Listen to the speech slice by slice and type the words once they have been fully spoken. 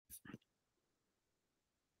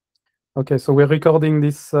Okay, so we're recording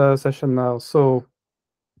this session now. So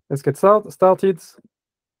let's get started.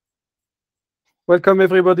 Welcome,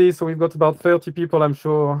 everybody. So we've got about 30 people. I'm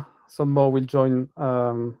sure some more will join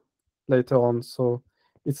later on. So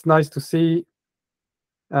it's nice to see.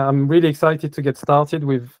 I'm really excited to get started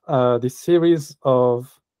with this series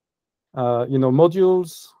of,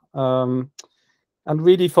 modules. And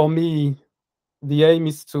really, for me, the aim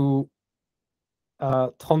is to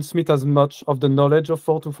transmit as much of the knowledge of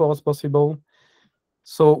 424 as possible.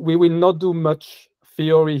 So we will not do much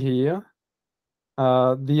theory here.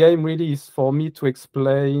 The aim really is for me to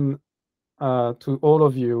explain to all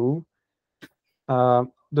of you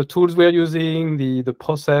the tools we're using, the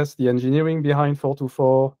process, the engineering behind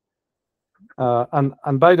 424.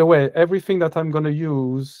 And by the way, everything that I'm going to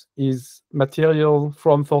use is material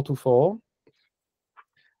from 424.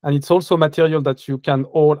 And it's also material that you can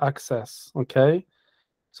all access, okay?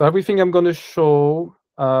 So everything I'm going to show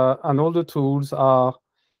and all the tools are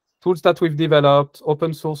tools that we've developed,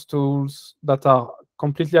 open source tools that are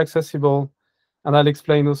completely accessible. And I'll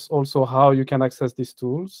explain also how you can access these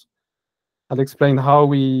tools. I'll explain how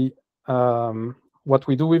we, what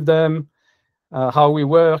we do with them, how we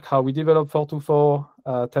work, how we develop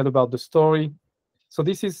 424, tell about the story. So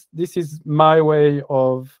this is my way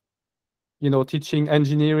of, teaching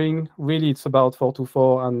engineering. Really, it's about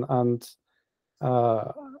 424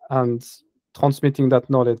 and transmitting that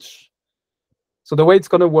knowledge. So the way it's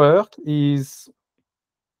going to work is,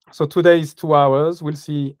 so today is 2 hours. We'll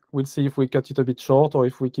see if we cut it a bit short or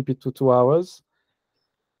if we keep it to 2 hours.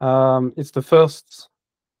 It's the first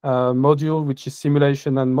module, which is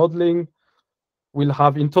simulation and modeling. We'll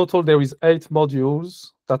have, in total, there is 8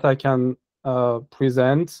 modules that I can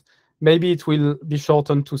present. Maybe it will be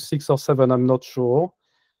shortened to 6 or 7, I'm not sure.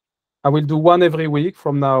 I will do one every week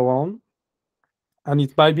from now on. And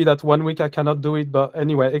it might be that 1 week I cannot do it, but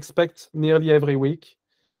anyway, expect nearly every week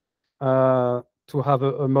to have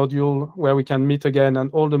a module where we can meet again, and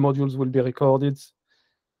all the modules will be recorded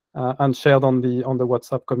and shared on the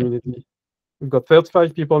WhatsApp community. We've got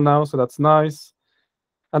 35 people now, so that's nice.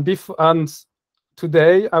 And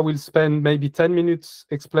today I will spend maybe 10 minutes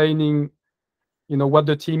explaining, what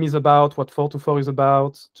the team is about, what 424 is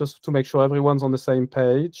about, just to make sure everyone's on the same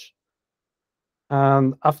page.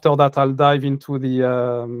 And after that, I'll dive into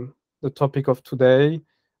the topic of today.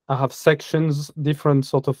 I have sections, different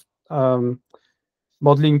sort of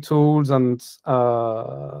modeling tools and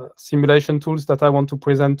simulation tools that I want to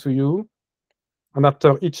present to you. And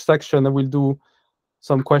after each section, I will do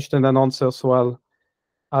some question and answer. So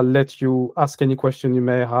I'll let you ask any question you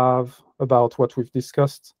may have about what we've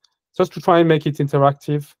discussed, just to try and make it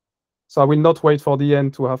interactive. So I will not wait for the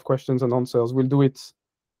end to have questions and answers. We'll do it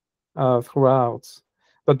throughout.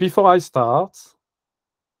 But before I start,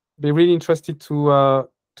 be really interested to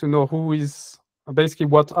know who is, basically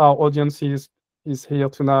what our audience is here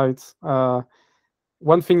tonight.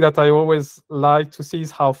 One thing that I always like to see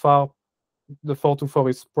is how far the 424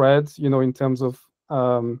 is spread, in terms of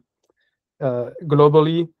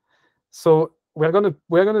globally. So we're gonna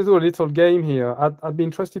do a little game here. I'd be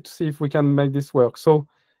interested to see if we can make this work. So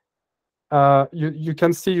you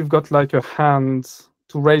can see you've got like a hand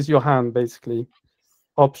to raise your hand, basically,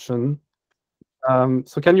 option.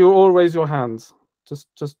 So can you all raise your hands?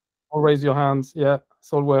 Just all raise your hands. Yeah,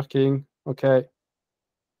 it's all working. Okay.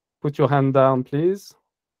 Put your hand down, please.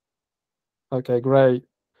 Okay, great.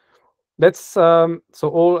 Let's so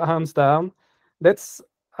all hands down. Let's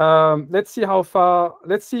see how far.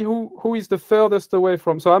 Let's see who is the furthest away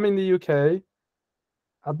from. So I'm in the UK.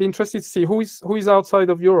 I'd be interested to see who is outside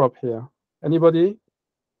of Europe here. Anybody?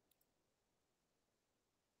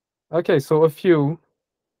 Okay, so a few.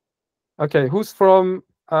 Okay, who's from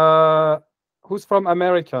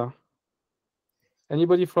America?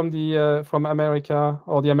 Anybody from America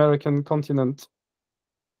or the American continent?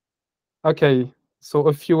 Okay, so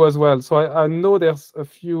a few as well. So I know there's a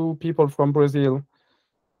few people from Brazil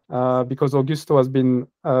because Augusto has been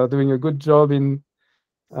doing a good job in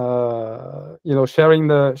sharing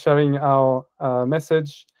our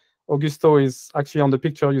message. Augusto is actually on the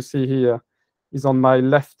picture you see here. He's on my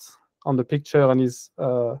left on the picture, and he's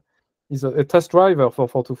a test driver for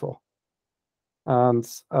 424. And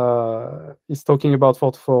he's talking about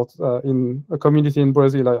 424 in a community in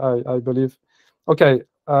Brazil, I believe. Okay,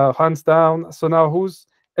 hands down. So now who's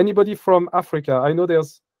anybody from Africa? I know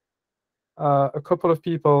there's a couple of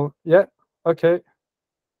people. Yeah, okay.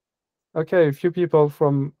 Okay, a few people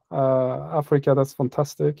from Africa. That's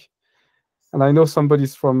fantastic. And I know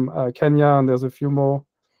somebody's from Kenya, and there's a few more.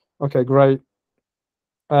 Okay, great.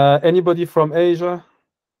 Anybody from Asia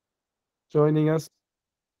joining us?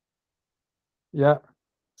 Yeah.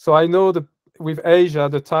 So I know with Asia,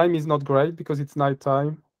 the time is not great because it's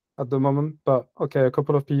nighttime at the moment, but okay, a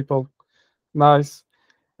couple of people. Nice.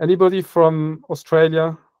 Anybody from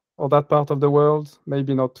Australia or that part of the world?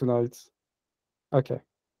 Maybe not tonight. Okay.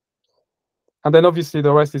 And then obviously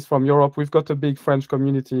the rest is from Europe. We've got a big French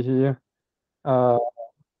community here.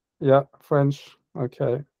 Yeah, French.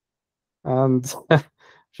 Okay. And a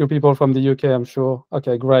few people from the UK, I'm sure.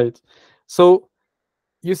 Okay, great. So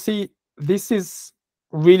you see, this is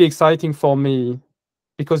really exciting for me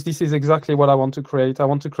because this is exactly what I want to create. I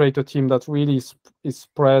want to create a team that really is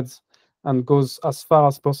spread and goes as far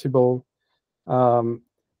as possible. And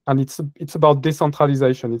it's about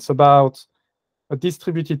decentralization. It's about a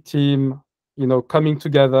distributed team, coming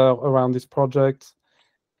together around this project.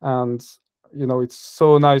 And it's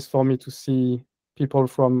so nice for me to see people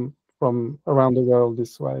from around the world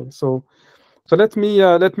this way. So let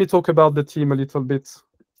me talk about the team a little bit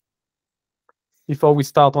before we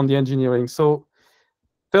start on the engineering. So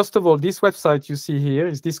first of all, this website you see here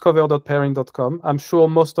is discover.pairing.com. I'm sure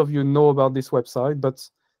most of you know about this website, but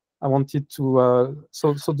I wanted to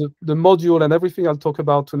so the module and everything I'll talk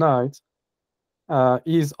about tonight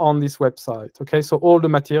is on this website. Okay, so all the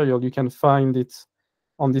material you can find it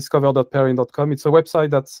on discover.pairing.com. It's a website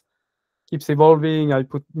that keeps evolving. I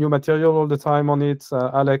put new material all the time on it.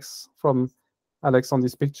 Alex on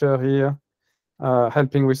this picture here,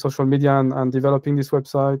 helping with social media and developing this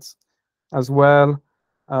website as well.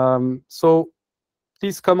 So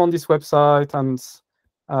please come on this website and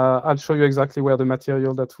I'll show you exactly where the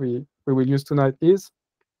material that we will use tonight is.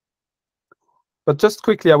 But just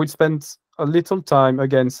quickly, I will spend a little time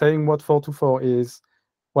again saying what 424 is,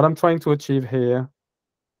 what I'm trying to achieve here.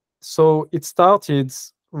 So it started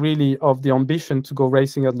really of the ambition to go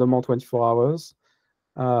racing at Le Mans 24 hours.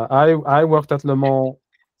 I worked at Le Mans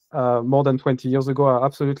more than 20 years ago. I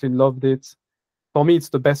absolutely loved it. For me, it's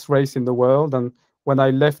the best race in the world. And when I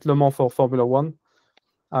left Le Mans for Formula One,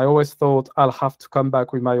 I always thought I'll have to come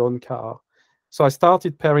back with my own car. So I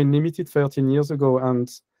started Perrin Limited 13 years ago, and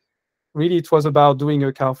really it was about doing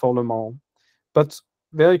a car for Le Mans. But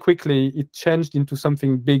very quickly, it changed into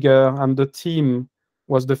something bigger, and the team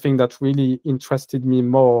was the thing that really interested me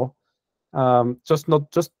more. Just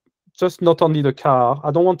not only the car.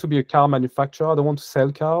 I don't want to be a car manufacturer. I don't want to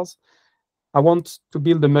sell cars. I want to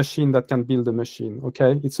build a machine that can build a machine.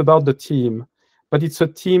 Okay, it's about the team, but it's a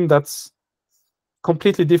team that's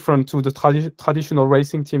completely different to the traditional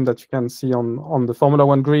racing team that you can see on the Formula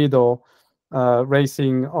One grid or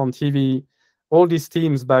racing on TV. All these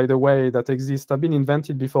teams, by the way, that exist have been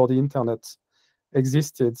invented before the internet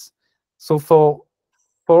existed. So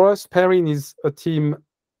for us, Perrin is a team.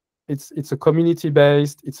 It's a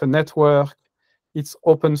community-based. It's a network. It's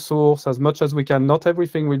open source as much as we can. Not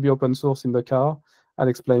everything will be open source in the car. I'll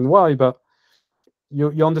explain why, but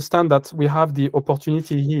you understand that we have the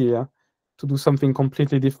opportunity here to do something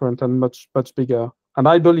completely different and much bigger. And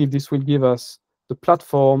I believe this will give us the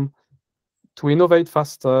platform to innovate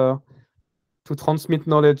faster, to transmit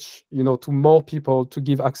knowledge, to more people, to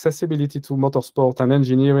give accessibility to motorsport and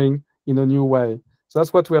engineering in a new way. So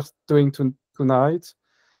that's what we're doing tonight.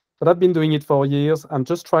 But I've been doing it for years. I'm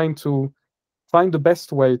just trying to find the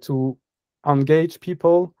best way to engage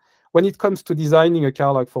people. When it comes to designing a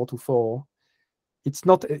car like 424, it's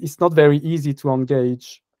not very easy to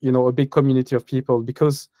engage, a big community of people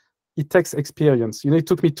because it takes experience. It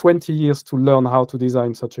took me 20 years to learn how to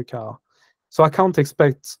design such a car. So I can't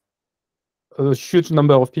expect a huge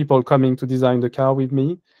number of people coming to design the car with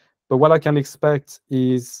me. But what I can expect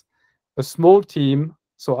is a small team.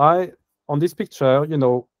 So on this picture,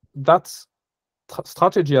 that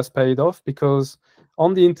strategy has paid off because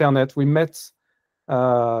on the internet,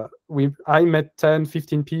 I met 10,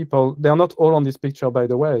 15 people. They're not all on this picture, by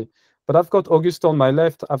the way. But I've got Augusto on my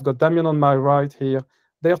left. I've got Damien on my right here.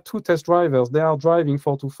 They are two test drivers. They are driving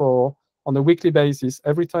 424 on a weekly basis.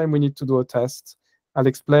 Every time we need to do a test, I'll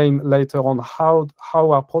explain later on how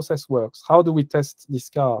our process works. How do we test this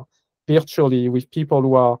car virtually with people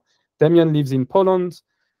who are... Damien lives in Poland.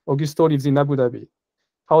 Augusto lives in Abu Dhabi.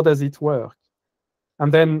 How does it work?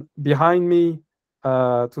 And then behind me,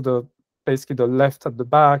 basically the left at the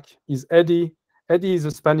back, is Eddie. Eddie is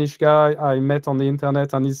a Spanish guy I met on the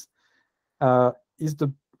internet, and he's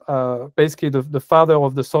basically the father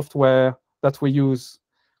of the software that we use.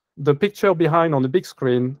 The picture behind on the big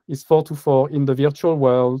screen is 424 in the virtual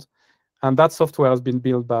world, and that software has been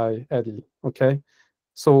built by Eddie. Okay,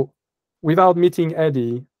 so without meeting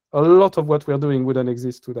Eddie, a lot of what we're doing wouldn't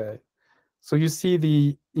exist today. So you see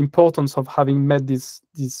the importance of having met these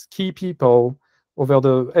key people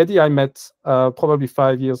over Eddie I met probably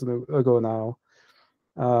 5 years ago now.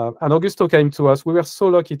 And Augusto came to us. We were so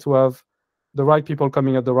lucky to have the right people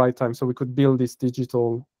coming at the right time so we could build this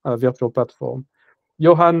digital virtual platform.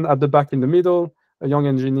 Johan at the back in the middle, a young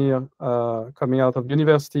engineer coming out of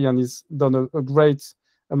university, and he's done a great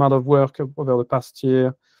amount of work over the past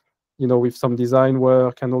year, with some design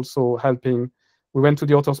work and also helping. We went to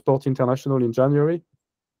the Autosport International in January,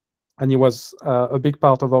 and he was a big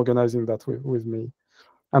part of organizing that with me.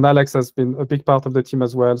 And Alex has been a big part of the team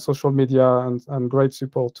as well, social media and great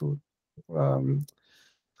support too,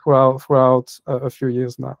 throughout a few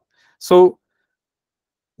years now. So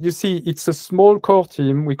you see, it's a small core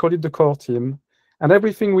team. We call it the core team. And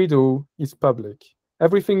everything we do is public.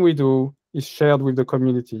 Everything we do is shared with the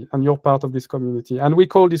community, and you're part of this community. And we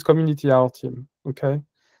call this community our team, okay?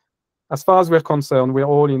 As far as we're concerned, we're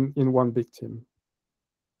all in one big team.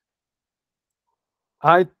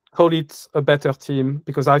 I call it a better team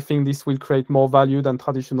because I think this will create more value than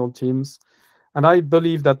traditional teams. And I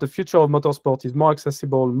believe that the future of motorsport is more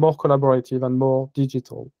accessible, more collaborative, and more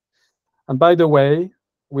digital. And by the way,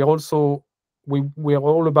 we're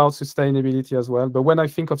all about sustainability as well. But when I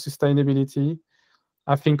think of sustainability,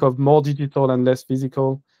 I think of more digital and less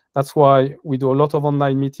physical. That's why we do a lot of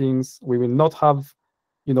online meetings. We will not have,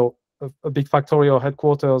 a big factory or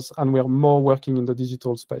headquarters, and we're more working in the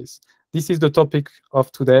digital space. This is the topic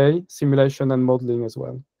of today, simulation and modeling as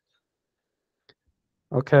well.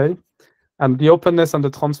 Okay, and the openness and the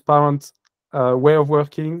transparent way of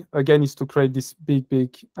working, again, is to create this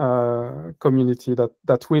big community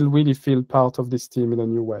that will really feel part of this team in a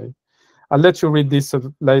new way. I'll let you read this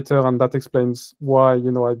later, and that explains why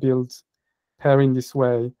I built Pair in this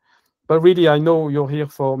way. But really, I know you're here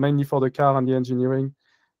mainly for the car and the engineering.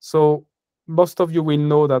 So most of you will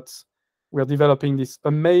know that we're developing this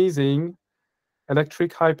amazing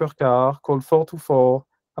electric hypercar called 424.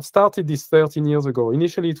 I've started this 13 years ago.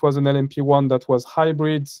 Initially, it was an LMP1 that was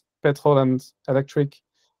hybrid, petrol and electric.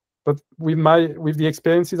 But with the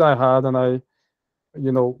experiences I had, and I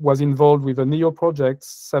was involved with a NIO project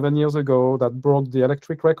 7 years ago that broke the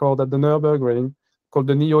electric record at the Nürburgring, called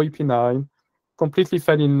the NIO EP9, completely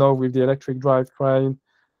fell in love with the electric drivetrain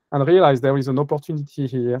and realized there is an opportunity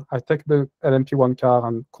here. I take the LMP1 car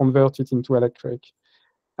and convert it into electric.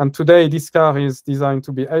 And today, this car is designed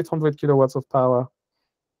to be 800 kilowatts of power.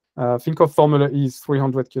 Think of Formula E's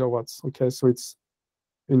 300 kilowatts. Okay, so it's,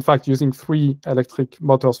 in fact, using 3 electric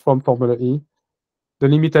motors from Formula E. The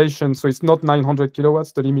limitation, so it's not 900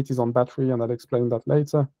 kilowatts. The limit is on battery, and I'll explain that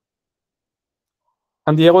later.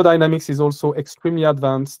 And the aerodynamics is also extremely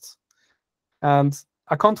advanced. And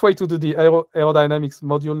I can't wait to do the aerodynamics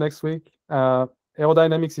module next week.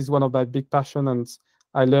 Aerodynamics is one of my big passions, and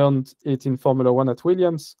I learned it in Formula One at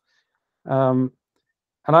Williams. And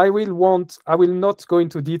I will not go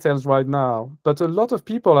into details right now, but a lot of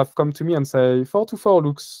people have come to me and say, 424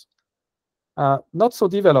 looks not so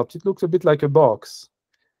developed. It looks a bit like a box.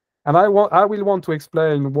 And I will want to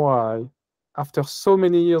explain why, after so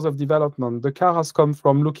many years of development, the car has come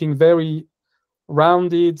from looking very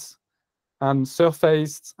rounded and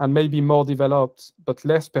surfaced and maybe more developed, but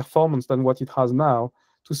less performance than what it has now,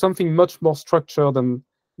 to something much more structured and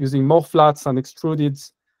using more flats and extruded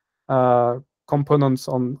components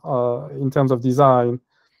in terms of design.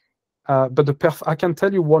 But I can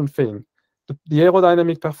tell you one thing: the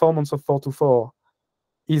aerodynamic performance of 424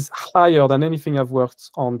 is higher than anything I've worked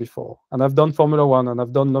on before. And I've done Formula One and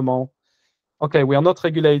I've done Le Mans. Okay, we are not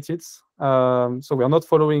regulated, so we are not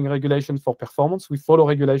following regulation for performance. We follow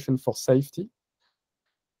regulation for safety.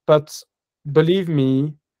 But believe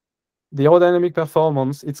me, the aerodynamic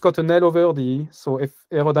performance, it's got an L over D, so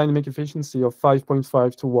aerodynamic efficiency of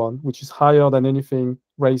 5.5 to 1, which is higher than anything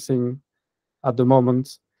racing at the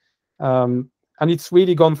moment. And it's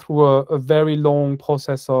really gone through a very long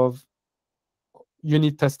process of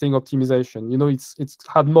unit testing optimization. It's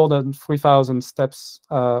had more than 3,000 steps,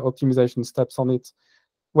 optimization steps on it.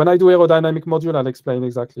 When I do aerodynamic module, I'll explain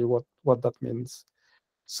exactly what that means.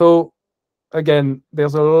 So again,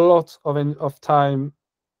 there's a lot of time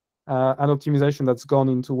and optimization that's gone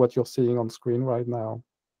into what you're seeing on screen right now.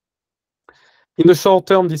 In the short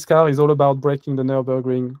term, this car is all about breaking the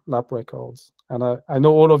Nürburgring lap records. And I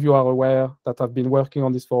know all of you are aware that I've been working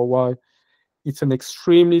on this for a while. It's an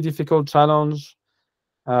extremely difficult challenge.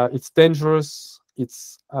 It's dangerous.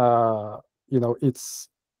 It's it's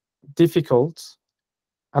difficult,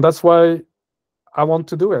 and that's why I want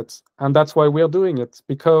to do it, and that's why we're doing it,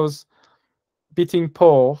 because beating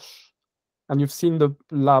Porsche, and you've seen the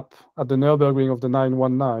lap at the Nürburgring of the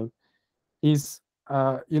 919, is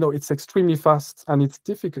it's extremely fast and it's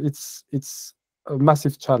difficult. It's a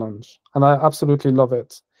massive challenge, and I absolutely love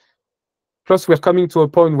it. Plus, we're coming to a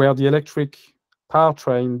point where the electric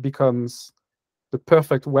powertrain becomes the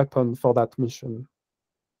perfect weapon for that mission.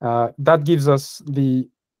 That gives us the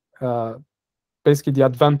basically the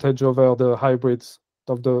advantage over the hybrids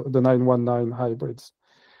of the 919 hybrids.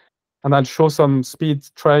 And I'll show some speed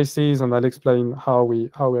traces, and I'll explain how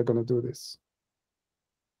we're going to do this.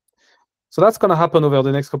 So that's going to happen over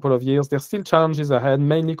the next couple of years. There's still challenges ahead,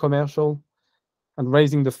 mainly commercial and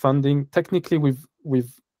raising the funding. Technically,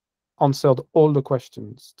 we've answered all the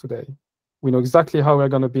questions today. We know exactly how we're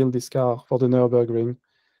going to build this car for the Nürburgring.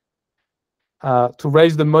 To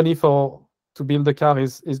raise the money to build the car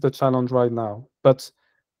is the challenge right now. But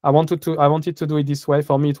I wanted to do it this way.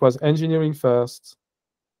 For me, it was engineering first,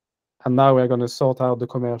 and now we're going to sort out the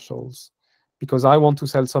commercials, because I want to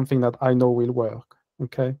sell something that I know will work.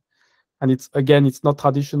 Okay, and it's not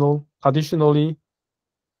traditional. Traditionally,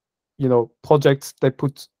 projects, they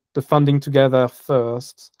put the funding together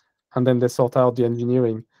first, and then they sort out the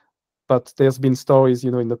engineering. But there's been stories,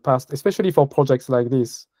 in the past, especially for projects like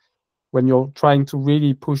this, when you're trying to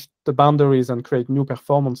really push the boundaries and create new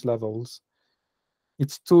performance levels,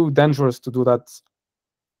 it's too dangerous to do that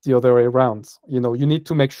the other way around. You need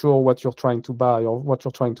to make sure what you're trying to buy or what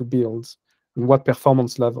you're trying to build and what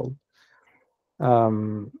performance level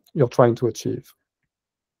you're trying to achieve.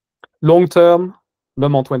 Long term, Le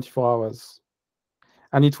Mans 24 hours.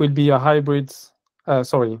 And it will be a hybrid,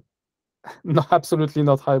 no, absolutely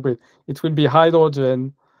not hybrid. It will be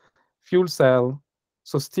hydrogen, fuel cell,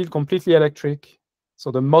 so still completely electric. So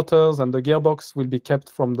the motors and the gearbox will be kept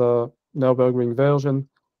from the Nürburgring version.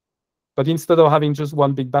 But instead of having just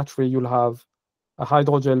one big battery, you'll have a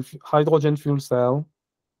hydrogen fuel cell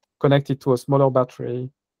connected to a smaller battery,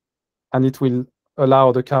 and it will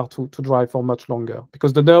allow the car to drive for much longer.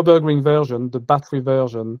 Because the Nürburgring version, the battery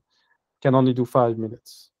version, can only do 5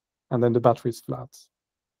 minutes, and then the battery is flat.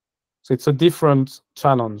 So it's a different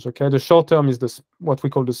challenge. Okay, the short term is what we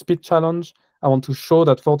call the speed challenge. I want to show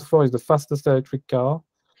that 424 is the fastest electric car,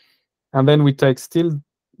 and then we take still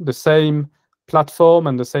the same platform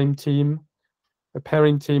and the same team. A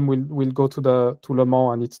pairing team will go to Le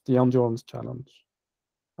Mans, and it's the endurance challenge.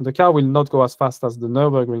 And the car will not go as fast as the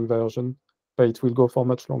Nürburgring version, but it will go for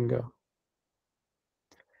much longer.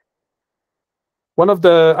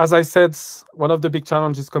 As I said, one of the big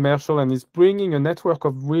challenges is commercial, and is bringing a network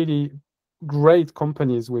of really great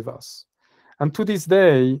companies with us. And to this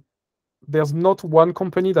day, there's not one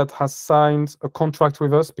company that has signed a contract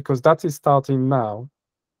with us, because that is starting now.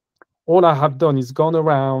 All I have done is gone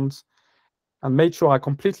around and made sure I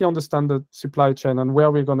completely understand the supply chain and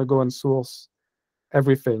where we're going to go and source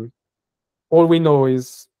everything. All we know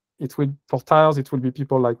is for tires, it will be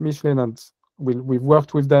people like Michelin, and we've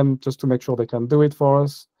worked with them just to make sure they can do it for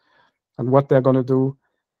us and what they're going to do.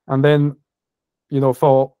 And then,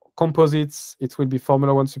 for composites, it will be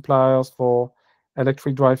Formula One suppliers. For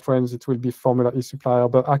electric drivetrains, it will be Formula E supplier.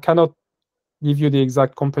 But I cannot give you the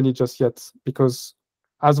exact company just yet, because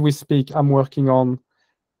as we speak, I'm working on,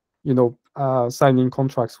 signing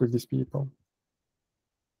contracts with these people.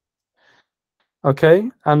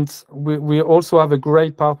 Okay, and we also have a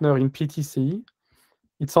great partner in PTC.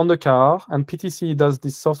 It's on the car, and PTC does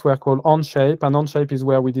this software called Onshape, and Onshape is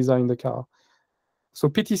where we design the car. So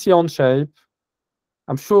PTC Onshape,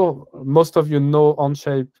 I'm sure most of you know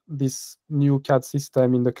Onshape, this new CAD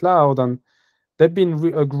system in the cloud, and they've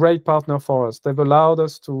been a great partner for us. They've allowed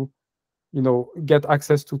us to, get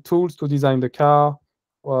access to tools to design the car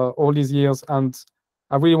all these years, and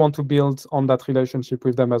I really want to build on that relationship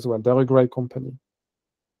with them as well. They're a great company.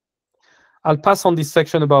 I'll pass on this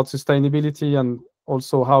section about sustainability and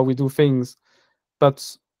also how we do things,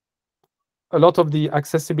 but a lot of the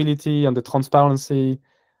accessibility and the transparency,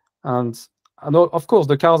 and of course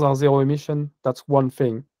the cars are zero emission, that's one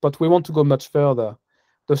thing, but we want to go much further.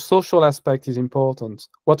 The social aspect is important,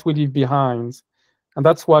 what we leave behind, and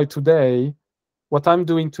that's why today, what I'm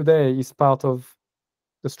doing today is part of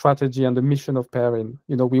the strategy and the mission of Perrin.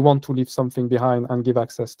 We want to leave something behind and give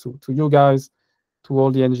access to you guys, to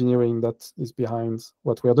all the engineering that is behind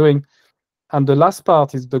what we're doing. And the last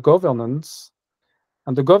part is the governance.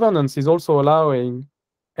 And the governance is also allowing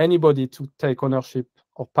anybody to take ownership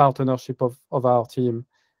or part ownership of our team.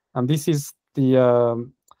 And this is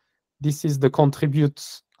the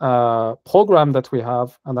Contribute program that we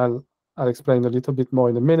have, and I'll explain a little bit more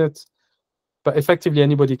in a minute. But effectively,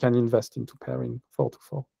 anybody can invest into Perrin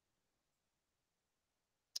 424.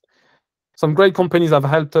 Some great companies have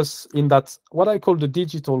helped us in that, what I call the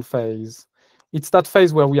digital phase. It's that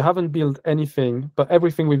phase where we haven't built anything, but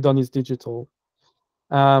everything we've done is digital.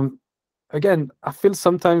 Again, I feel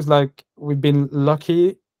sometimes like we've been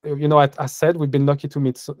lucky. I said we've been lucky to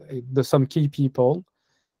meet some key people.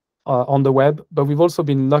 on the web, but we've also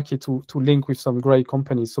been lucky to link with some great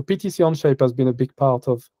companies. So PTC Onshape has been a big part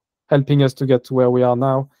of helping us to get to where we are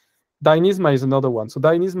now. Dynisma is another one. So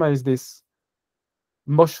Dynisma is this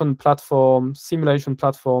motion platform, simulation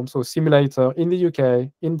platform, so simulator in the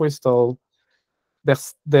UK, in Bristol.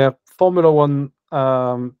 They're Formula One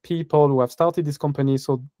people who have started this company,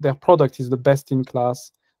 so their product is the best in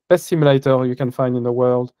class, best simulator you can find in the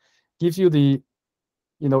world. Gives you the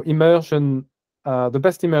immersion, the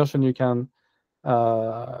best immersion you can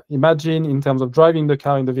imagine in terms of driving the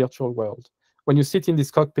car in the virtual world. When you sit in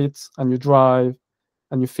this cockpit and you drive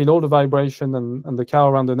and you feel all the vibration and the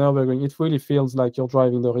car around the Nürburgring, it really feels like you're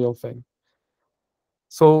driving the real thing.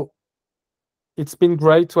 So it's been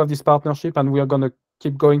great to have this partnership, and we are going to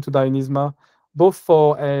keep going to Dynisma, both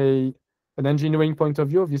for an engineering point of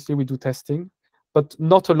view. Obviously, we do testing, but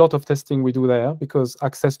not a lot of testing we do there because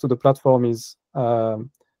access to the platform is,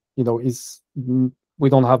 we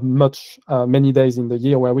don't have many days in the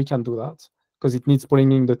year where we can do that because it needs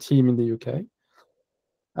bringing the team in the UK.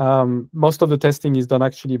 Most of the testing is done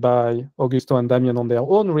actually by Augusto and Damien on their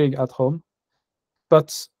own rig at home.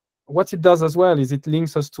 But what it does as well is it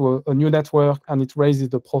links us to a new network, and it raises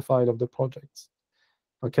the profile of the project.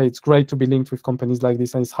 Okay, it's great to be linked with companies like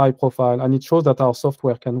this, and it's high profile, and it shows that our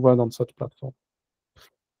software can run on such platform.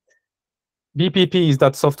 BPP is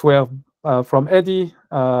that software from Eddy,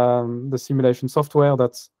 the simulation software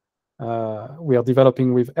that we are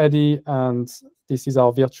developing with Eddy, and this is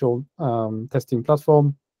our virtual testing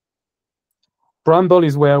platform. Bramble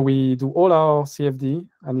is where we do all our CFD,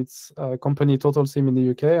 and it's a company TotalSim in the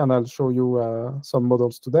UK, and I'll show you some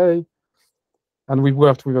models today. And we've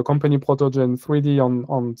worked with a company, Protogen 3D,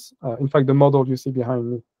 on in fact, the model you see behind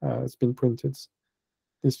me has been printed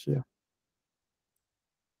this year.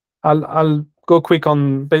 I'll go quick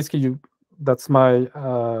on basically that's my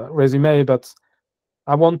resume, but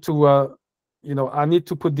I want to, I need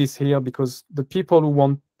to put this here because the people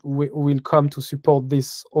who will come to support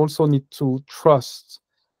this also need to trust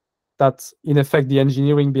that, in effect, the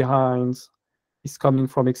engineering behind is coming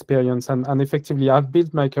from experience. And effectively, I've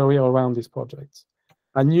built my career around this project.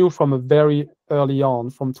 I knew from a very early on,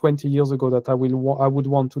 from 20 years ago, that I would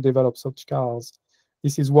want to develop such cars.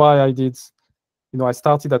 This is why I did, I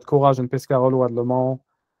started at Courage and Pescarolo at Le Mans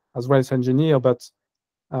as race engineer, but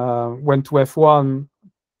went to F1.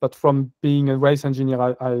 But from being a race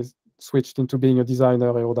engineer, I switched into being a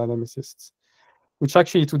designer, aerodynamicist, which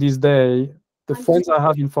actually to this day, the friends I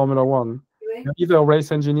have in Formula One, they're either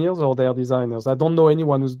race engineers or they're designers. I don't know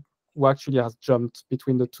anyone who actually has jumped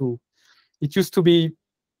between the two. It used to be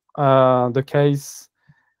the case,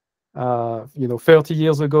 30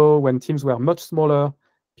 years ago when teams were much smaller.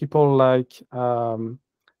 People like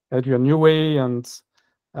Adrian Newey and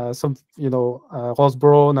Ross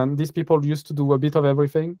Brown, and these people used to do a bit of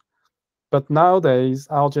everything. But nowadays,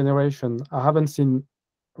 our generation, I haven't seen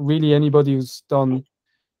really anybody who's done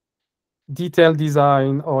detailed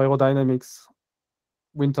design or aerodynamics,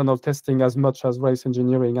 wind tunnel testing as much as race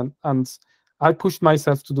engineering. And I pushed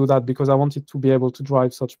myself to do that because I wanted to be able to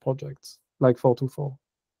drive such projects like 424.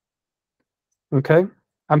 Okay,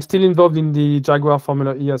 I'm still involved in the Jaguar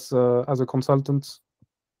Formula E as a consultant,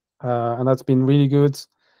 and that's been really good,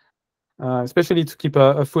 especially to keep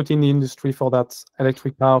a foot in the industry for that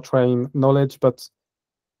electric powertrain knowledge. But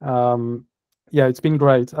yeah, it's been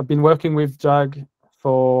great. I've been working with Jag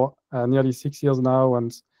for nearly 6 years now,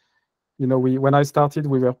 and when I started,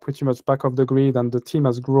 we were pretty much back of the grid, and the team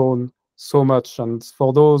has grown so much. And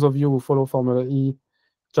for those of you who follow Formula E,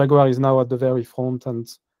 Jaguar is now at the very front, and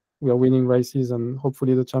we are winning races and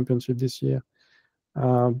hopefully the championship this year.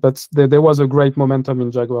 But there was a great momentum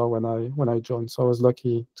in Jaguar when I joined, so I was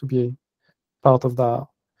lucky to be part of that.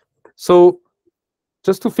 So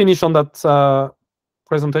just to finish on that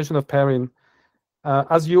presentation of Perrin,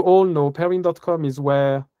 as you all know, Perrin.com is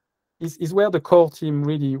where the core team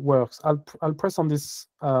really works. I'll press on this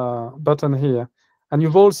button here, and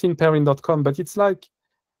you've all seen Perrin.com, but it's like,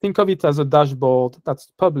 think of it as a dashboard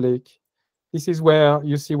that's public. This is where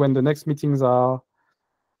you see when the next meetings are.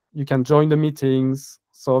 You can join the meetings.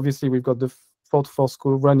 So obviously we've got the 424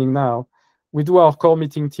 school running now. We do our core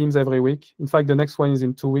meeting teams every week. In fact, the next one is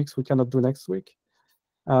in 2 weeks. We cannot do next week.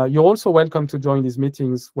 You're also welcome to join these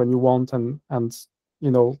meetings when you want, and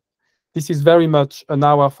this is very much an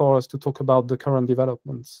hour for us to talk about the current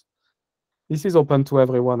developments. This is open to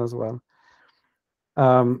everyone as well.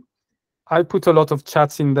 I put a lot of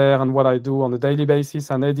chats in there and what I do on a daily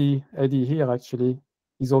basis, and Eddie here actually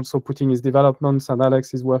is also putting his developments, and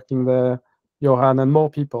Alex is working there, Johan, and more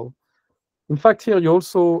people. In fact, here you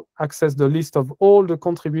also access the list of all the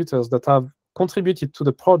contributors that have contributed to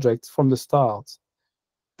the project from the start.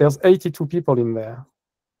 there's 82 people in there.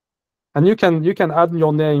 And you can add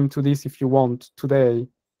your name to this if you want today,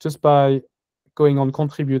 just by going on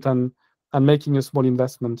contribute and making a small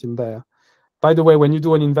investment in there. By the way, when you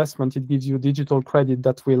do an investment, it gives you digital credit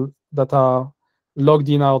that are logged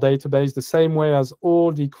in our database the same way as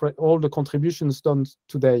all the contributions done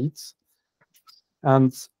to date.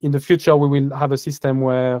 And in the future, we will have a system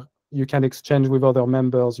where you can exchange with other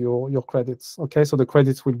members your credits. Okay, so the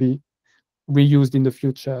credits will be reused in the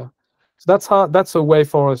future. So that's a way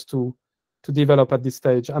for us to develop at this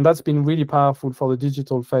stage, and that's been really powerful for the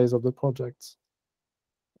digital phase of the project.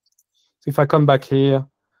 So if I come back here,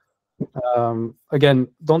 again,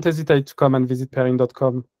 don't hesitate to come and visit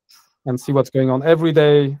Perrin.com and see what's going on. Every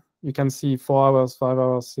day, you can see 4 hours, 5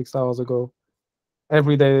 hours, 6 hours ago.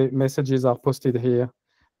 Every day, messages are posted here.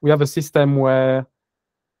 We have a system where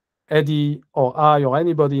Eddie or I or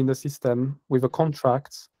anybody in the system with a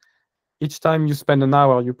contract, each time you spend an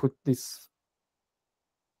hour, you put this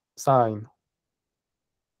sign,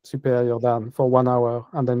 superior than, for 1 hour,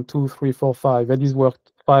 and then 2, 3, 4, 5. Eddie's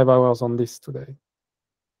worked 5 hours on this today.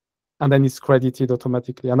 And then it's credited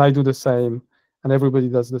automatically. And I do the same, and everybody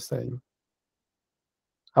does the same.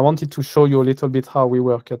 I wanted to show you a little bit how we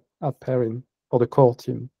work at Perrin for the core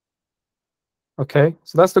team. Okay,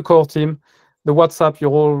 so that's the core team. The WhatsApp,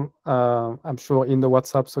 you're all, I'm sure, in the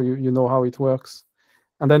WhatsApp, so you know how it works.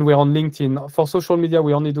 And then we're on LinkedIn. For social media,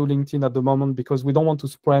 we only do LinkedIn at the moment because we don't want to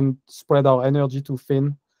spread our energy too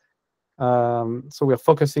thin. So we're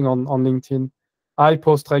focusing on LinkedIn. I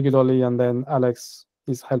post regularly, and then Alex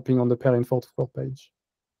is helping on the Perrin 44 page.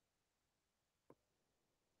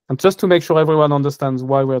 And just to make sure everyone understands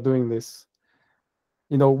why we're doing this,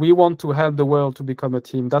 we want to help the world to become a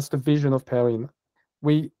team. That's the vision of Perrin.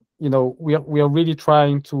 We are really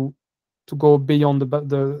trying to go beyond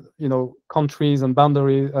the countries and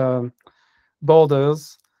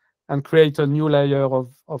borders, and create a new layer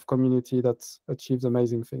of community that achieves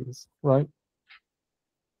amazing things, right?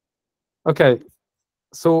 Okay,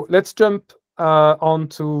 so let's jump on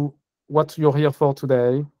to what you're here for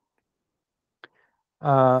today.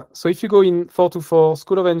 So if you go in 424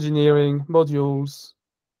 School of Engineering modules,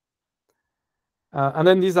 and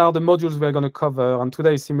then these are the modules we're going to cover, and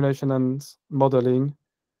today is simulation and modeling.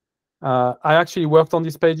 I actually worked on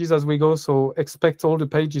these pages as we go, so expect all the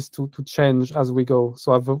pages to change as we go.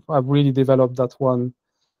 So I've really developed that one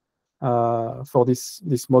for this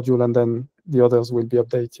module, and then the others will be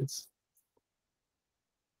updated.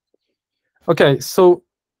 Okay, so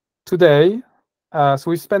today, so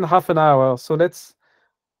we spent half an hour. So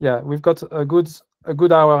we've got a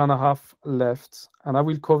good hour and a half left, and I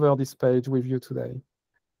will cover this page with you today.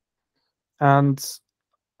 And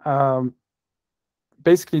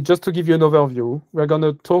basically, just to give you an overview, we're going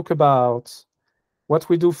to talk about what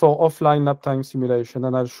we do for offline lab time simulation,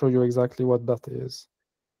 and I'll show you exactly what that is.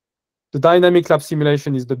 The dynamic lab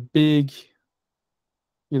simulation is the big,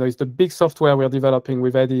 it's the big software we're developing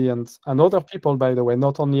with Eddie and other people, by the way,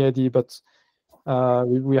 not only Eddie, but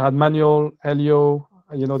we had Manuel, Helio.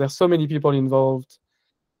 There's so many people involved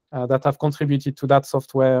that have contributed to that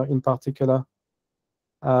software in particular.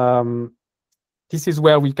 This is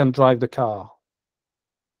where we can drive the car.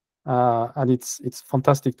 And it's a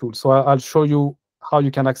fantastic tool. So I'll show you how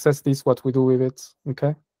you can access this, what we do with it,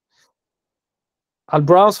 okay? I'll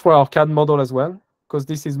browse for our CAD model as well, because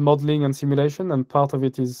this is modeling and simulation, and part of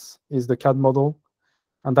it is the CAD model,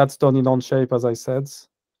 and that's done in Onshape, as I said.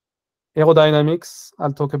 Aerodynamics,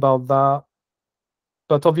 I'll talk about that.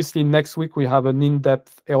 But obviously, next week, we have an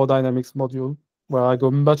in-depth aerodynamics module where I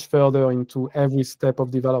go much further into every step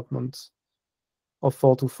of development of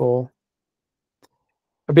 424.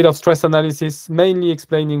 A bit of stress analysis, mainly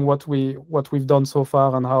explaining what we've done so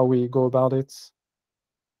far and how we go about it.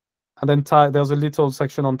 And then there's a little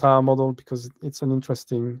section on tire model because it's an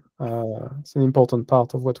interesting, it's an important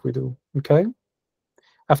part of what we do. Okay.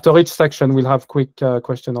 After each section, we'll have quick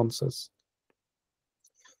question answers.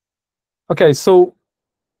 Okay, so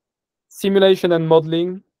simulation and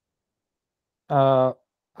modeling. I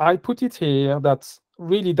put it here. That's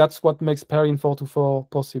what makes Perrin 424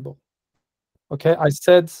 possible. Okay, I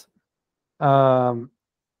said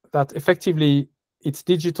that effectively it's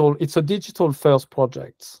digital. It's a digital first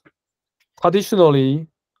project. Traditionally,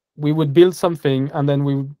 we would build something and then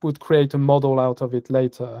we would create a model out of it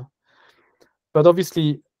later. But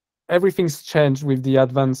obviously, everything's changed with the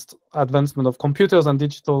advancement of computers and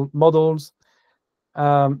digital models.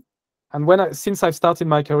 And since I've started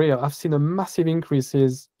my career, I've seen a massive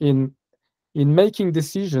increases in making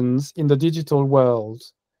decisions in the digital world,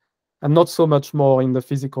 and not so much more in the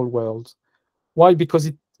physical world. Why? Because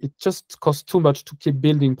it just costs too much to keep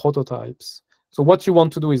building prototypes. So what you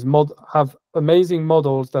want to do is have amazing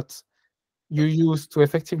models that you use to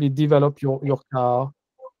effectively develop your car.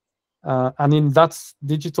 And in that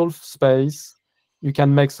digital space, you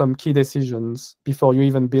can make some key decisions before you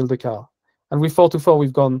even build the car. And with 424,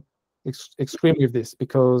 we've gone extreme with this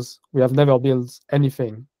because we have never built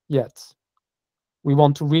anything yet. We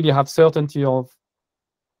want to really have certainty of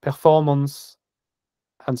performance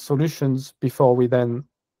and solutions before we then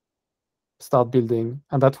start building.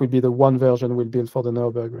 And that will be the one version we'll build for the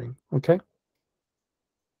Nürburgring. Okay.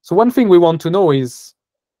 So one thing we want to know is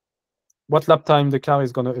what lap time the car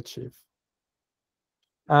is going to achieve.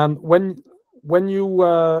 And when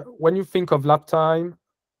you think of lap time,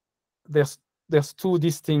 there's two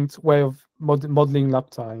distinct way of modeling lap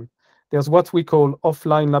time. There's what we call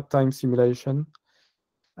offline lap time simulation,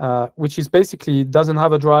 which is basically doesn't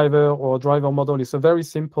have a driver or a driver model. It's a very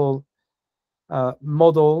simple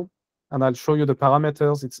model, and I'll show you the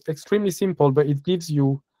parameters. It's extremely simple, but it gives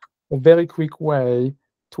you a very quick way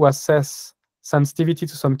to assess sensitivity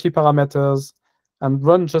to some key parameters and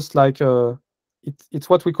run just like it's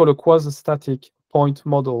what we call a quasi-static point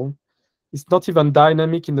model. It's not even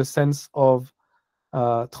dynamic in the sense of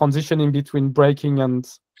transitioning between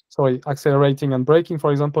accelerating and braking,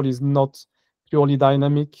 for example, is not purely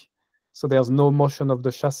dynamic. So there's no motion of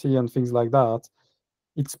the chassis and things like that.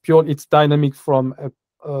 It's dynamic from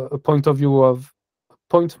a point of view of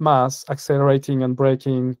point mass accelerating and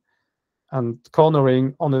braking and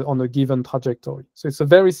cornering on a given trajectory. So it's a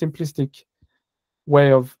very simplistic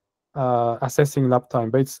way of assessing lap time,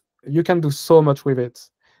 but you can do so much with it.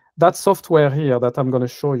 That software here that I'm going to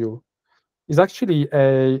show you is actually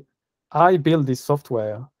I built this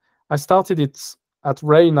software. I started it at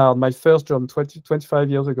Reynard, my first job 25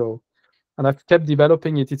 years ago, and I've kept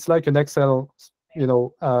developing it. It's like an Excel,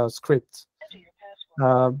 script,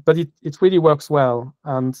 but it really works well,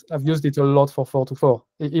 and I've used it a lot for 424.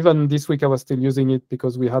 Even this week, I was still using it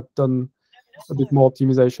because we had done a bit more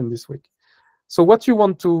optimization this week. So what you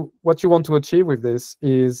want to achieve with this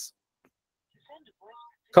is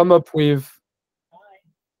come up with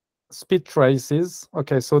speed traces.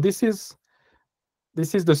 Okay, so this is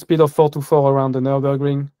the speed of 424 around the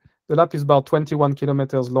Nürburgring. The lap is about 21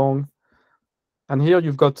 kilometers long, and here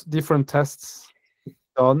you've got different tests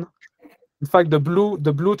done. In fact, the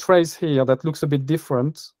blue trace here that looks a bit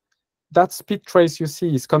different, that speed trace you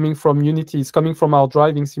see is coming from Unity. It's coming from our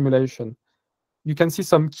driving simulation. You can see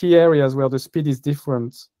some key areas where the speed is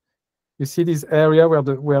different. You see this area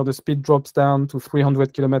where the speed drops down to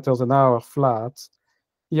 300 kilometers an hour flat.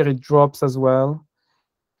 Here it drops as well.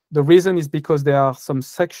 The reason is because there are some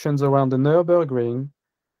sections around the Nürburgring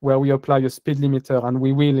where we apply a speed limiter, and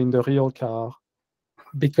we will in the real car,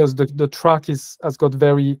 because the track has got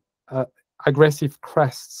very aggressive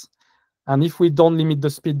crests. And if we don't limit the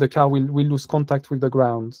speed, the car will lose contact with the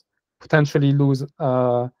ground, potentially lose,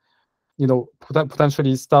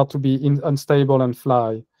 potentially start to be unstable and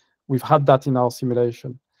fly. We've had that in our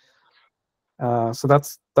simulation. So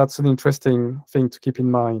that's an interesting thing to keep in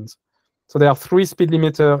mind. So there are 3 speed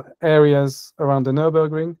limiter areas around the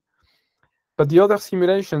Nürburgring, but the other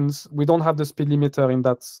simulations, we don't have the speed limiter in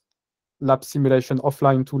that lap simulation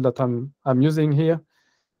offline tool that I'm using here.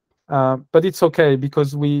 But it's okay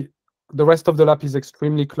because the rest of the lap is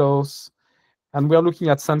extremely close, and we're looking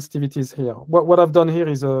at sensitivities here. What I've done here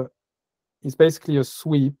is basically a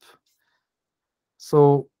sweep.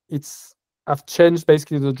 So I've changed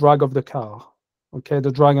basically the drag of the car, okay,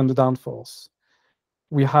 the drag and the downforce.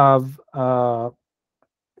 We have,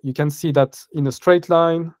 you can see that in a straight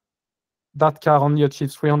line, that car only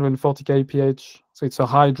achieves 340 kph, so it's a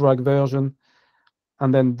high drag version.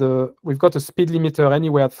 And then we've got a speed limiter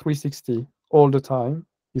anywhere at 360 all the time.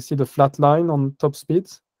 You see the flat line on top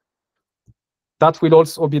speeds. That will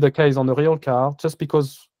also be the case on the real car, just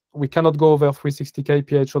because we cannot go over 360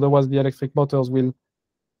 kph, otherwise the electric motors will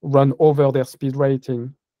run over their speed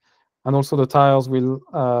rating, and also the tires will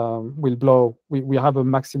blow. We have a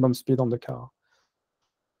maximum speed on the car.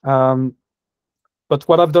 But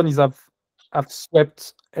what I've done is I've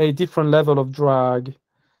swept a different level of drag,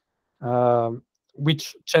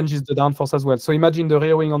 which changes the downforce as well. So imagine the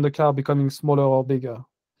rear wing on the car becoming smaller or bigger.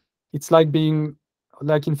 It's like being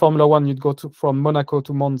like in Formula One, you'd go from Monaco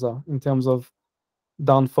to Monza in terms of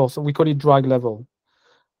downforce. So we call it drag level.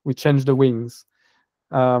 We change the wings.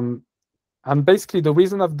 And basically the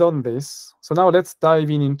reason I've done this, so now let's dive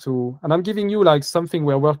into, and I'm giving you like something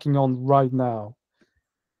we're working on right now.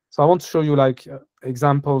 So I want to show you like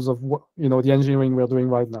examples of what, the engineering we're doing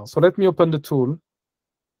right now. So let me open the tool.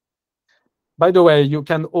 By the way, you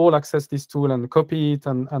can all access this tool and copy it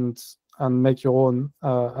and make your own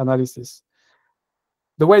analysis.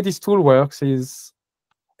 the way this tool works is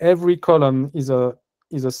every column is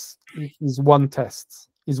one test,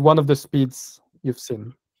 is one of the speeds you've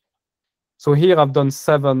seen. So here I've done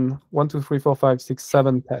 7, 1, 2, 3, 4, 5, 6,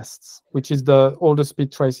 7 tests, which is all the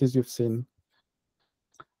speed traces you've seen.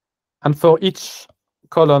 And for each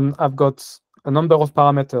column, I've got a number of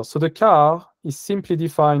parameters. So the car is simply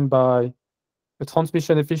defined by a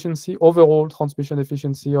transmission efficiency, overall transmission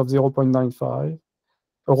efficiency of 0.95,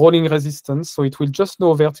 a rolling resistance, so it will just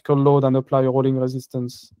know vertical load and apply a rolling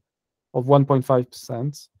resistance of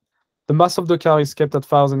 1.5%. The mass of the car is kept at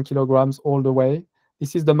 1,000 kilograms all the way.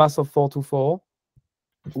 This is the mass of 424.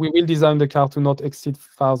 We will design the car to not exceed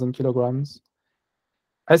 1,000 kilograms.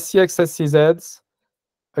 SCX, SCZ,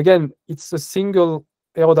 again, it's a single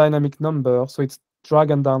aerodynamic number, so it's drag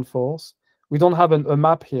and downforce. We don't have a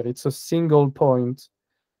map here. It's a single point.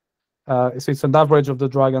 So it's an average of the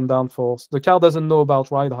drag and downforce. The car doesn't know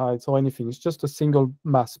about ride heights or anything. It's just a single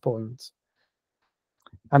mass point.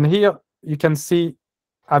 And here you can see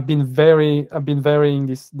I've been varying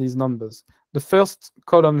these numbers. The first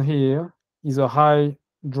column here is a high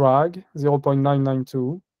drag,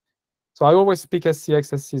 0.992. So I always pick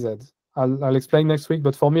SCX, SCZ. I'll explain next week,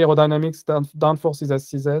 but for me, aerodynamics, downforce is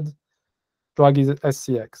SCZ, drag is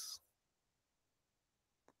SCX.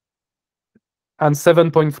 And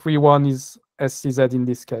 7.31 is SCZ in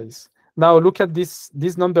this case. Now look at this.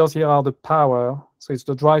 These numbers here are the power. So it's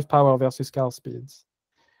the drive power versus car speeds.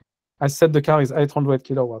 I said the car is 800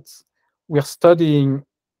 kilowatts. We're studying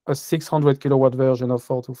a 600 kilowatt version of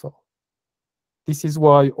 424. This is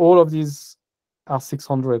why all of these are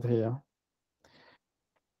 600 here.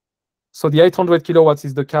 So the 800 kilowatts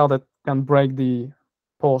is the car that can break the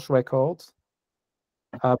Porsche record.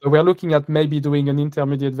 But we're looking at maybe doing an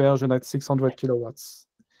intermediate version at 600 kilowatts.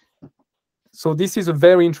 So this is a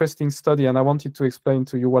very interesting study, and I wanted to explain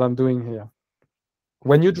to you what I'm doing here.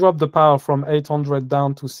 When you drop the power from 800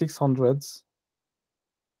 down to 600,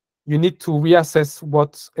 you need to reassess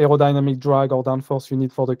what aerodynamic drag or downforce you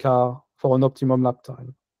need for the car for an optimum lap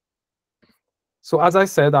time. So as I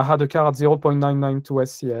said, I had a car at 0.992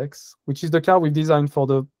 SCX, which is the car we designed for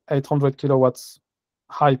the 800 kilowatts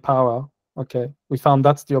high power. Okay, we found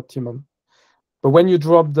that's the optimum. But when you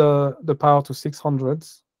drop the power to 600,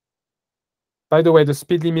 by the way, the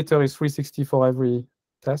speed limiter is 360 for every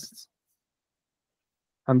test.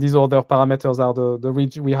 And these other parameters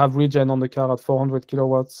are we have regen on the car at 400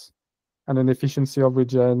 kilowatts and an efficiency of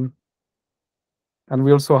regen. And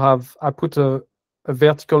we also have, I put a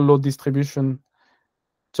vertical load distribution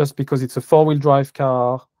just because it's a 4-wheel drive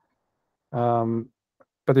car.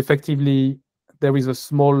 But effectively, there is a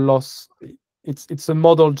small loss. It's a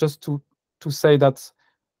model just to say that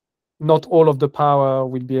not all of the power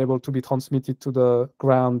will be able to be transmitted to the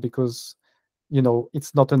ground because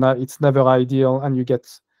it's never ideal, and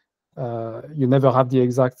you never have the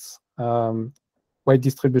exact weight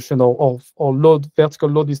distribution or vertical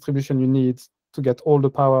load distribution you need to get all the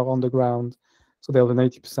power on the ground. So there's an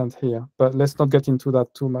 80% here, but let's not get into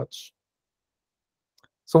that too much.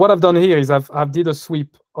 So what I've done here is I've did a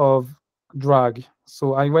sweep of drag.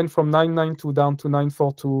 So I went from 992 down to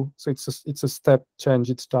 942. So it's a step change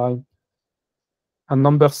each time. And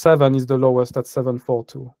number 7 is the lowest at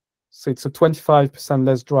 742. So it's a 25%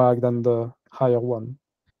 less drag than the higher one.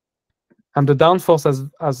 And the downforce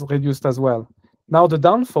has reduced as well. Now the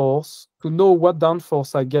downforce, to know what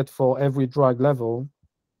downforce I get for every drag level,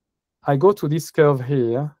 I go to this curve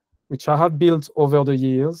here, which I have built over the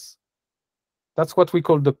years. That's what we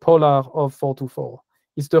call the polar of 424.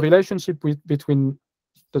 It's the relationship between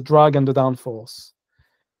the drag and the downforce.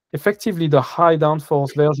 Effectively, the high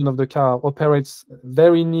downforce version of the car operates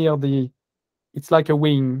very near it's like a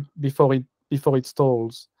wing before it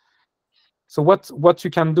stalls. So what you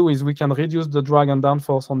can do is we can reduce the drag and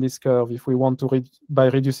downforce on this curve if we want to by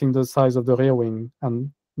reducing the size of the rear wing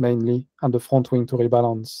and the front wing to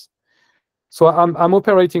rebalance. So I'm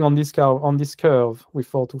operating on this curve with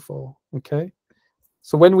 424. Okay.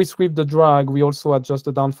 So when we sweep the drag, we also adjust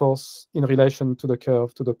the downforce in relation to the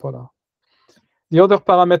curve, to the polar. The other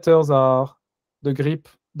parameters are the grip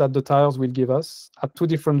that the tires will give us at 2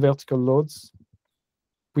 different vertical loads.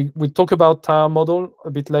 We talk about tire model a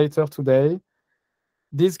bit later today.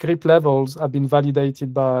 These grip levels have been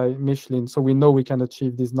validated by Michelin, so we know we can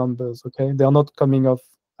achieve these numbers. Okay, they are not coming off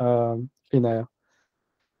thin air.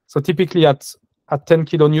 So typically at 10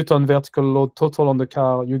 kilonewton vertical load total on the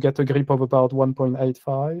car, you get a grip of about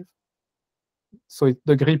 1.85. So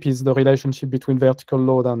the grip is the relationship between vertical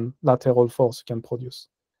load and lateral force you can produce.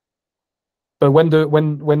 But when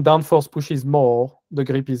downforce pushes more, the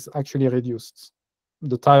grip is actually reduced.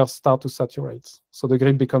 The tires start to saturate, so the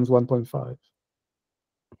grip becomes 1.5.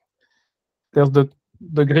 There's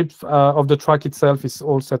the grip of the track itself is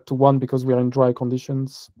all set to 1 because we are in dry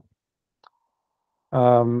conditions.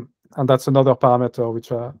 And that's another parameter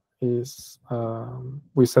which is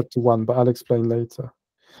we set to 1, but I'll explain later.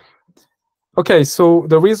 Okay, so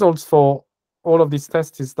the results for all of these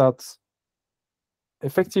tests is that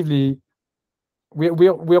effectively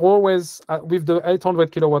we're always with the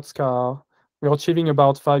 800 kilowatts car, we're achieving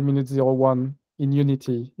about 5 minutes 01 in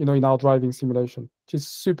Unity, in our driving simulation, which is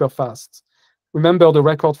super fast. Remember, the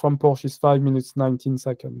record from Porsche is 5 minutes 19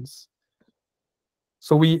 seconds.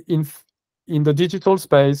 So we in the digital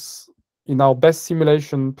space, in our best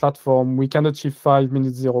simulation platform, we can achieve 5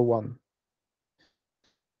 minutes 01.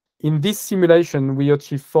 In this simulation, we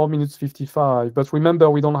achieve 4 minutes 55, but remember,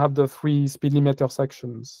 we don't have the 3 speed limiter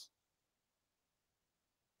sections.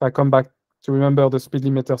 I come back to remember the speed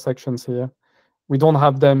limiter sections here. We don't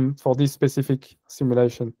have them for this specific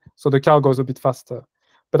simulation, so the car goes a bit faster.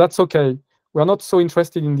 But that's okay. We're not so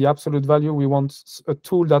interested in the absolute value. We want a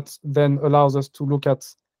tool that then allows us to look at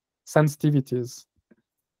sensitivities.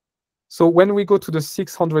 So when we go to the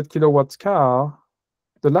 600 kilowatt car,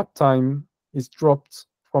 the lap time is dropped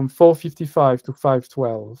from 4:55 to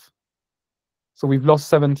 5:12. So we've lost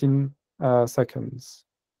 17 seconds.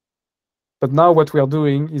 But now what we are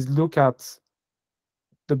doing is look at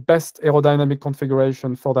the best aerodynamic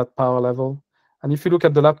configuration for that power level. And if you look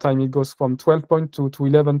at the lap time, it goes from 12.2 to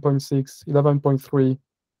 11.6, 11.3,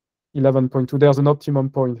 11.2. There's an optimum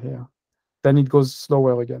point here. Then it goes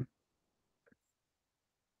slower again.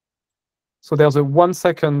 So there's a 1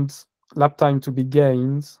 second lap time to be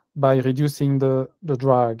gained by reducing the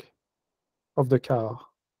drag of the car.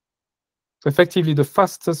 So effectively, the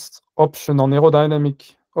fastest option on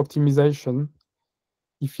aerodynamic optimization,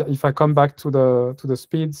 if I come back to the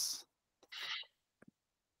speeds,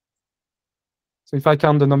 so if I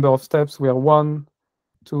count the number of steps, we are 1,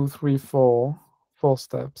 2, 3, 4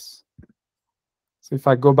 steps. So if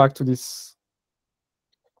I go back to this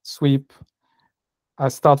sweep, I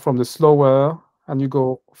start from the slower, and you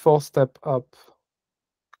go 4 step up.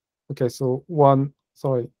 Okay, so 1,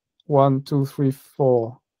 2, 3,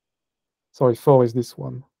 4. Sorry, 4 is this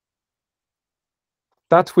one.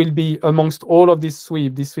 That will be amongst all of this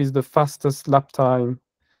sweep. This is the fastest lap time.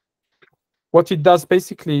 What it does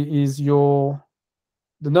basically is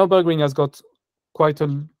the Nürburgring has got quite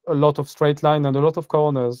a lot of straight line and a lot of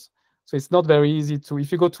corners. So it's not very easy to,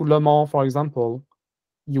 if you go to Le Mans, for example,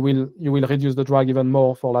 you will reduce the drag even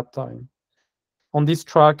more for lap time. On this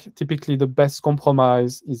track, typically the best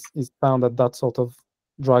compromise is found at that sort of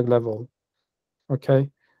drag level.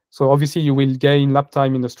 Okay, so obviously you will gain lap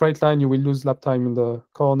time in the straight line, you will lose lap time in the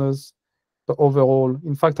corners, but overall,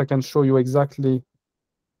 in fact, I can show you exactly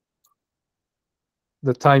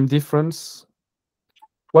the time difference.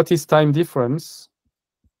 What is time difference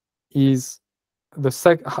is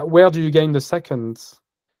where do you gain the seconds?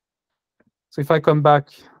 So if I come back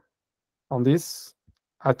on this,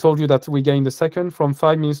 I told you that we gain the second from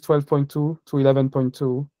 5 minutes 12.2 to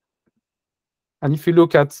 11.2. And if you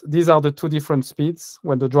look at, these are the two different speeds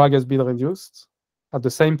when the drag has been reduced at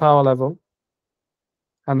the same power level.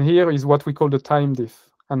 And here is what we call the time diff.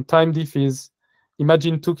 And time diff is,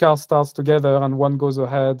 imagine 2 cars start together and one goes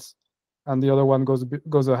ahead and the other one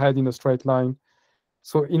goes ahead in a straight line.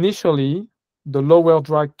 So initially, the lower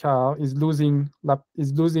drag car is losing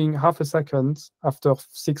half a second after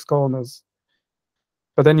 6 corners.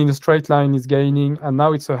 But then in a straight line, it's gaining, and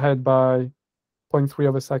now it's ahead by 0.3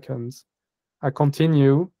 of a second. I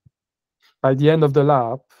continue. By the end of the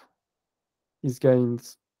lap, it's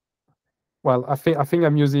gained. Well, I think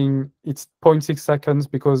I'm using, it's 0.6 seconds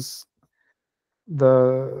because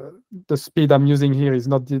the speed I'm using here is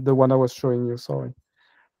not the one I was showing you. Sorry,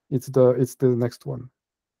 it's the next one.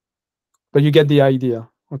 But you get the idea,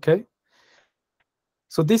 okay?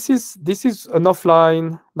 So this is an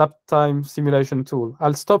offline lap time simulation tool.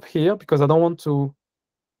 I'll stop here because I don't want to,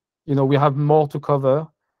 we have more to cover.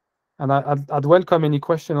 And I'd welcome any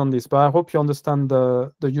question on this, but I hope you understand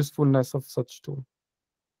the usefulness of such tool.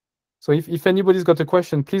 So if anybody's got a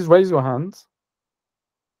question, please raise your hand.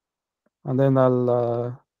 And then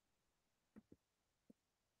I'll,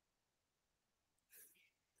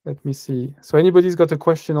 let me see. So anybody's got a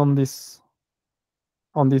question on this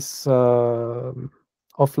offline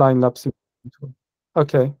lab simulation tool?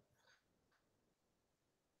 Okay.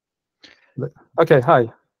 Okay,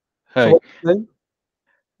 hi. Hi. So what's your name?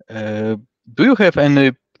 Do you have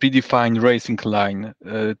any predefined racing line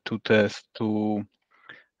to test to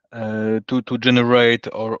generate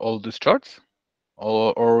all these charts,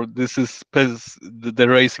 or this is the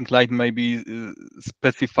racing line may be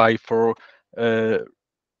specified for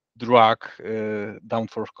drag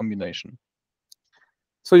downforce combination?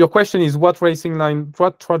 So your question is, what racing line,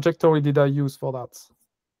 what trajectory did I use for that? Is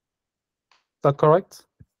that correct?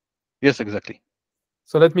 Yes, exactly.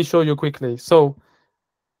 So let me show you quickly. So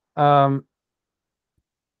when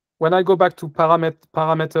I go back to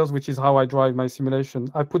parameters, which is how I drive my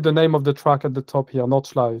simulation, I put the name of the track at the top here,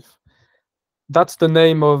 Nordschleife. That's the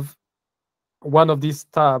name of one of these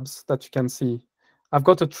tabs that you can see. I've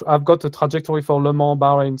got a trajectory for Le Mans,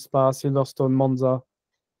 Bahrain, Spa, Silverstone, Monza,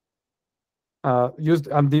 used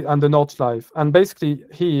and the Nordschleife. And basically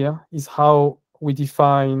here is how we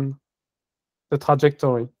define the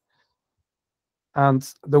trajectory. And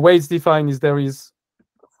the way it's defined is there is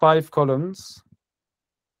 5 columns.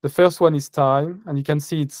 The first one is time, and you can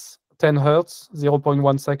see it's 10 Hertz,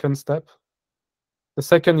 0.1 second step. The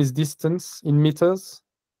second is distance in meters.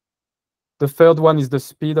 The third one is the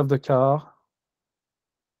speed of the car.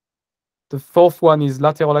 The fourth one is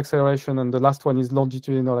lateral acceleration, and the last one is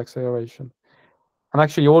longitudinal acceleration. And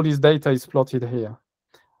actually, all this data is plotted here.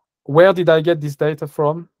 Where did I get this data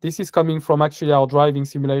from? This is coming from actually our driving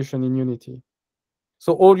simulation in Unity.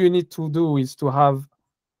 So all you need to do is to have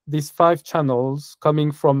these 5 channels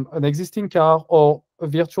coming from an existing car or a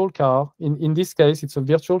virtual car. In this case, it's a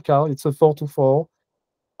virtual car. It's a 4x4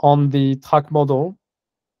 on the track model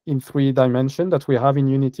in 3 dimensions that we have in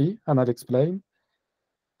Unity, and I'll explain.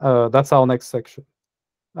 That's our next section.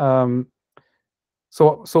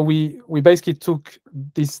 So we basically took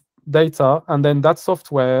this data, and then that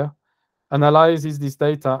software analyzes this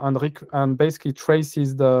data and basically creates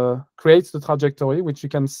the trajectory, which you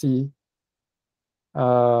can see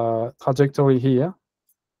trajectory here.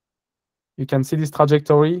 You can see this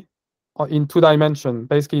trajectory in 2 dimensions.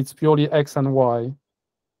 Basically, it's purely X and Y.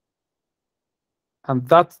 And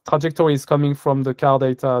that trajectory is coming from the car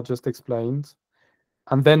data I just explained.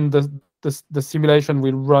 And then the simulation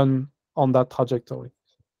will run on that trajectory.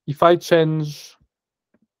 If I change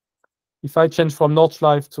from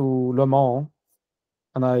Nordschleife to Le Mans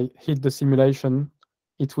and I hit the simulation,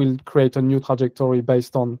 it will create a new trajectory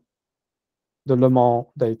based on the Le Mans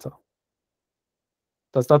data.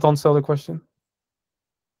 Does that answer the question?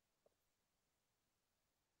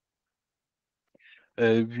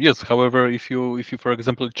 Yes. However, if you for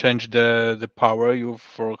example change the power, you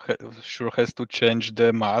sure has to change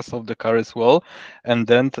the mass of the car as well, and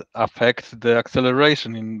then affect the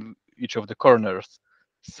acceleration in each of the corners.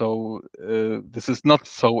 So this is not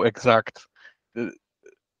so exact.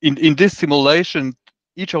 In this simulation,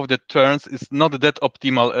 each of the turns is not that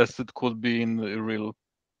optimal as it could be in real.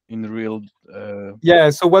 Yeah.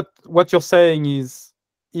 So what you're saying is,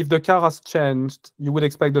 if the car has changed, you would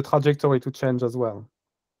expect the trajectory to change as well,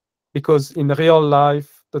 because in real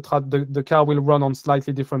life, the car will run on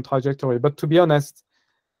slightly different trajectory. But to be honest,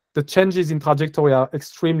 the changes in trajectory are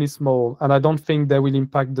extremely small, and I don't think they will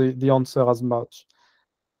impact the answer as much.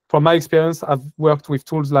 From my experience, I've worked with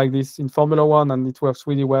tools like this in Formula One, and it works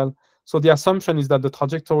really well. So the assumption is that the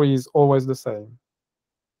trajectory is always the same,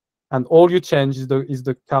 and all you change is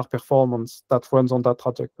the car performance that runs on that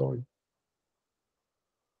trajectory.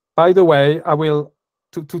 By the way, I will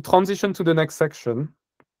to transition to the next section.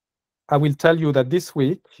 I will tell you that this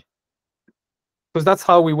week, because that's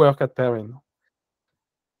how we work at Perrin,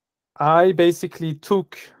 I basically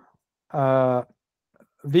took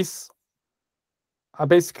this. I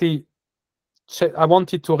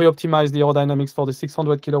wanted to reoptimize the aerodynamics for the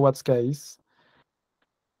 600 kilowatts case,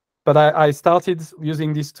 but I started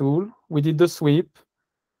using this tool. We did the sweep.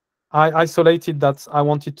 I isolated that I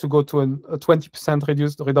wanted to go to a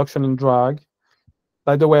 20% reduction in drag.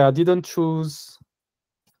 By the way, I didn't choose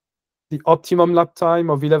the optimum lap time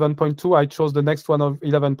of 11.2. I chose the next one of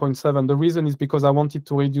 11.7. The reason is because I wanted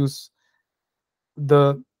to reduce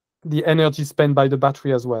the energy spent by the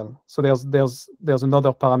battery as well. So there's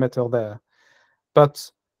another parameter there. But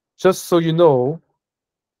just so you know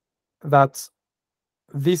that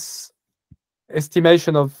this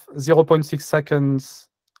estimation of 0.6 seconds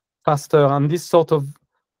faster and this sort of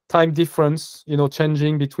time difference,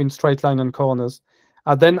 changing between straight line and corners,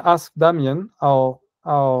 I then asked Damien, our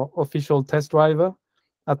official test driver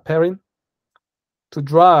at Perrin, to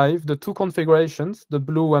drive the 2 configurations, the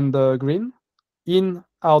blue and the green, in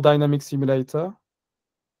our dynamic simulator.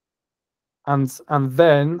 And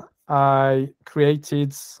then I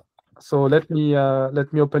created, so let me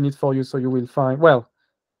open it for you so you will find, well,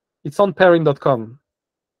 it's on Perrin.com.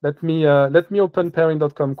 Let me open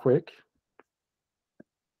Perrin.com quick.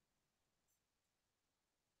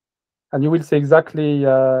 And you will see exactly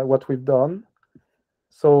what we've done.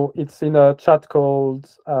 So it's in a chat called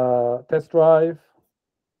test drive.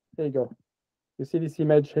 There you go. You see this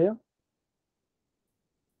image here?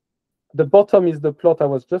 the bottom is the plot I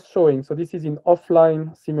was just showing. So this is in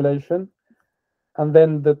offline simulation. And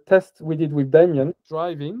then the test we did with Damien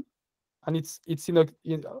driving, and it's in a,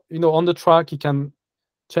 on the track, he can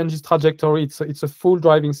change his trajectory. It's a full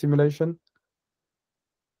driving simulation.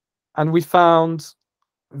 And we found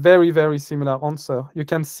very, very similar answer. You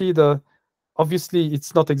can see obviously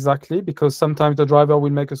it's not exactly, because sometimes the driver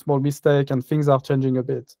will make a small mistake and things are changing a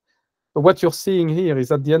bit. But what you're seeing here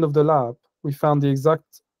is at the end of the lab, we found the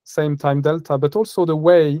exact same time delta, but also the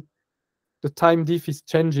way the time diff is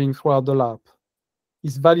changing throughout the lab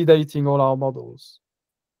is validating all our models.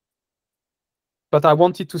 But I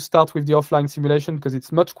wanted to start with the offline simulation because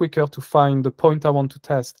it's much quicker to find the point I want to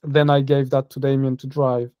test. Then I gave that to Damien to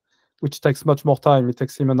drive, which takes much more time. It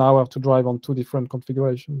takes him an hour to drive on 2 different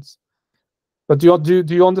configurations. But do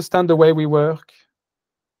you understand the way we work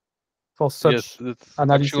for such it's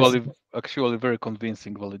analysis? actually very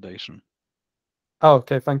convincing validation. Oh,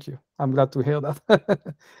 okay, thank you. I'm glad to hear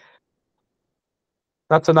that.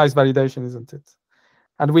 That's a nice validation, isn't it?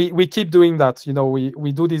 And we keep doing that.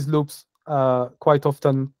 We do these loops quite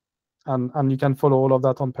often, and you can follow all of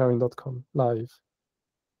that on pairing.com live.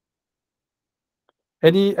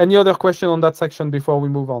 Any other question on that section before we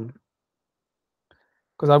move on?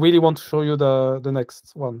 Because I really want to show you the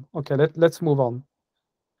next one. Okay, let's move on.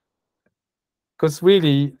 Because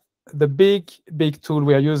really, the big tool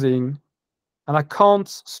we are using, and I can't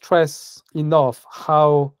stress enough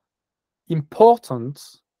how important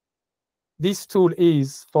this tool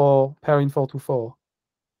is for pairing 424.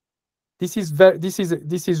 This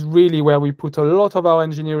is really where we put a lot of our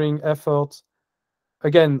engineering effort.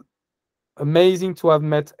 Again, amazing to have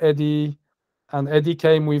met Eddie, and Eddie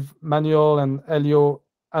came with Manuel and Elio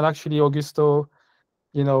and actually Augusto,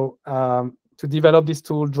 to develop this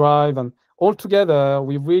tool Drive, and all together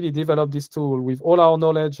we really developed this tool with all our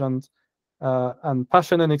knowledge and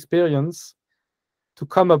passion and experience to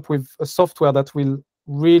come up with a software that will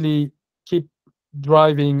really keep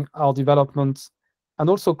driving our development and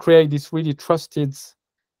also create this really trusted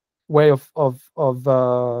way of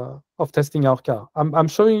testing our car. I'm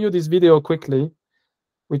showing you this video quickly,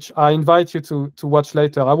 which I invite you to watch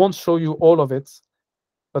later. I won't show you all of it,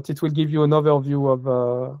 but it will give you an overview of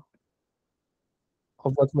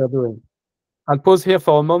what we're doing. I'll pause here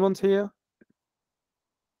for a moment here.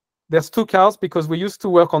 There's 2 cars because we used to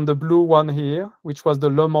work on the blue one here, which was the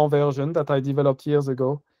Le Mans version that I developed years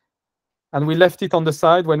ago. And we left it on the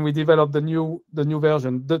side when we developed the new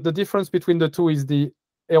version. The difference between the two is the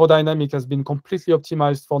aerodynamic has been completely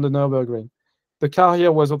optimized for the Nürburgring. The car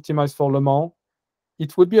here was optimized for Le Mans.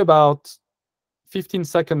 It would be about 15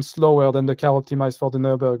 seconds slower than the car optimized for the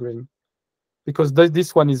Nürburgring, because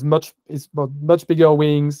this one is much bigger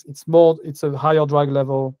wings. It's a higher drag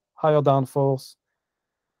level, higher downforce.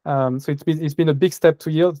 So it's been a big step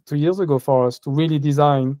 2 years ago for us to really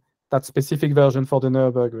design that specific version for the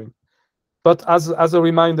Nürburgring. But as a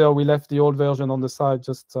reminder, we left the old version on the side.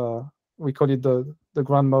 Just we call it the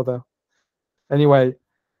grandmother. Anyway,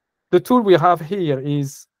 the tool we have here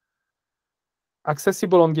is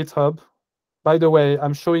accessible on GitHub. By the way,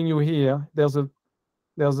 I'm showing you here. There's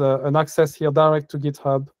an access here direct to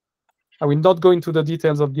GitHub. I will not go into the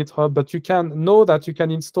details of GitHub, but you can know that you can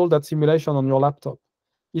install that simulation on your laptop.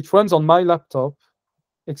 It runs on my laptop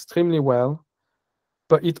extremely well,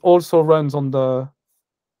 but it also runs on the,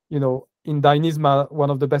 in Dynisma,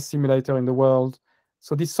 one of the best simulator in the world.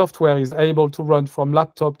 So this software is able to run from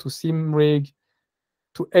laptop to SimRig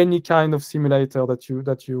to any kind of simulator that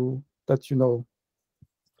you know.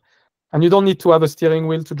 And you don't need to have a steering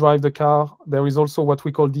wheel to drive the car. There is also what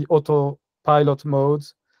we call the autopilot mode,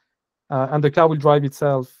 and the car will drive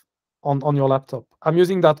itself on your laptop. I'm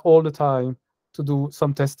using that all the time to do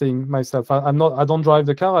some testing myself. I don't drive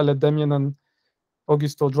the car. I let Damien and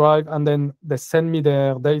Augusto drive, and then they send me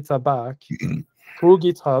their data back through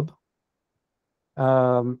GitHub.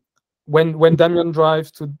 When Damien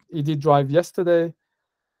drives he did drive yesterday.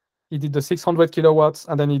 He did the 600 kilowatts,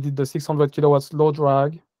 and then he did the 600 kilowatts low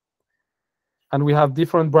drag. And we have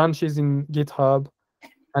different branches in GitHub,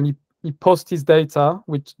 and he posts his data,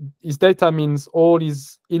 which his data means all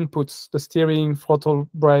his inputs, the steering, throttle,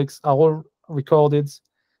 brakes are all recorded.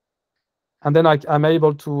 And then I'm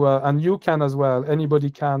able to, and you can as well, anybody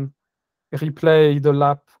can replay the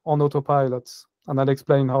lap on autopilot, and I'll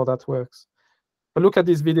explain how that works. But look at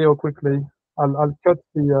this video quickly. I'll cut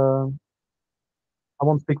I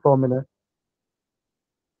won't speak for a minute.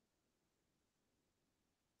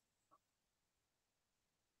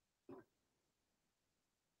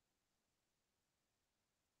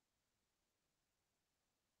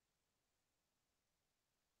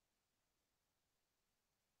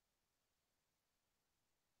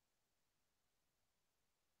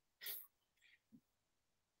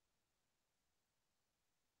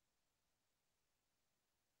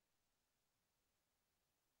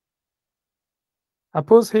 I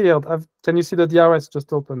pause here. Can you see the DRS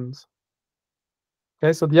just opened?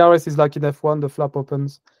 Okay, so DRS is like in F1, the flap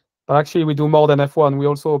opens. But actually, we do more than F1. We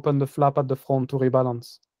also open the flap at the front to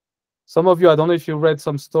rebalance. Some of you, I don't know if you read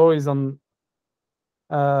some stories on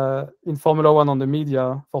in Formula One on the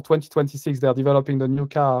media. For 2026, they're developing the new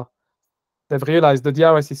car. They've realized the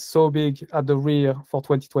DRS is so big at the rear for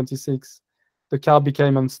 2026. The car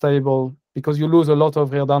became unstable because you lose a lot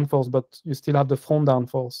of rear downforce, but you still have the front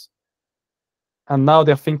downforce. And now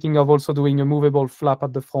they're thinking of also doing a movable flap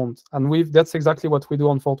at the front. And that's exactly what we do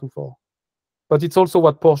on 424. But it's also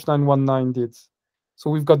what Porsche 919 did. So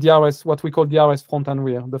we've got DRS, what we call DRS front and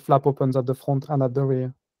rear. The flap opens at the front and at the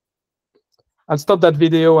rear. I'll stop that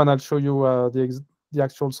video and I'll show you the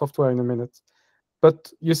actual software in a minute.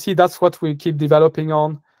 But you see, that's what we keep developing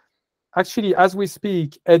on. Actually, as we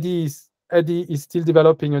speak, Eddie is still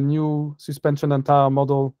developing a new suspension and tire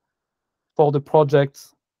model for the project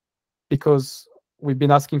because we've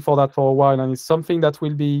been asking for that for a while, and it's something that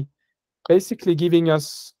will be basically giving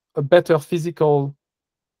us a better physical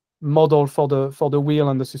model for the wheel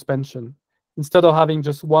and the suspension. Instead of having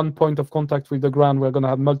just one point of contact with the ground, we're going to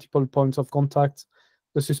have multiple points of contact.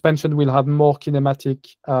 The suspension will have more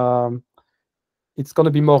kinematic. It's going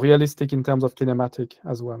to be more realistic in terms of kinematic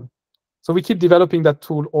as well. So we keep developing that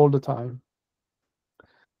tool all the time.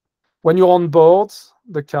 When you're on board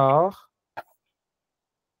the car,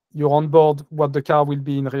 you're on board what the car will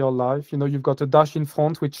be in real life. You know, you've got a dash in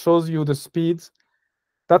front which shows you the speed.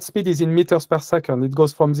 That speed is in meters per second. It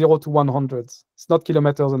goes from 0 to 100. It's not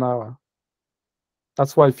kilometers an hour.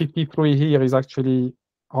 That's why 53 here is actually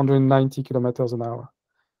 190 kilometers an hour.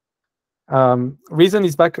 Reason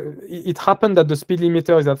is it happened that the speed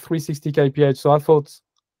limiter is at 360 kph. So I thought,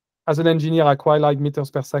 as an engineer, I quite like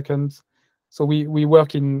meters per second. So we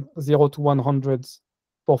work in 0 to 100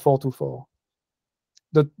 for 424.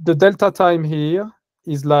 The delta time here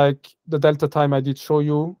is like the delta time I did show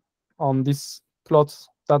you on this plot,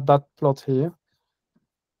 that plot here.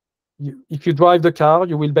 If you drive the car,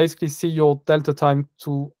 you will basically see your delta time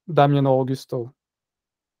to Damien or Augusto.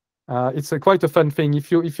 It's quite a fun thing.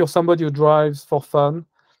 If you're somebody who drives for fun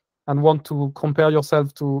and want to compare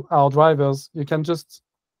yourself to our drivers, you can just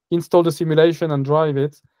install the simulation and drive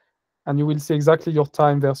it, and you will see exactly your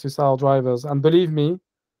time versus our drivers. And believe me,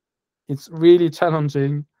 it's really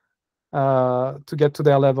challenging to get to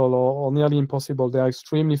their level, or nearly impossible. They are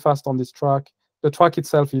extremely fast on this track. The track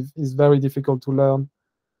itself is very difficult to learn,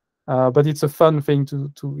 but it's a fun thing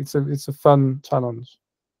it's a fun challenge.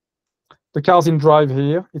 The car's in drive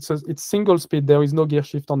here. It's single speed. There is no gear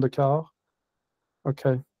shift on the car.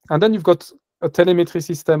 Okay, and then you've got a telemetry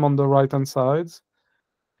system on the right-hand side,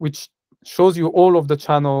 which shows you all of the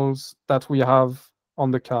channels that we have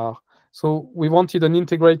on the car. So we wanted an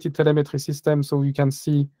integrated telemetry system so you can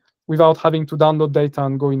see without having to download data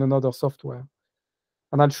and go in another software.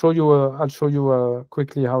 And I'll show you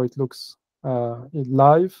quickly how it looks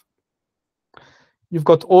live. You've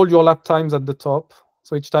got all your lap times at the top.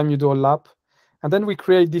 So each time you do a lap, and then we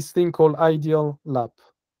create this thing called ideal lap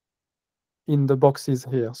in the boxes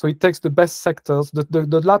here. So it takes the best sectors.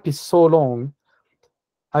 The lap is so long.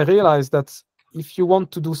 I realized that if you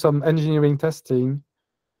want to do some engineering testing,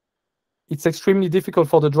 it's extremely difficult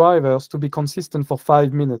for the drivers to be consistent for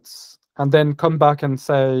 5 minutes and then come back and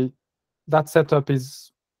say that setup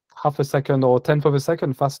is half a second or a tenth of a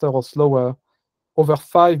second faster or slower. Over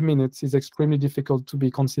 5 minutes is extremely difficult to be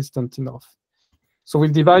consistent enough. So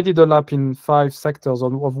we've divided the lap in 5 sectors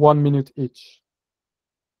of 1 minute each.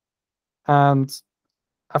 And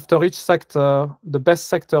after each sector, the best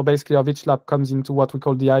sector basically of each lap comes into what we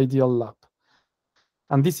call the ideal lap.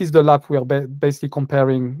 And this is the lap we're basically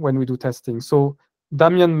comparing when we do testing. So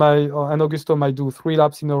Damien and Augusto might do 3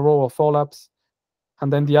 laps in a row or 4 laps.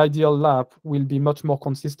 And then the ideal lap will be much more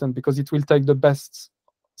consistent because it will take the best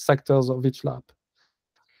sectors of each lap.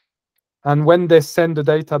 And when they send the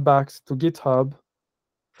data back to GitHub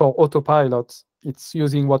for autopilot, it's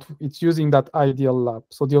using that ideal lap.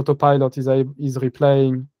 So the autopilot is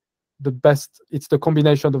replaying the best. It's the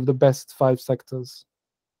combination of the best 5 sectors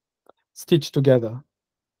stitched together.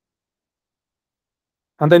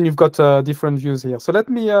 And then you've got different views here. So let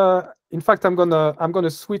me. In fact, I'm gonna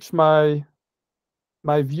switch my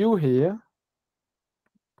view here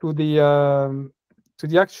to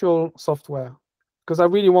the actual software because I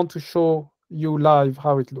really want to show you live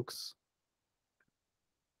how it looks.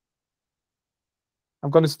 I'm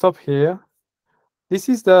going to stop here. This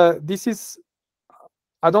is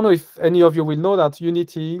I don't know if any of you will know that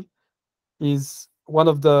Unity is one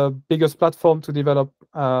of the biggest platforms to develop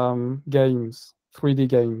games, 3D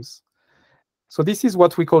games. So this is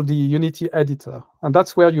what we call the Unity editor, and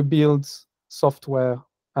that's where you build software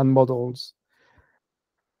and models.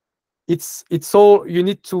 It's all you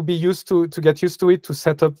need to be used to get used to it, to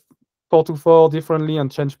set up 424 differently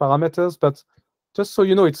and change parameters. But just so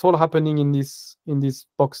you know, it's all happening in these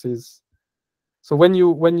boxes. So when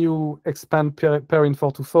you expand pair in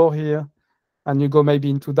 424 here, and you go maybe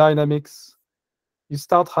into dynamics, you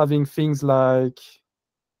start having things like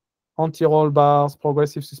anti-roll bars,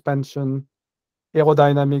 progressive suspension,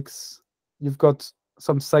 aerodynamics. You've got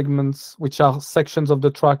some segments which are sections of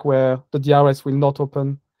the track where the DRS will not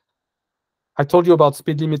open. I told you about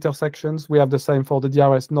speed limiter sections. We have the same for the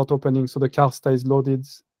DRS not opening, so the car stays loaded.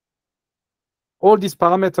 All these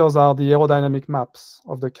parameters are the aerodynamic maps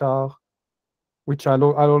of the car, which I'll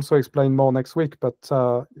also explain more next week, but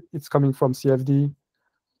it's coming from CFD.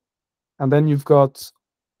 And then you've got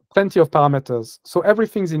plenty of parameters. So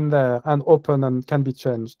everything's in there and open and can be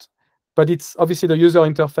changed. But it's obviously the user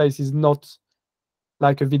interface is not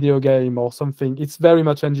like a video game or something. It's very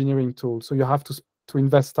much engineering tool. So you have to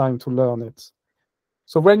invest time to learn it.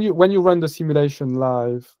 So when you run the simulation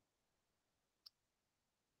live,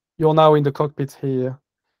 you're now in the cockpit here.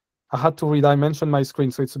 I had to redimension my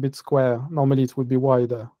screen so it's a bit square. Normally it would be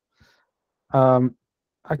wider.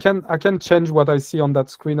 I can change what I see on that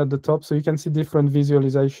screen at the top, so you can see different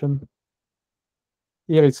visualization.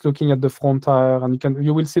 Here it's looking at the front tire, and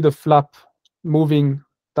you will see the flap moving.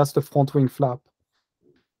 That's the front wing flap.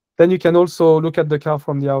 Then you can also look at the car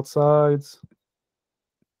from the outside.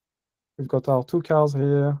 We've got our two cars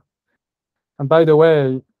here. And by the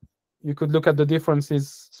way, you could look at the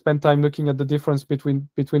differences, spend time looking at the difference between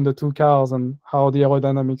the two cars and how the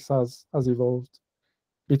aerodynamics has evolved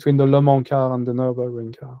between the Le Mans car and the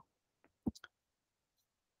Nürburgring car.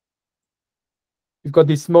 You've got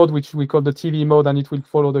this mode which we call the TV mode, and it will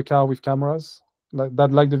follow the car with cameras, like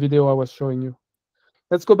the video I was showing you.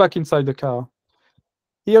 Let's go back inside the car.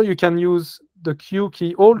 Here you can use the Q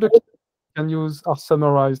key. All the keys you can use are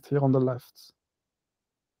summarized here on the left.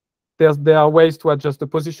 There are ways to adjust the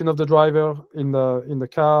position of the driver in the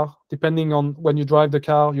car. Depending on when you drive the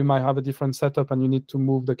car, you might have a different setup and you need to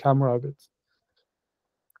move the camera a bit.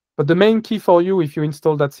 But the main key for you, if you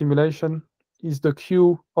install that simulation, is the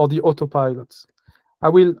Q or the autopilot. I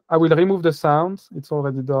will remove the sound. It's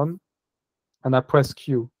already done. And I press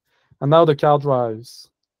Q. And now the car drives.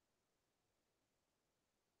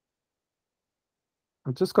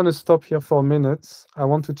 I'm just going to stop here for a minute. I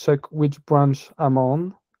want to check which branch I'm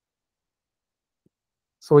on.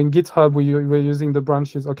 So in GitHub, we're using the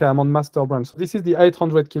branches. Okay, I'm on master branch. So this is the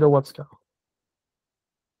 800 kilowatts car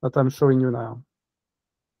that I'm showing you now.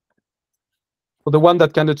 So the one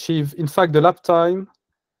that can achieve, in fact, the lap time,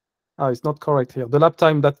 it's not correct here. The lap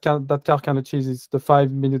time that car can achieve is the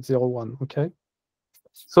 5:01, okay?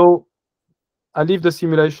 So I leave the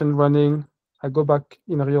simulation running. I go back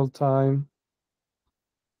in real time.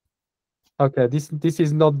 Okay, this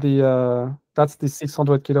is not the, that's the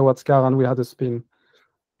 600 kilowatts car, and we had a spin.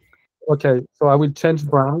 Okay, so I will change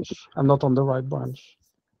branch. I'm not on the right branch.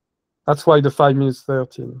 That's why the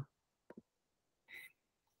 5:13.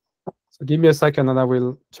 So give me a second and I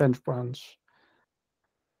will change branch.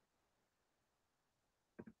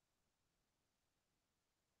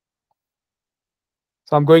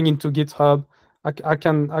 So I'm going into GitHub. I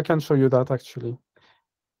can show you that actually,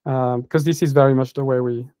 because this is very much the way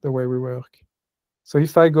we work. So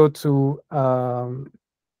if I go to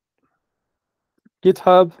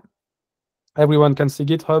GitHub, everyone can see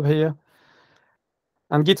GitHub here.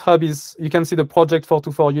 And GitHub is, you can see the project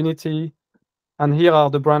 424 Unity. And here are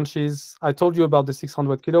the branches. I told you about the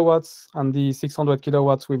 600 kilowatts and the 600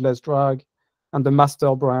 kilowatts with less drag and the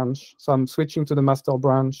master branch. So I'm switching to the master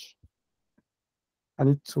branch. I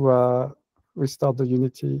need to restart the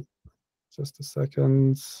Unity. Just a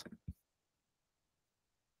second.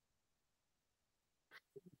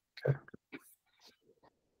 Okay.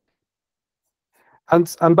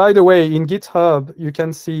 And by the way, in GitHub, you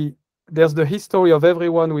can see there's the history of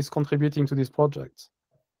everyone who is contributing to this project.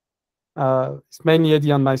 It's mainly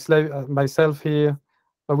Eddie and myself here,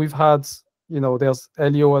 but we've had, there's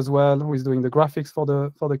Elio as well, who is doing the graphics for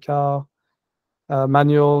the car.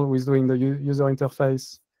 Manuel, who is doing the user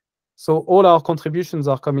interface. So all our contributions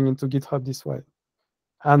are coming into GitHub this way.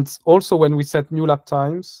 And also when we set new lap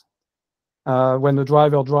times, when the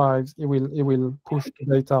driver drives, it will push the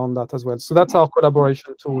data on that as well. So that's our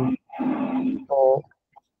collaboration tool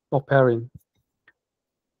for pairing.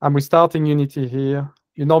 I'm restarting Unity here.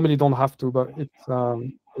 You normally don't have to, but it's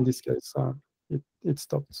in this case it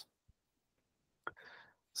stopped.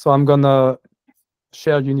 So I'm gonna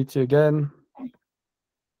share Unity again.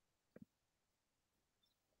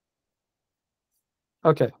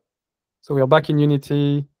 Okay, so we are back in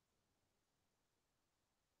Unity.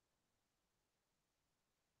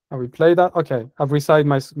 I will play that. Okay, I've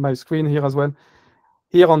resized my screen here as well.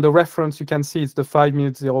 Here on the reference, you can see it's the 5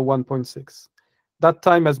 minutes 01.6. That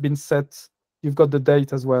time has been set. You've got the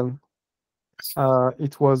date as well.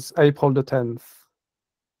 It was April the 10th.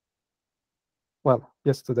 Well,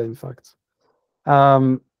 yesterday, in fact.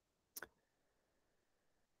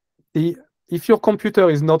 If your computer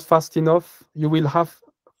is not fast enough, you will have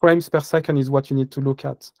frames per second is what you need to look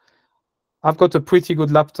at. I've got a pretty good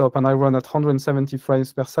laptop and I run at 170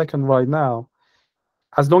 frames per second right now.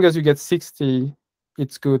 As long as you get 60,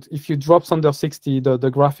 it's good. If you drop under 60, the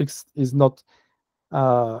graphics is not,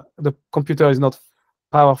 the computer is not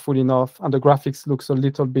powerful enough and the graphics looks a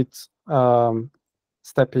little bit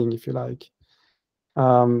stepping, if you like.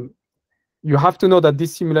 You have to know that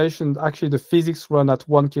this simulation, actually the physics run at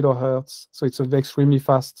 1 kilohertz. So it's an extremely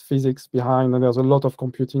fast physics behind and there's a lot of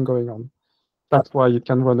computing going on. That's why it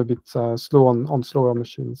can run a bit slow on slower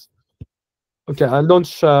machines. Okay, I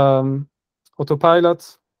launch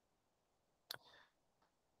Autopilot.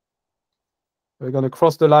 We're going to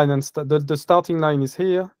cross the line and the starting line is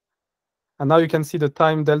here. And now you can see the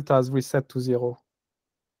time delta is reset to 0.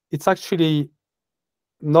 It's actually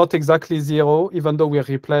not exactly 0, even though we're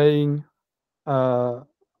replaying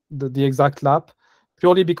the exact lap,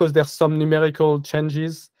 purely because there's some numerical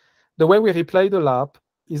changes. The way we replay the lap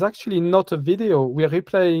is actually not a video. We're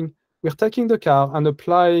taking the car and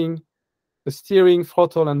applying the steering,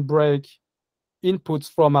 throttle, and brake inputs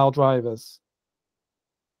from our drivers.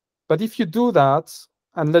 But if you do that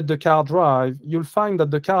and let the car drive, you'll find that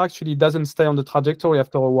the car actually doesn't stay on the trajectory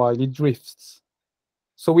after a while. It drifts.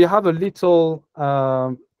 So we have a little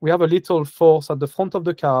force at the front of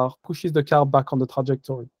the car, pushes the car back on the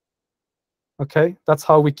trajectory. Okay, that's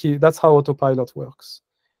how Autopilot works.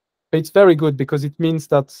 But it's very good because it means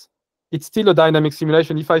that it's still a dynamic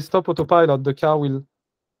simulation. If I stop Autopilot, the car will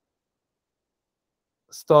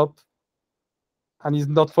stop and is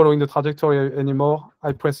not following the trajectory anymore.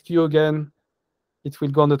 I press Q again, it will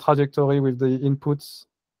go on the trajectory with the inputs.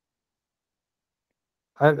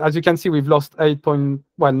 As you can see, we've lost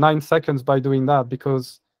 9 seconds by doing that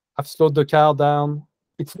because I've slowed the car down.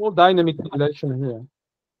 It's more dynamic simulation here.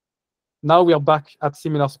 Now we are back at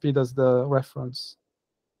similar speed as the reference.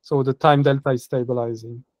 So the time delta is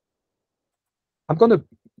stabilizing.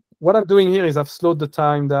 What I'm doing here is I've slowed the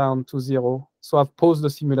time down to 0. So I've paused the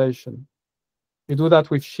simulation. You do that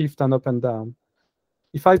with Shift and up and down.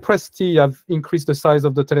 If I press T, I've increased the size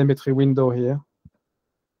of the telemetry window here.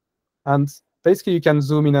 And basically, you can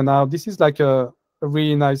zoom in and out. This is like a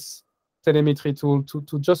really nice telemetry tool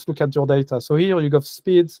to just look at your data. So here you got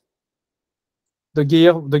speed. The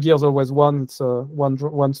gear's always one. It's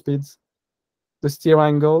one speed. The steer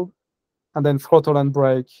angle, and then throttle and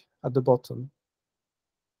brake at the bottom.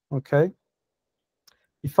 Okay.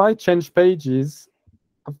 If I change pages,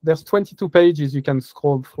 there's 22 pages you can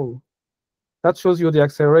scroll through. That shows you the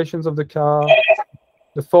accelerations of the car,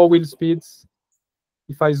 the 4-wheel speeds.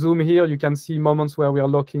 If I zoom here, you can see moments where we are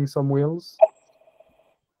locking some wheels.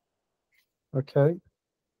 Okay.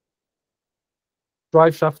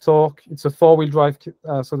 Drive shaft torque, it's a 4-wheel drive,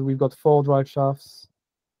 so we've got 4 drive shafts.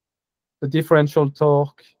 The differential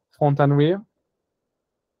torque, front and rear.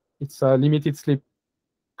 It's a limited slip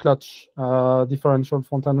clutch differential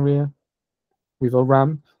front and rear with a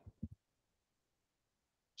ramp.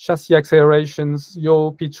 Chassis accelerations,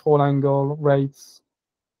 yaw, pitch, roll angle, rates.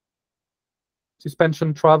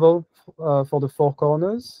 Suspension travel for the 4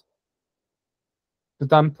 corners. The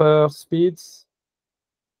damper speeds,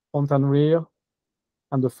 front and rear,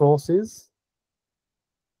 and the forces.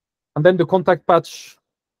 And then the contact patch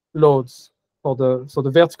loads so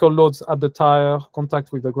the vertical loads at the tire,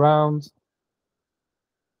 contact with the ground.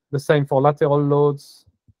 The same for lateral loads,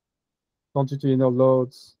 longitudinal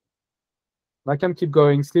loads. I can keep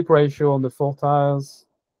going. Slip ratio on the 4 tires,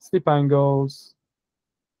 slip angles.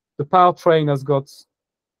 The powertrain has got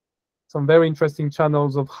some very interesting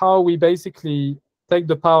channels of how we basically take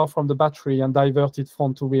the power from the battery and divert it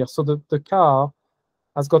front to rear. So the car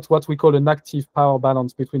has got what we call an active power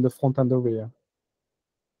balance between the front and the rear.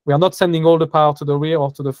 We are not sending all the power to the rear or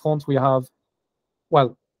to the front. We have,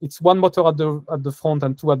 well, it's 1 motor at the front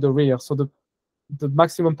and 2 at the rear. So the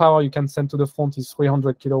maximum power you can send to the front is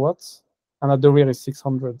 300 kilowatts, and at the rear is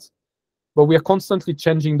 600. But we are constantly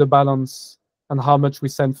changing the balance and how much we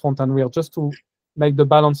send front and rear just to make the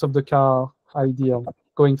balance of the car ideal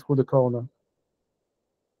going through the corner.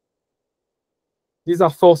 These are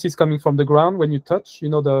forces coming from the ground when you touch, you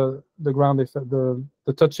know, the ground effect, the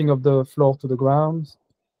touching of the floor to the ground.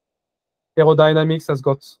 Aerodynamics has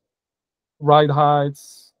got ride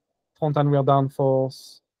heights, front and rear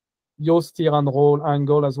downforce, yaw, steer, and roll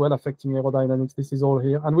angle as well, affecting aerodynamics. This is all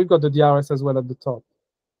here. And we've got the DRS as well at the top,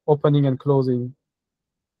 opening and closing.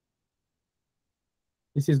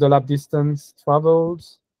 This is the lap distance traveled.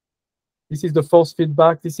 This is the force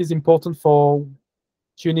feedback. This is important for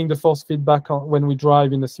tuning the force feedback when we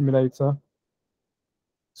drive in the simulator.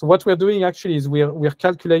 So what we're doing actually is we're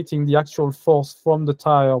calculating the actual force from the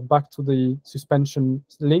tire back to the suspension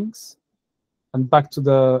links and back to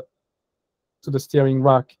the steering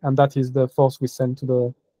rack, and that is the force we send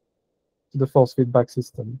to the force feedback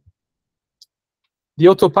system. The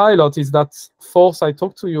autopilot is that force I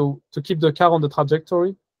talked to you to keep the car on the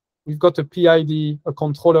trajectory. We've got a PID, a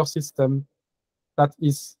controller system that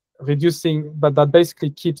is reducing, but that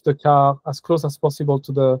basically keeps the car as close as possible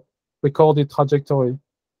to the recorded trajectory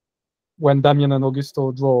when Damien and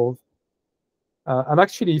Augusto drove. And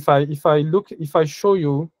actually, if I show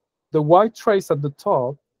you, the white trace at the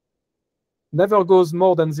top never goes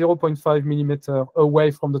more than 0.5 millimeter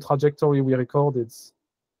away from the trajectory we recorded.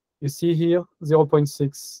 You see here,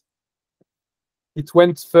 0.6. It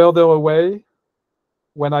went further away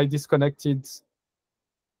when I disconnected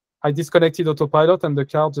autopilot, and the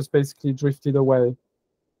car just basically drifted away.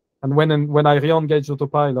 And when I re-engaged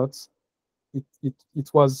autopilot,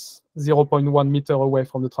 it was 0.1 meter away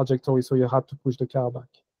from the trajectory, so you had to push the car back.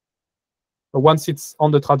 But once it's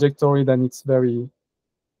on the trajectory, then it's very,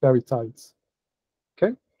 very tight.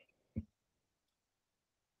 Okay.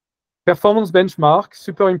 Performance benchmark,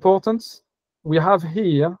 super important. We have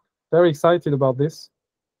here, very excited about this.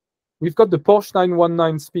 We've got the Porsche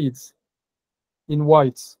 919 speeds in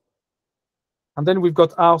white. And then we've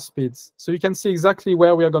got our speeds. So you can see exactly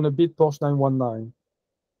where we are going to beat Porsche 919.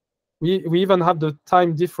 We even have the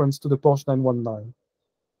time difference to the Porsche 919.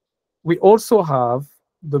 We also have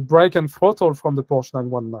the brake and throttle from the Porsche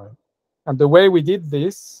 919. And the way we did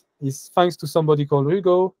this is thanks to somebody called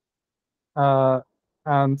Hugo.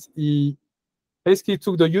 And he basically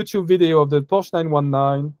took the YouTube video of the Porsche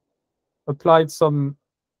 919, applied some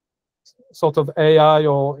sort of AI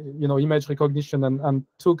or image recognition, and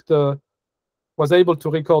was able to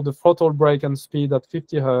record the throttle, brake, and speed at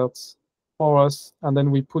 50 hertz for us. And then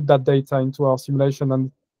we put that data into our simulation.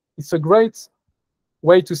 And it's a great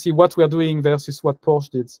way to see what we're doing versus what Porsche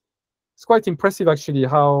did. It's quite impressive, actually,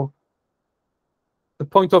 how the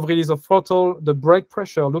point of release of throttle, the brake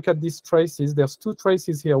pressure, look at these traces. There's two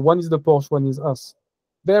traces here. One is the Porsche, one is us.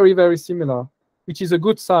 Very, very similar, which is a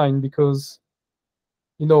good sign because,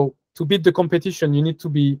 to beat the competition, you need to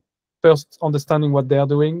be first understanding what they're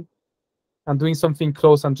doing and doing something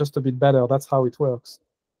close and just a bit better. That's how it works.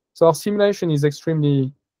 So our simulation is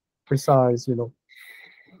extremely precise,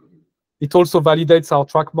 It also validates our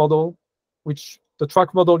track model, which the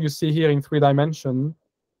track model you see here in 3 dimensions.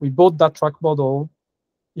 We bought that track model.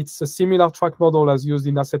 It's a similar track model as used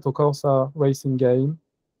in Assetto Corsa racing game,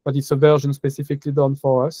 but it's a version specifically done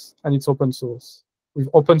for us, and it's open source. We've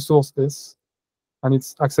open sourced this, and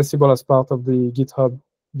it's accessible as part of the GitHub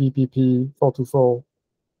VPP 424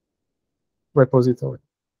 repository.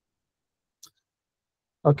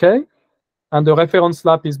 Okay, and the reference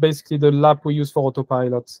lap is basically the lap we use for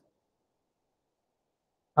autopilot.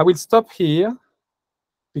 I will stop here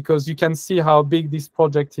because you can see how big this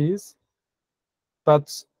project is.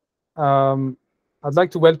 But I'd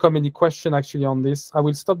like to welcome any question actually on this. I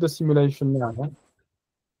will stop the simulation now,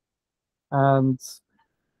 and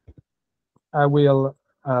I will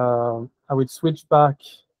switch back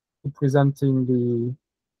to presenting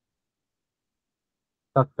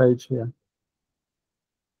that page here,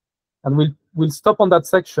 and we'll stop on that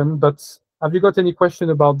section. But have you got any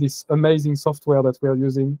question about this amazing software that we're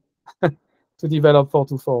using to develop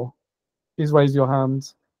 424? Please raise your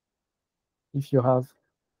hand if you have.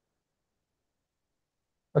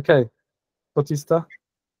 Okay, Bautista.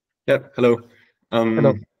 Yeah, hello.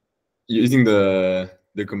 Hello. Using the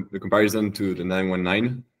comparison to the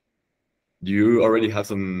 919, do you already have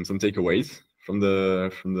some takeaways from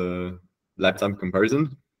the lap time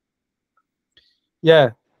comparison? Yeah,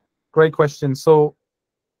 great question. So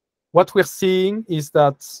what we're seeing is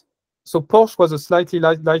that Porsche was a slightly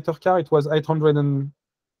lighter car. It was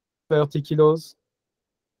 830 kilos.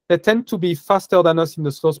 They tend to be faster than us in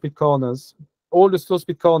the slow speed corners. All the slow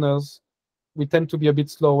speed corners, we tend to be a bit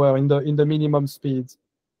slower in the minimum speed.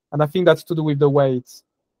 And I think that's to do with the weight.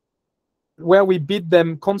 Where we beat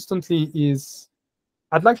them constantly is,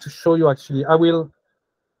 I'd like to show you actually. I will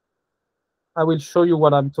show you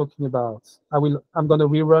what I'm talking about. I'm going to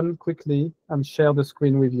rerun quickly and share the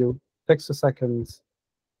screen with you. Takes a second.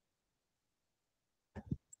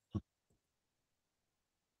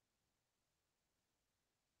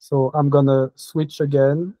 So I'm going to switch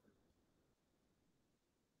again.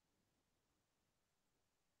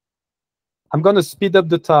 I'm going to speed up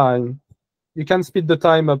the time. You can speed the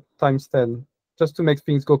time up ×10, just to make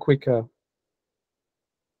things go quicker.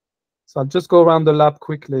 So I'll just go around the lap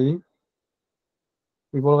quickly.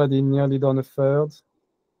 We've already nearly done a third.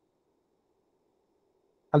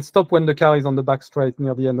 I'll stop when the car is on the back straight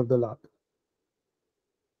near the end of the lap.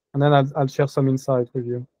 And then I'll share some insight with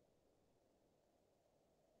you.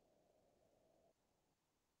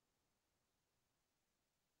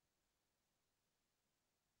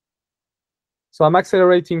 So I'm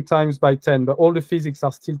accelerating times by 10, but all the physics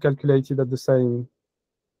are still calculated at the same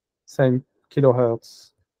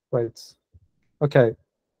kilohertz rates. Okay,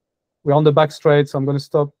 we're on the back straight, so I'm going to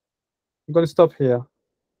stop. I'm going to stop here,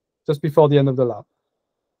 just before the end of the lap.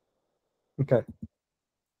 Okay.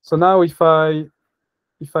 So now if I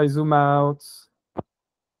zoom out,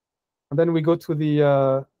 and then we go to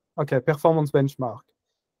the performance benchmark.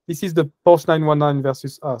 This is the Porsche 919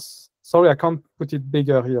 versus us. Sorry, I can't put it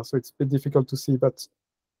bigger here, so it's a bit difficult to see. But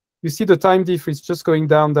you see the time diff is just going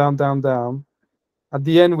down, down, down, down. At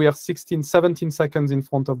the end, we are 16, 17 seconds in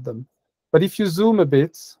front of them. But if you zoom a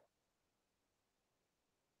bit,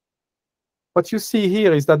 what you see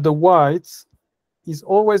here is that the white is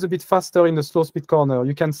always a bit faster in the slow speed corner.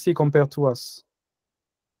 You can see compared to us.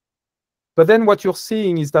 But then what you're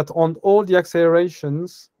seeing is that on all the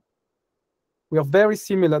accelerations, we are very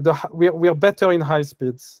similar. We are better in high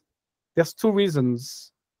speeds. There's two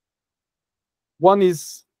reasons. One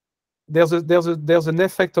is there's an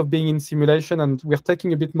effect of being in simulation, and we're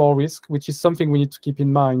taking a bit more risk, which is something we need to keep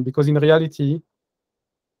in mind, because in reality,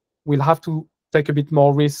 we'll have to take a bit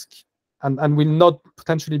more risk and will not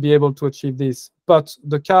potentially be able to achieve this. But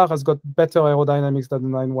the car has got better aerodynamics than the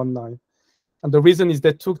 919. And the reason is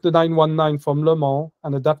they took the 919 from Le Mans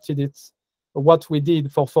and adapted it. What we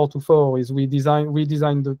did for 424 is we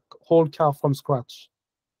redesigned the whole car from scratch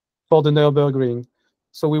for the Nürburgring.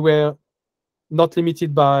 So we were not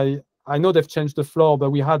limited by, I know they've changed the floor,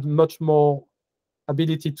 but we had much more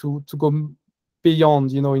ability to go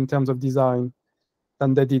beyond, in terms of design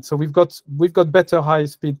than they did. So we've got better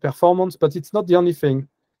high-speed performance, but it's not the only thing.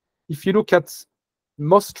 If you look at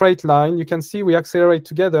most straight line, you can see we accelerate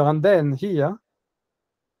together, and then here,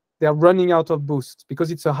 they are running out of boost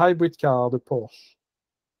because it's a hybrid car, the Porsche.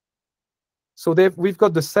 So we've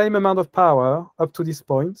got the same amount of power up to this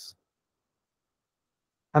point,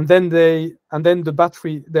 and then the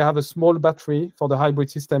battery, they have a small battery for the hybrid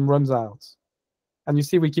system, runs out, and you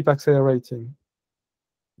see we keep accelerating.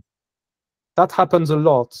 That happens a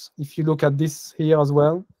lot. If you look at this here as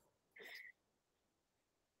well,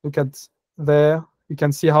 look at there, you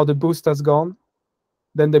can see how the boost has gone.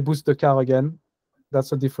 Then they boost the car again.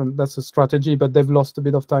 That's a strategy, but they've lost a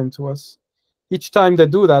bit of time to us. Each time they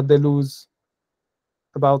do that, they lose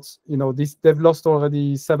about, they've lost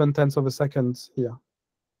already 0.7 of a second here.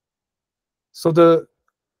 So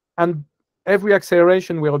and every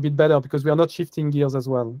acceleration we're a bit better because we are not shifting gears as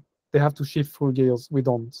well. They have to shift full gears, we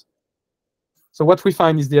don't. So what we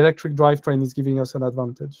find is the electric drivetrain is giving us an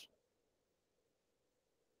advantage.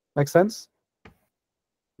 Make sense?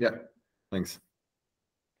 Yeah, thanks.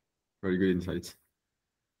 Very good insights.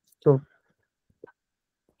 Cool.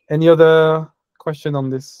 Any other question on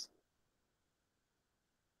this?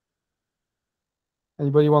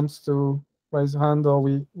 Anybody wants to raise a hand, or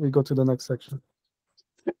we go to the next section?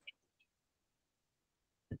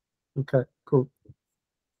 Okay, cool.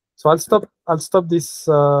 So I'll stop this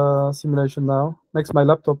simulation now. Makes my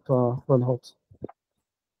laptop run hot.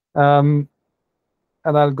 And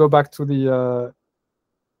I'll go back to the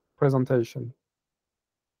presentation.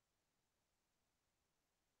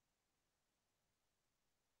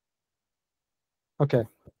 Okay.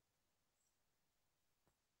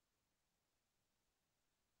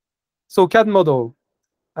 So CAD model.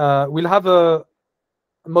 We'll have a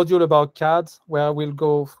module about CAD where we'll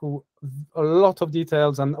go through a lot of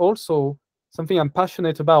details, and also something I'm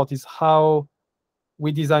passionate about is how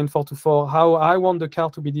we design 424, how I want the car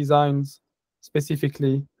to be designed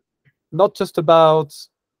specifically, not just about,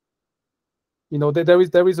 there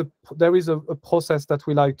is a process that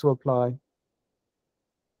we like to apply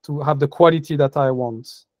to have the quality that I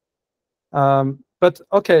want. But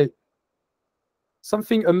okay,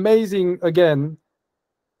 something amazing again,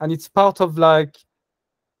 and it's part of like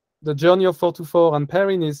the journey of 424 and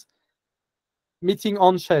Perrin, is meeting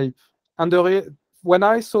Onshape. And when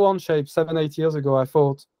I saw Onshape 7-8 years ago, I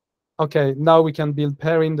thought, okay, now we can build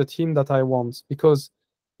Perrin, the team that I want, because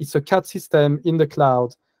it's a CAD system in the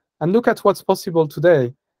cloud. And look at what's possible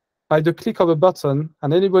today. By the click of a button,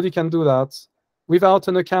 and anybody can do that without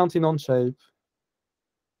an account in Onshape.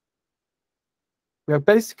 We are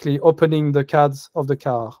basically opening the CADs of the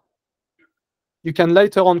car. You can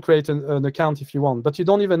later on create an account if you want, but you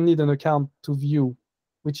don't even need an account to view,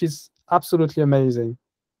 which is absolutely amazing.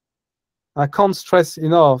 I can't stress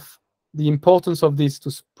enough the importance of this to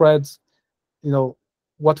spread,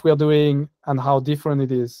 what we're doing and how different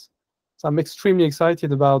it is. So I'm extremely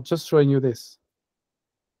excited about just showing you this.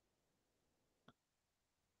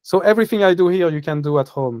 So everything I do here, you can do at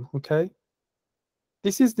home, okay?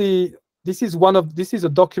 This is a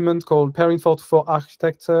document called Perrin44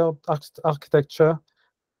 architecture.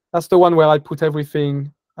 That's the one where I put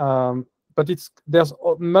everything. But there's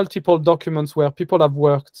multiple documents where people have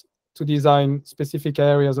worked to design specific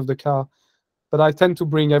areas of the car. But I tend to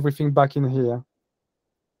bring everything back in here.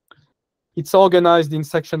 It's organized in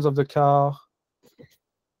sections of the car.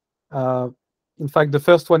 In fact, the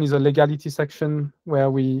first one is a legality section where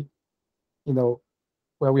we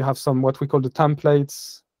have some what we call the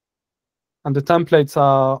templates. And the templates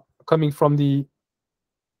are coming from the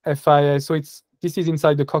FIA. So this is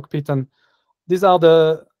inside the cockpit, and these are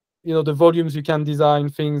the volumes you can design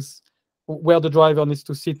things where the driver needs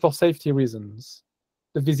to sit for safety reasons.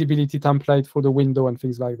 The visibility template for the window and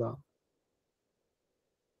things like that.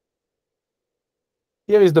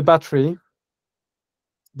 Here is the battery.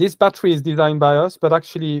 This battery is designed by us, but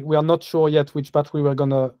actually we are not sure yet which battery we're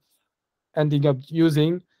gonna ending up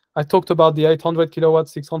using. I talked about the 800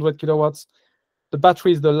 kilowatts, 600 kilowatts. The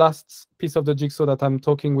battery is the last piece of the jigsaw that I'm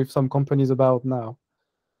talking with some companies about now.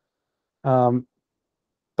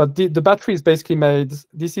 But the battery is basically made,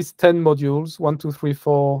 this is 10 modules, 1, 2, 3,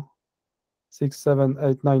 4, 6, 7,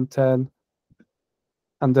 8, 9, 10.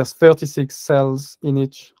 And there's 36 cells in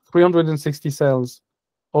each, 360 cells.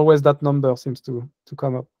 Always that number seems to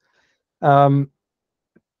come up.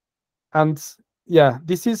 And yeah,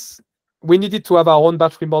 we needed to have our own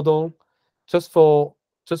battery model just to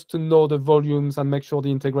know the volumes and make sure the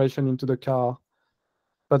integration into the car.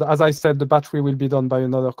 But as I said, the battery will be done by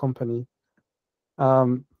another company.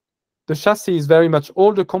 The chassis is very much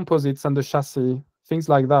all the composites and the chassis, things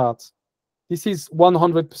like that. This is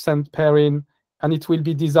 100% Perrin, and it will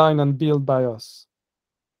be designed and built by us.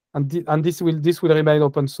 And this will remain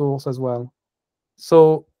open source as well.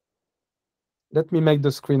 So let me make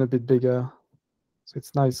the screen a bit bigger so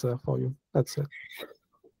it's nicer for you. That's it.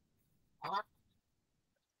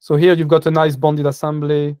 So here you've got a nice bonded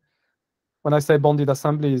assembly. When I say bonded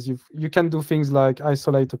assembly, is you can do things like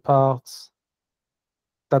isolate the parts.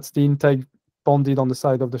 That's the intake bonded on the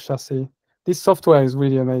side of the chassis. This software is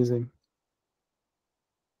really amazing.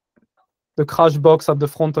 The crash box at the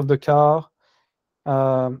front of the car.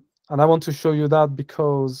 And I want to show you that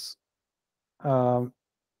because, actually,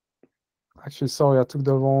 sorry, I took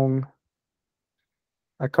the wrong.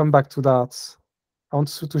 I come back to that. I want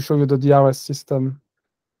to show you the DRS system.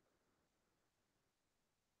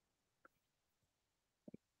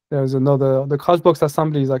 There's the crash box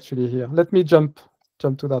assembly is actually here. Let me jump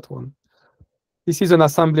to that one. This is an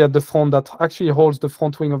assembly at the front that actually holds the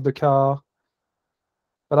front wing of the car.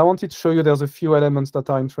 But I wanted to show you there's a few elements that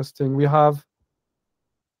are interesting. We have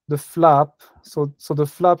the flap. So the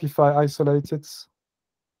flap, if I isolate it,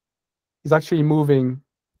 is actually moving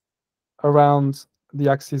around the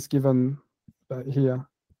axis given here.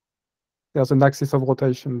 There's an axis of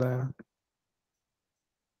rotation there.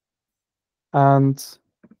 And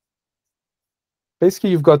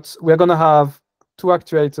basically we're gonna have two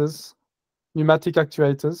actuators, pneumatic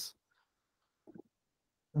actuators.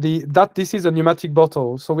 This is a pneumatic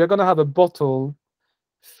bottle. So we're gonna have a bottle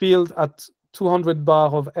filled at 200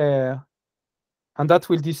 bar of air, and that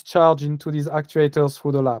will discharge into these actuators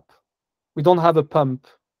through the lap. We don't have a pump.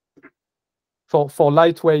 For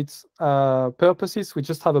lightweight purposes, we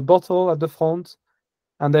just have a bottle at the front,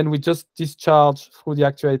 and then we just discharge through the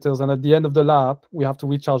actuators. And at the end of the lap, we have to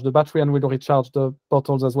recharge the battery, and we'll recharge the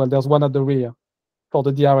bottles as well. There's one at the rear for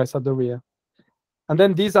the DRS at the rear. And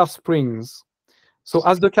then these are springs. So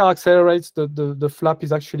as the car accelerates, the flap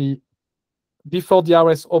is actually, before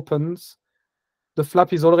DRS opens, the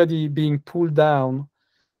flap is already being pulled down.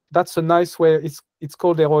 That's a nice way. It's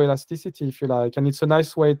called aeroelasticity, if you like, and it's a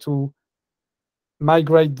nice way to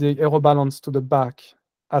migrate the aerobalance to the back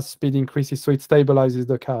as speed increases, so it stabilizes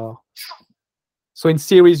the car. So in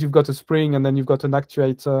series, you've got a spring, and then you've got an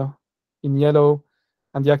actuator in yellow,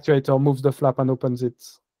 and the actuator moves the flap and opens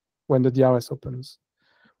it when the DRS opens.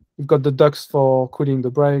 You've got the ducts for cooling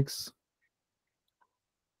the brakes.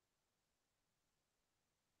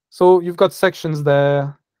 So you've got sections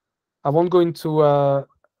there. I won't go into a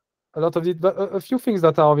lot of it, but a few things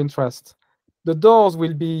that are of interest. The doors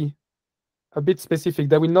will be a bit specific.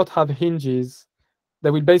 They will not have hinges. They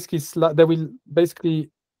will basically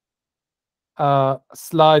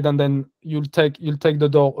slide, and then you'll take the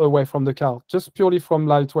door away from the car, just purely from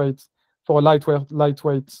lightweight, for a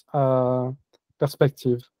lightweight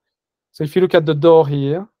perspective. So if you look at the door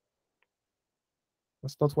here,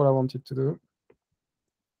 that's not what I wanted to do.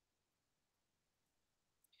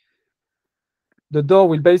 The door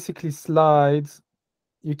will basically slide.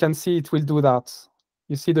 You can see it will do that.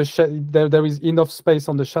 You see there is enough space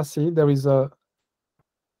on the chassis. There is a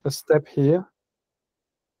step here.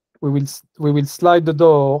 We will slide the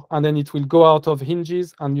door, and then it will go out of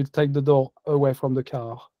hinges, and you'll take the door away from the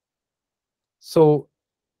car. So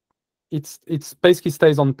it's basically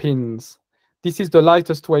stays on pins. This is the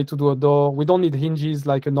lightest way to do a door. We don't need hinges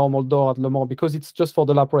like a normal door at Le Mans because it's just for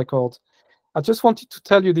the lap record. I just wanted to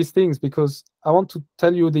tell you these things because I want to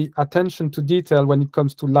tell you the attention to detail when it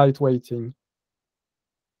comes to lightweighting.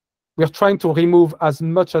 We're trying to remove as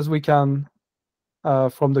much as we can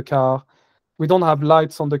from the car. We don't have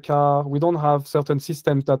lights on the car. We don't have certain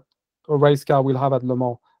systems that a race car will have at Le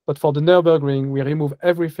Mans. But for the Nürburgring, we remove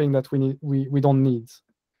everything that we don't need.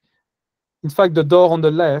 In fact, the door on the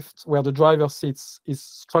left, where the driver sits, is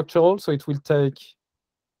structural, so it will take,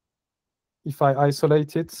 if I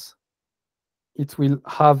isolate it, it will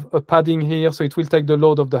have a padding here, so it will take the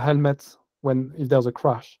load of the helmet if there's a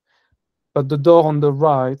crash. But the door on the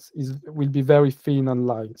right will be very thin and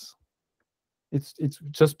light. It's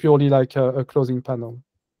just purely like a closing panel.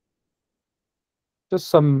 Just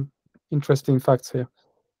some interesting facts here.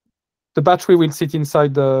 The battery will sit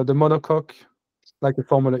inside the monocoque, like a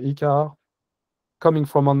Formula E car, coming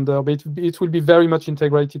from under, but it will be very much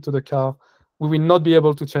integrated to the car. We will not be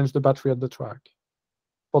able to change the battery at the track.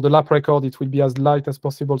 For the lap record, it will be as light as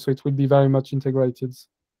possible, so it will be very much integrated.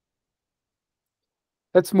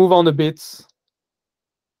 Let's move on a bit.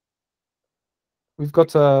 We've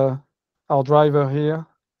got our driver here.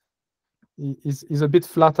 He's a bit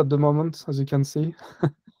flat at the moment, as you can see.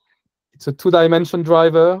 It's a two-dimension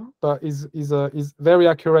driver, but is very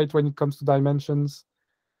accurate when it comes to dimensions.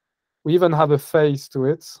 We even have a face to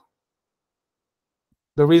it.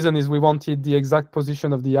 The reason is we wanted the exact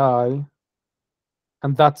position of the eye,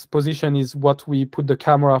 and that position is what we put the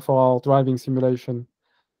camera for our driving simulation.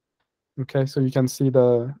 Okay, so you can see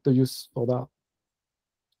the use for that.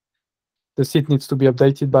 The seat needs to be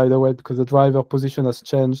updated, by the way, because the driver position has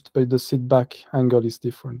changed, but the seat back angle is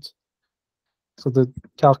different. So the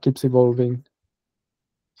car keeps evolving.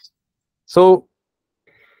 So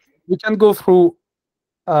we can go through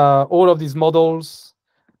all of these models.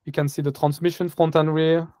 You can see the transmission front and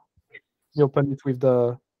rear. You open it with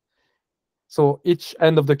so each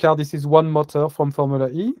end of the car, this is one motor from Formula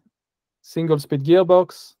E, single speed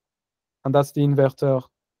gearbox, and that's the inverter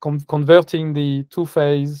converting the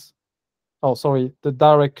the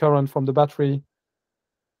direct current from the battery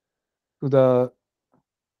to the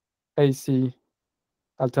AC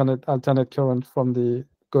alternate current from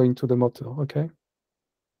going to the motor. Okay,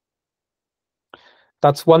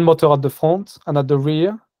 that's one motor at the front, and at the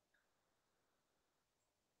rear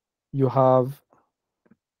you have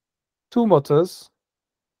two motors.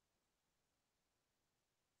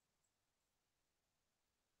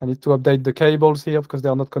 I need to update the cables here because they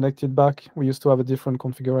are not connected back. We used to have a different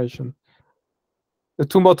configuration. The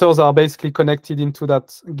two motors are basically connected into that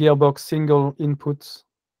gearbox single input.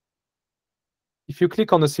 If you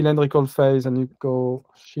click on the cylindrical phase and you go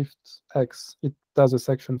Shift X, it does a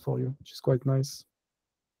section for you, which is quite nice.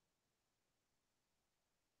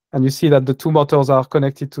 And you see that the two motors are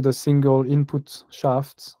connected to the single input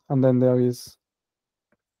shaft, and then there is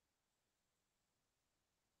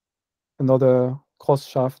another cross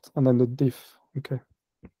shaft, and then the diff. Okay.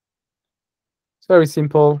 It's very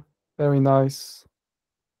simple, very nice.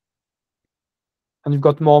 And you've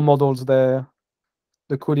got more models there,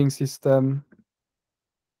 the cooling system.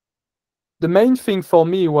 The main thing for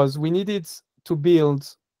me was we needed to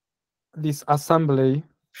build this assembly.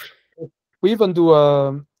 We even do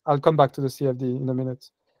I'll come back to the CFD in a minute.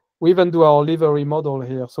 We even do our livery model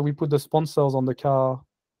here. So we put the sponsors on the car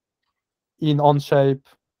in Onshape.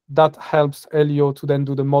 That helps Helio to then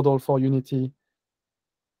do the model for Unity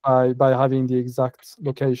by having the exact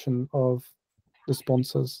location of the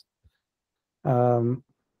sponsors. It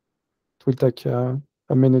will take a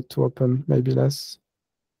minute to open, maybe less.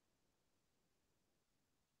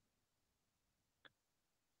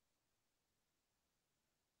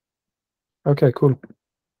 Okay, cool.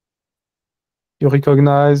 You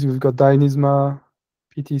recognize you've got Dynisma,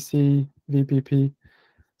 PTC, VPP.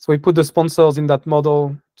 So we put the sponsors in that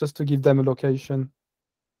model just to give them a location.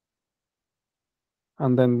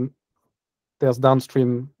 And then there's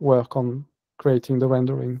downstream work on creating the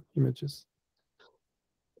rendering images.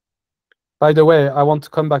 By the way, I want to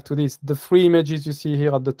come back to this. The 3 images you see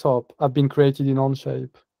here at the top have been created in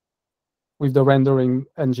Onshape with the rendering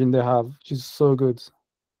engine they have, which is so good.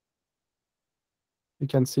 You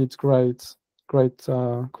can see it's great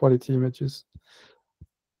quality images.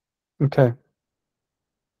 Okay.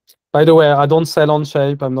 By the way, I don't sell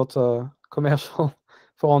Onshape. I'm not a commercial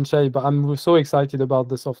for Onshape, but I'm so excited about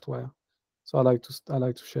the software. So I like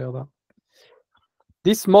to share that.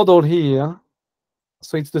 This model here,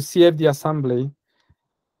 so it's the CFD assembly.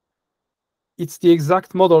 It's the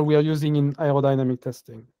exact model we are using in aerodynamic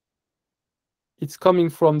testing. It's coming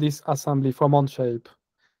from this assembly from Onshape.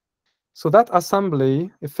 So that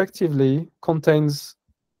assembly effectively contains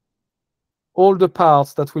all the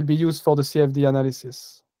parts that will be used for the CFD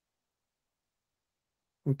analysis.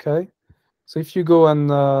 Okay, so if you go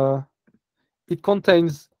and it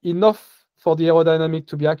contains enough for the aerodynamic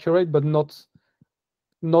to be accurate, but not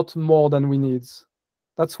more than we need.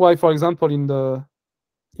 That's why, for example,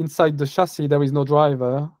 inside the chassis there is no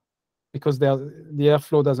driver, because the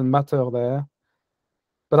airflow doesn't matter there.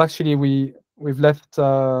 But actually we've left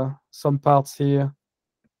some parts here,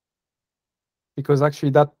 because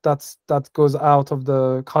actually that goes out of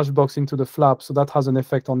the crash box into the flap, so that has an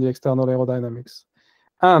effect on the external aerodynamics.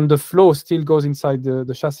 And the flow still goes inside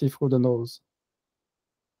the chassis through the nose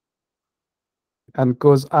and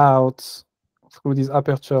goes out through this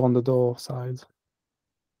aperture on the door side.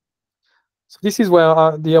 So this is where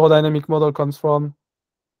the aerodynamic model comes from.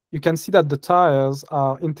 You can see that the tires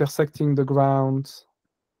are intersecting the ground.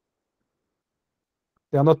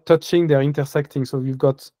 They are not touching, they're intersecting. So you've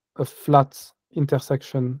got a flat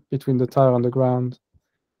intersection between the tire and the ground.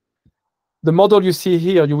 The model you see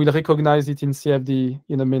here, you will recognize it in CFD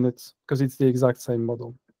in a minute, because it's the exact same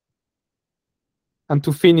model. And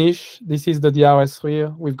to finish, this is the DRS rear.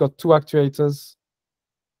 We've got 2 actuators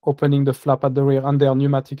opening the flap at the rear, and they are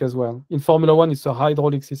pneumatic as well. In Formula 1, it's a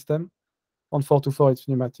hydraulic system. On 424, it's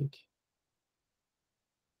pneumatic.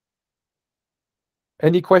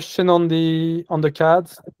 Any question on the CAD?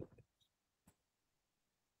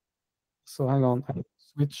 So hang on, I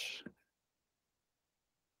switch.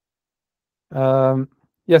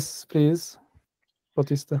 Yes, please,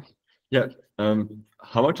 Bautista. Yeah.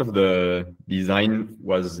 How much of the design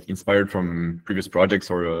was inspired from previous projects,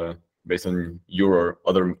 or based on your or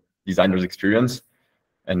other designers' experience,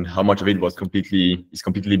 and how much of it was completely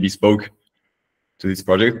bespoke to this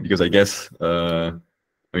project? Because I guess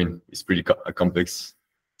I mean, it's pretty a complex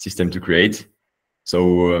system to create.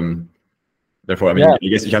 So therefore, I mean, I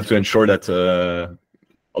guess you have to ensure that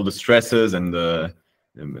all the stresses and the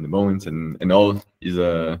moments and all is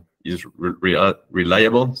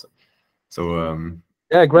reliable. So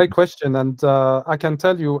yeah, great question. And I can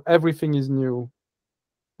tell you, everything is new.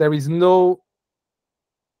 There is no,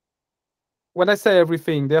 when I say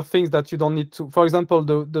everything, there are things that you don't need to, for example,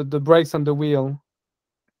 the brakes and the wheel.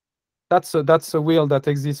 That's a wheel that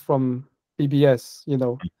exists from PBS, you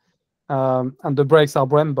know, and the brakes are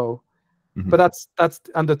Brembo. But that's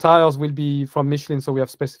and the tires will be from Michelin, so we have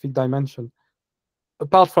specific dimension.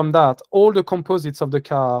 Apart from that, all the composites of the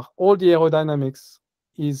car, all the aerodynamics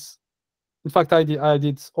is, in fact, I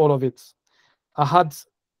did all of it. I had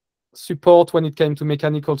support when it came to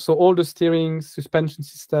mechanical, so all the steering, suspension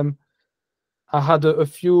system. I had a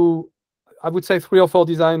few, I would say 3 or 4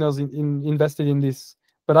 designers invested in this,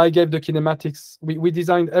 but I gave the kinematics. We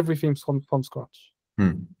designed everything from scratch.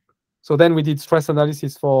 So then we did stress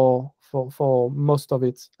analysis for most of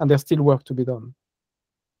it, and there's still work to be done.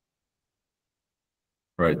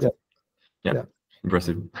 Right. Yeah.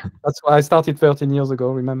 Impressive. That's why I started 13 years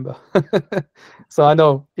ago, remember. So I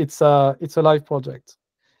know it's a live project,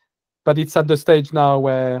 but it's at the stage now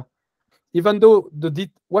where, even though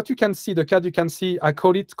what you can see, the CAD you can see, I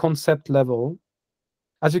call it concept level.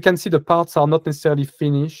 As you can see, the parts are not necessarily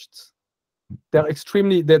finished. They're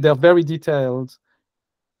very detailed,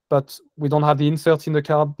 but we don't have the inserts in the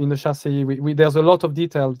card, in the chassis. There's a lot of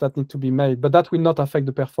details that need to be made, but that will not affect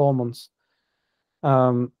the performance.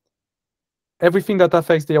 Everything that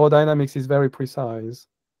affects the aerodynamics is very precise.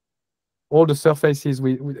 All the surfaces,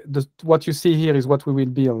 what you see here is what we will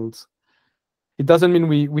build. It doesn't mean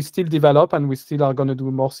we still develop and we still are going to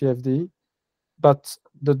do more CFD, but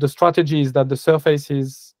the strategy is that the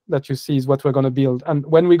surfaces that you see is what we're going to build. And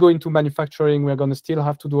when we go into manufacturing, we're going to still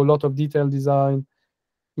have to do a lot of detailed design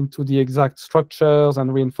into the exact structures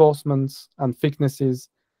and reinforcements and thicknesses.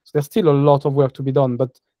 So there's still a lot of work to be done,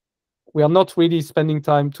 but we are not really spending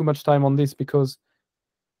too much time on this, because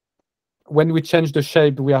when we change the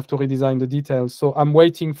shape, we have to redesign the details. So I'm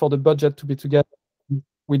waiting for the budget to be together.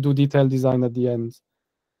 We do detailed design at the end.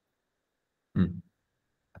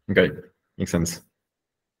 Okay, makes sense.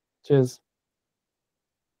 Cheers.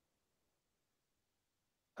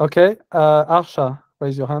 Okay, Arsha,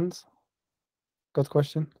 raise your hand. Got a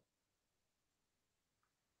question?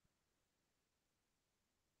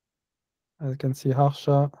 I can see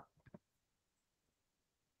Harsha.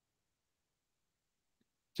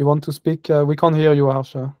 Do you want to speak? We can't hear you,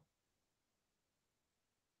 Harsha.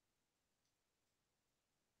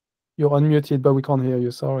 You're unmuted, but we can't hear you.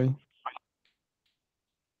 Sorry.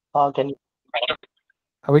 Can you?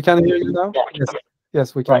 We can hear you now? Yeah. Yes.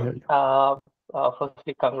 Yes, we can Right. hear you.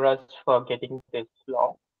 Firstly, congrats for getting this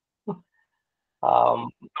long.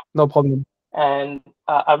 No problem. And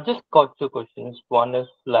I've just got two questions. One is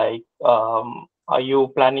like, are you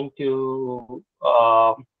planning to,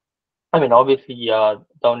 I mean, obviously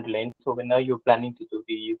down the lane. So when are you planning to do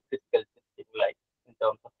the physical testing, like in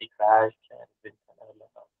terms of the crash and wind tunnel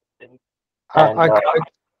and all those things? And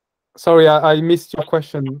sorry, I missed your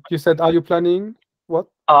question. You said, are you planning what?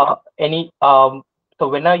 So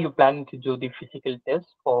when are you planning to do the physical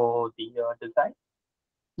test for the design?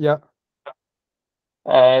 Yeah.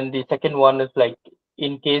 And the second one is like,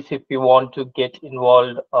 in case if we want to get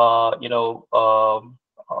involved, how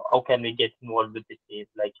can we get involved with the team,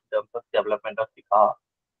 like in terms of development of the car?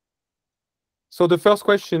 So the first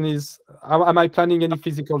question is, am I planning any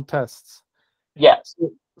physical tests? Yeah.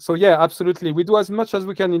 So yeah, absolutely. We do as much as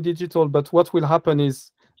we can in digital, but what will happen is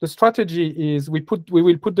the strategy is we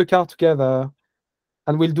will put the car together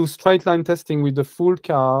and we'll do straight line testing with the full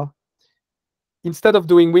car. Instead of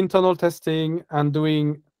doing wind tunnel testing and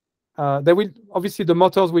doing, there will obviously the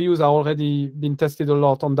motors we use are already been tested a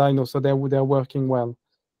lot on dyno, so they're working well.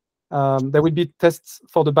 There will be tests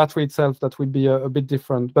for the battery itself that will be a bit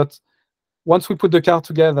different. But once we put the car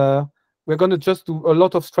together, we're going to just do a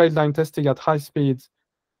lot of straight line testing at high speed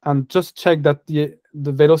and just check that the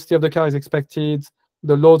velocity of the car is expected,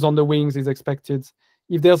 the loads on the wings is expected.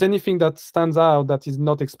 If there's anything that stands out that is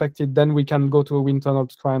not expected, then we can go to a wind tunnel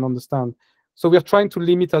to try and understand. So we're trying to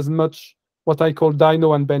limit as much what I call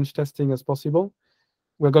dyno and bench testing as possible.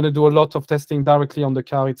 We're going to do a lot of testing directly on the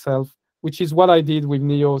car itself, which is what I did with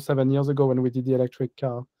NIO 7 years ago when we did the electric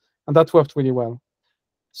car. And that worked really well.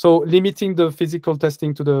 So limiting the physical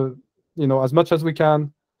testing to the, as much as we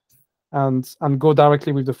can, and go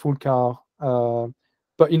directly with the full car,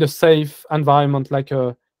 but in a safe environment like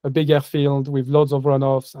a big airfield with loads of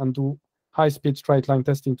runoffs, and do high-speed straight line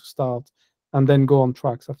testing to start, and then go on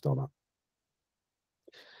tracks after that.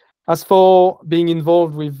 As for being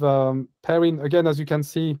involved with Perrin, again, as you can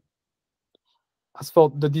see, as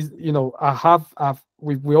for the,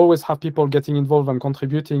 we always have people getting involved and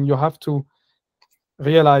contributing. You have to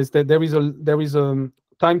realize that there is a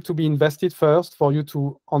time to be invested first for you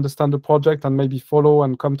to understand the project and maybe follow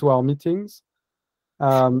and come to our meetings.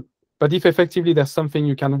 But if effectively there's something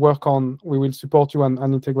you can work on, we will support you and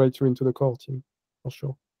integrate you into the core team for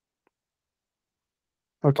sure.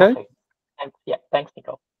 Okay. Perfect. Thanks. Yeah. Thanks,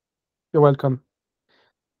 Nico. You're welcome.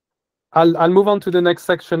 I'll move on to the next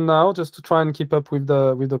section now, just to try and keep up with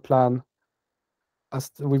the plan. As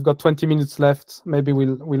we've got 20 minutes left, maybe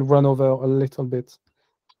we'll run over a little bit.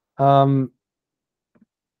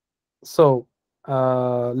 So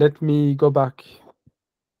let me go back.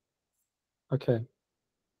 Okay.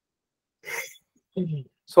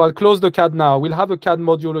 So I'll close the CAD now. We'll have a CAD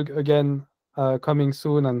module again coming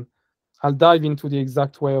soon, and I'll dive into the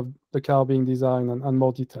exact way of the car being designed and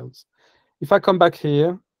more details. If I come back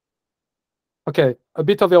here, okay, a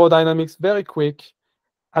bit of aerodynamics, very quick.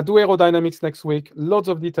 I do aerodynamics next week, loads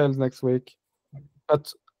of details next week,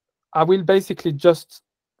 but I will basically just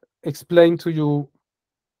explain to you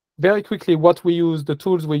very quickly what we use, the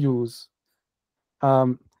tools we use.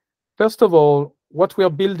 First of all, what we are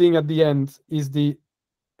building at the end is the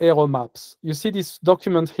aero maps. You see this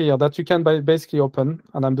document here that you can basically open,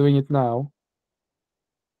 and I'm doing it now.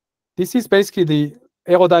 This is basically the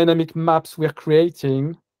aerodynamic maps we're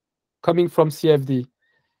creating coming from CFD.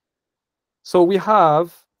 So we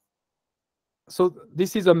have, so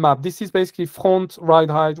this is a map. This is basically front ride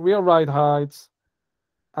height, rear ride height,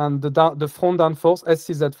 and the front downforce,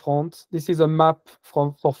 SCZ front. This is a map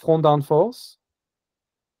for front downforce,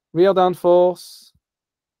 rear downforce,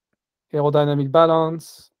 aerodynamic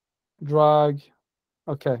balance, drag,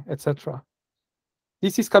 okay, etc.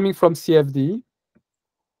 This is coming from CFD.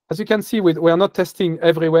 As you can see, we are not testing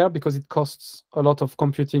everywhere because it costs a lot of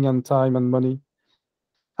computing and time and money.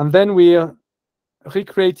 And then we're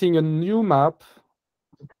recreating a new map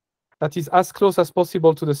that is as close as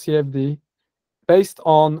possible to the CFD based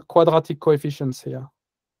on quadratic coefficients here.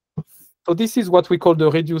 So this is what we call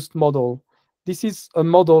the reduced model. This is a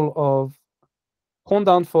model of front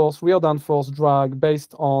downforce, rear downforce, drag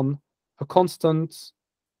based on a constant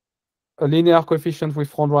a linear coefficient with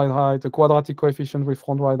front right height, a quadratic coefficient with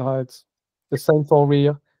front right height, the same for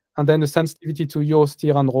rear, and then the sensitivity to yaw,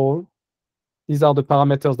 steer, and roll. These are the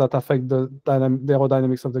parameters that affect the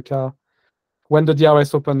aerodynamics of the car. When the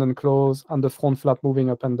DRS open and close, and the front flap moving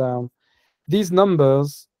up and down. These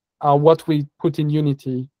numbers are what we put in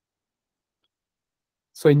Unity.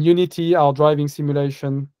 So in Unity, our driving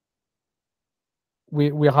simulation,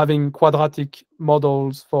 we're having quadratic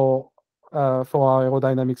models for our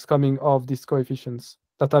aerodynamics coming off these coefficients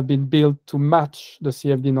that have been built to match the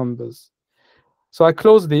CFD numbers. So I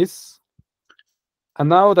close this. And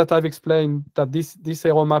now that I've explained that this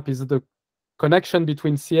aero map is the connection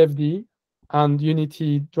between CFD and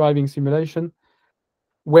Unity driving simulation,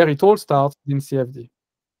 where it all starts in CFD.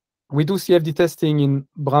 We do CFD testing in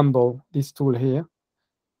Bramble, this tool here.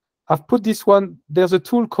 I've put this one, there's a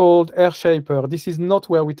tool called AirShaper. This is not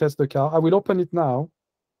where we test the car. I will open it now.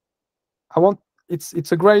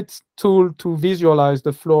 It's a great tool to visualize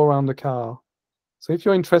the flow around the car. So if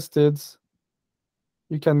you're interested,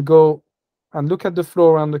 you can go and look at the flow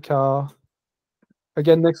around the car.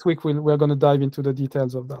 Again, next week we're going to dive into the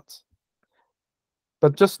details of that.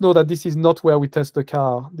 But just know that this is not where we test the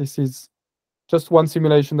car. This is just one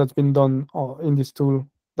simulation that's been done in this tool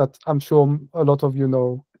that I'm sure a lot of you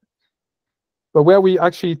know. But where we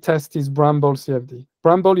actually test is Bramble CFD.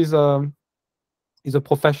 Bramble is a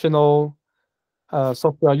professional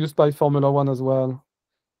software used by Formula One as well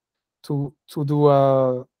to do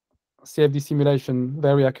a CFD simulation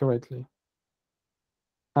very accurately.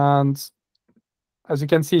 And as you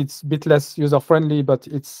can see, it's a bit less user-friendly, but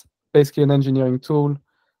it's basically an engineering tool.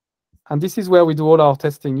 And this is where we do all our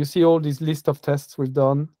testing. You see all these list of tests we've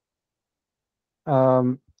done.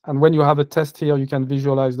 And when you have a test here, you can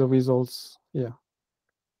visualize the results here.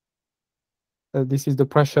 This is the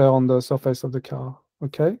pressure on the surface of the car,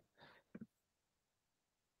 okay?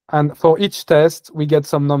 And for each test, we get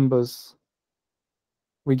some numbers.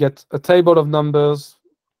 We get a table of numbers,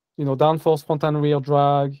 downforce, front and rear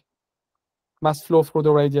drag, mass flow through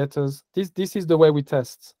the radiators. This is the way we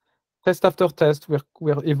test. Test after test,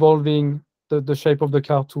 we're evolving the shape of the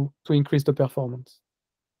car to increase the performance.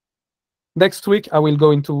 Next week, I will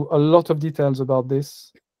go into a lot of details about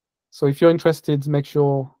this. So if you're interested, make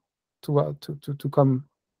sure to come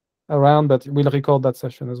around, but we'll record that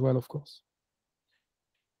session as well, of course.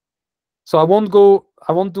 So I won't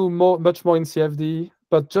do much more in CFD,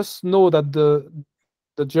 but just know that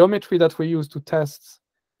the geometry that we use to test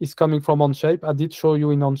is coming from Onshape. I did show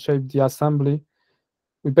you in Onshape the assembly.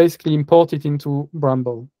 We basically import it into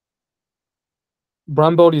Bramble.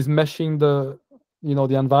 Bramble is meshing the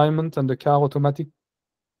environment and the car automatically.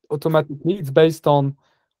 It's based on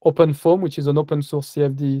OpenFOAM, which is an open source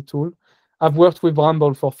CFD tool. I've worked with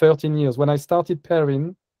Bramble for 13 years. When I started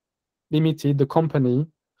Perrin Limited, the company,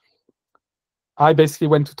 I basically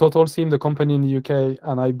went to TotalSim, the company in the UK,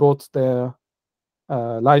 and I bought their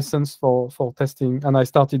license for testing, and I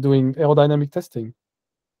started doing aerodynamic testing.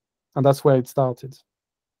 And that's where it started.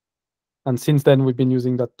 And since then, we've been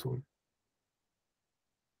using that tool.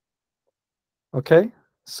 Okay,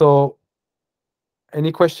 so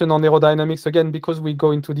any question on aerodynamics? Again, because we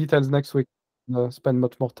go into details next week, spend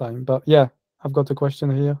much more time. But yeah, I've got a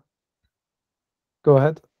question here. Go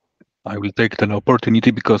ahead. I will take an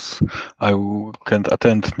opportunity because I can't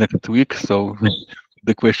attend next week. So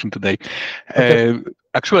the question today. Okay.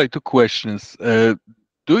 Actually, 2 questions. Do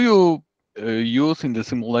you use in the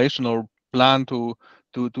simulation or plan to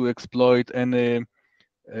exploit any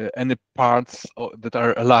parts that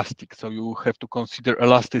are elastic? So you have to consider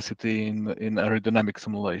elasticity in aerodynamic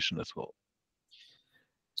simulation as well.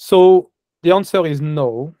 So the answer is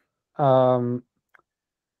no.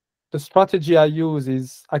 The strategy I use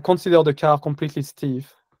is I consider the car completely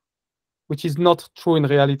stiff, which is not true in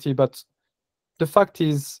reality, but the fact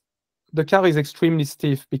is the car is extremely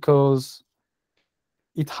stiff because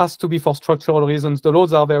it has to be for structural reasons. The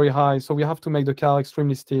loads are very high, so we have to make the car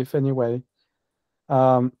extremely stiff anyway.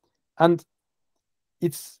 And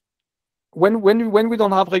it's when we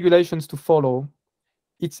don't have regulations to follow,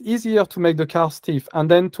 it's easier to make the car stiff and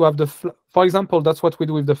then to have for example, that's what we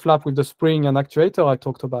do with the flap with the spring and actuator I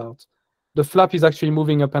talked about. The flap is actually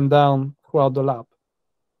moving up and down throughout the lap.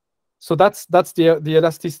 So that's the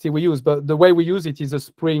elasticity we use, but the way we use it is a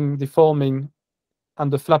spring deforming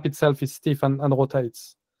and the flap itself is stiff and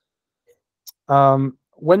rotates.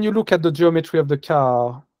 When you look at the geometry of the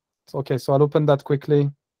car, okay, so I'll open that quickly.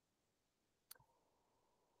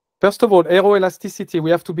 First of all, aeroelasticity,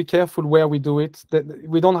 we have to be careful where we do it.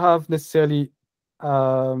 We don't have necessarily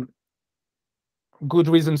good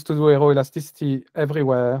reasons to do aeroelasticity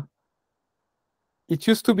everywhere. it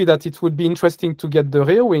used to be that it would be interesting to get the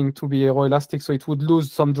rear wing to be aeroelastic, so it would lose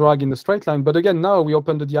some drag in the straight line. But again, now we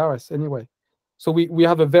open the DRS anyway. So we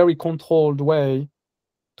have a very controlled way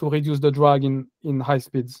to reduce the drag in high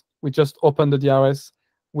speeds. We just open the DRS.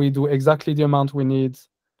 We do exactly the amount we need.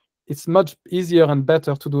 It's much easier and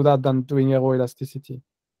better to do that than doing aeroelasticity.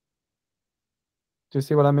 Do you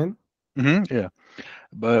see what I mean? Yeah.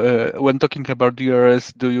 But when talking about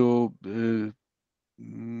DRS, do you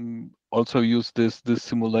also use this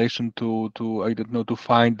simulation to I don't know, to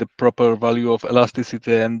find the proper value of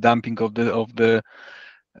elasticity and damping of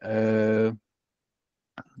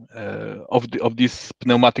this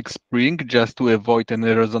pneumatic spring, just to avoid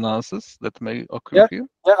any resonances that may occur here?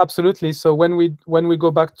 Yeah, absolutely. So when we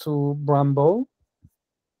go back to Brembo,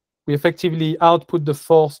 we effectively output the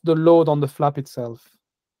force, the load on the flap itself.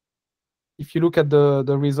 If you look at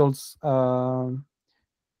the results, I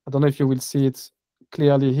don't know if you will see it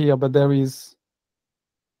clearly here, but there is,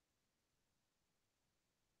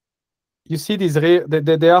 you see these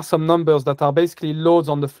there are some numbers that are basically loads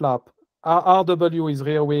on the flap. RW is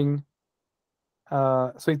rear wing.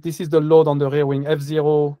 So this is the load on the rear wing.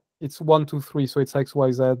 F0, it's 1, 2, 3, so it's X,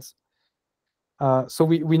 Y, Z. So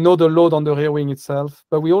we know the load on the rear wing itself,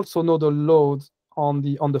 but we also know the load on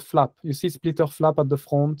the flap. You see splitter flap at the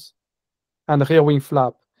front and rear wing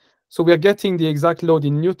flap. So we are getting the exact load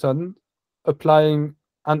in Newton, applying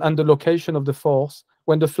and the location of the force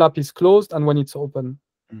when the flap is closed and when it's open.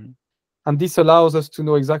 Mm-hmm. And this allows us to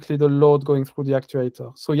know exactly the load going through the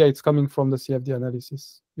actuator. So yeah, it's coming from the CFD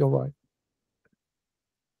analysis. You're right.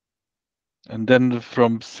 And then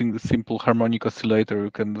from simple harmonic oscillator,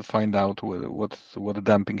 you can find out what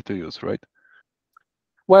damping to use, right?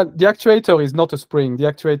 Well, the actuator is not a spring. The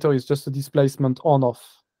actuator is just a displacement on-off.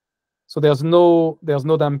 So there's no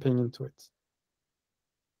damping into it.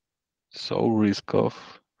 So risk of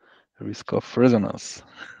resonance.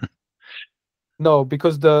 No,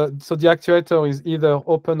 because the actuator is either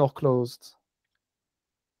open or closed.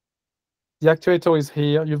 The actuator is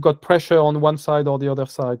here. You've got pressure on one side or the other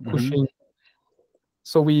side pushing.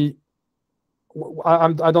 So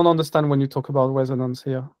I don't understand when you talk about resonance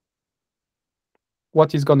here.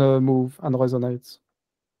 What is gonna move and resonate?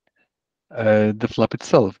 The flap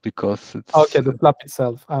itself, because it's okay. The flap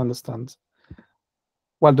itself, I understand.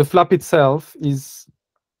 Well, the flap itself is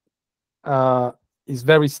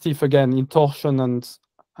very stiff again in torsion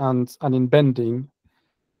and in bending.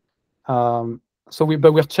 So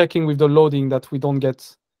we're checking with the loading that we don't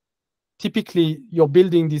get. Typically, you're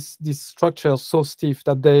building these structures so stiff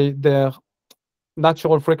that their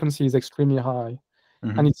natural frequency is extremely high,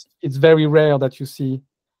 and it's very rare that you see.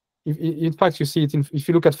 In fact, you see it if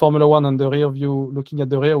you look at Formula One and the rear view, looking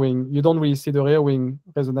at the rear wing, you don't really see the rear wing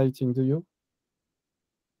resonating, do you?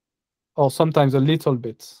 Or sometimes a little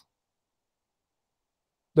bit.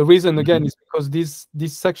 The reason again is because these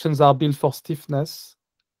sections are built for stiffness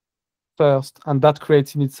first, and that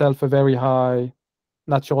creates in itself a very high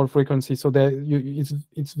natural frequency. So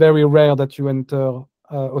it's very rare that you enter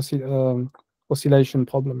oscillation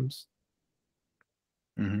problems.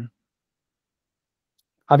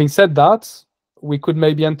 Having said that, we could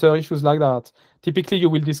maybe enter issues like that. Typically, you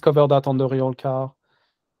will discover that on the real car.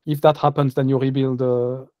 If that happens, then you rebuild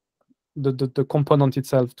the component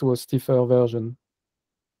itself to a stiffer version.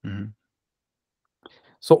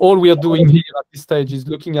 So all we are doing here at this stage is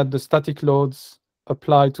looking at the static loads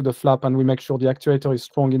applied to the flap, and we make sure the actuator is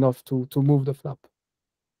strong enough to move the flap.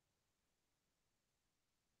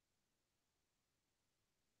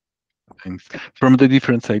 Thanks. From the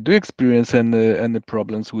different side, do you experience any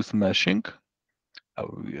problems with meshing,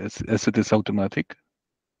 as it is automatic?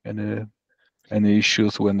 Any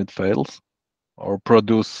issues when it fails, or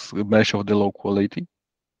produce a mesh of the low quality?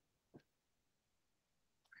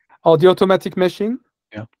 Oh, the automatic meshing?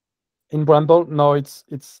 Yeah. In Brembo? No, it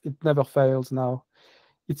never fails now.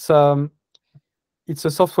 It's a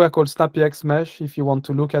software called SnappyX Mesh. If you want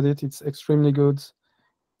to look at it, it's extremely good.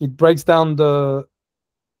 It breaks down the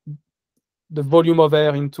volume of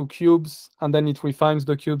air into cubes, and then it refines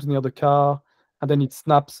the cubes near the car, and then it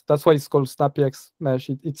snaps. That's why it's called SnappyX Mesh.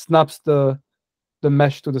 It snaps the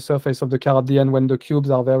mesh to the surface of the car at the end when the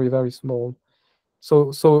cubes are very, very small.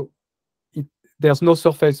 So there's no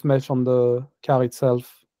surface mesh on the car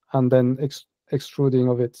itself, and then extruding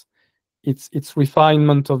of it. It's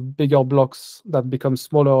refinement of bigger blocks that become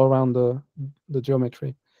smaller around the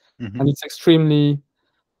geometry. And it's extremely,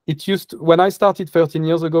 when I started 13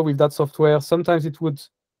 years ago with that software, sometimes it would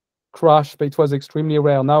crash, but it was extremely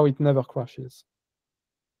rare. Now it never crashes.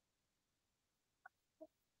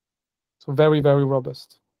 So very, very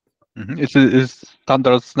robust. It's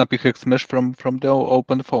standard Snappy Hex Mesh from the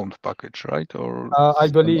OpenFont package, right? Or I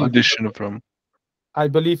some believe addition from. I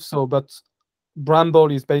believe so, but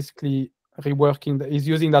Bramble is basically reworking. He's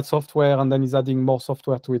using that software and then he's adding more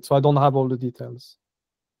software to it. So I don't have all the details.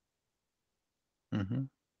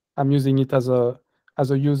 I'm using it as a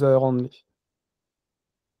user only.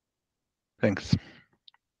 Thanks.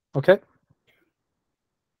 Okay.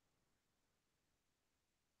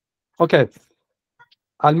 Okay.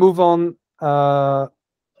 I'll move on to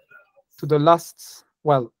the last.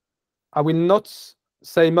 Well, I will not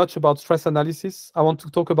say much about stress analysis. I want to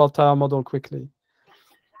talk about tire model quickly.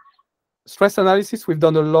 Stress analysis, we've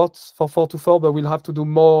done a lot for 424, but we'll have to do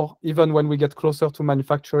more even when we get closer to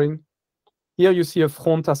manufacturing. Here you see a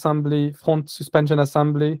front suspension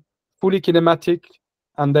assembly, fully kinematic,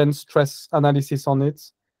 and then stress analysis on it.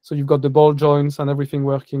 So you've got the ball joints and everything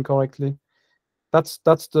working correctly. That's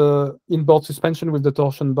the inboard suspension with the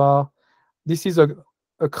torsion bar. This is a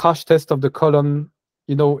crash test of the column.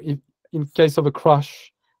 You know, in case of a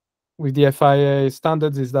crash with the FIA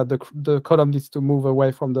standards, is that the column needs to move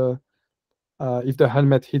away from the if the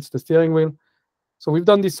helmet hits the steering wheel. So we've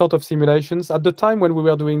done these sort of simulations. At the time when we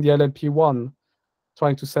were doing the LLP1,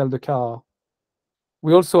 trying to sell the car,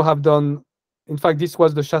 we also have done, in fact, this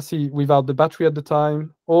was the chassis without the battery at the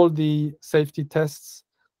time, all the safety tests,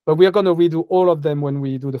 but we are going to redo all of them when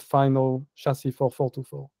we do the final chassis for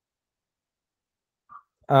 424.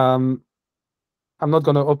 I'm not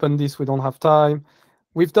going to open this, we don't have time.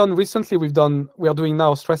 We are doing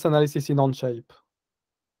now stress analysis in Onshape.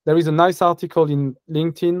 There is a nice article in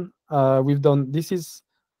LinkedIn. We've done, this is,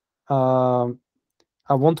 I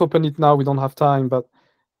won't open it now, we don't have time, but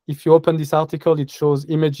if you open this article, it shows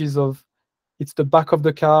images of, it's the back of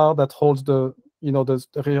the car that holds the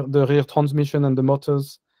rear transmission and the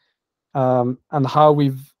motors, and how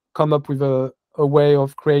we've come up with a way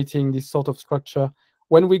of creating this sort of structure.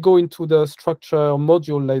 When we go into the structure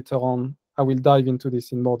module later on, I will dive into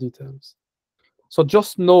this in more details. So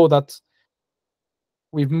just know that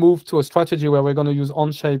we've moved to a strategy where we're going to use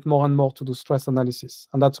Onshape more and more to do stress analysis.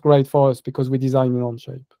 And that's great for us because we design in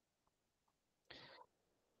Onshape.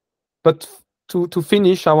 But to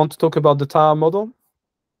finish, I want to talk about the tire model.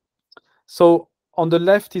 So on the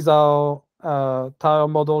left is our tire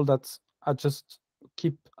model that I just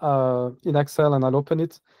keep in Excel and I'll open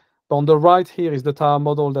it. But on the right here is the tire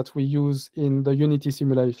model that we use in the Unity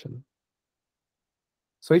simulation.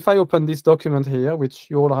 So if I open this document here, which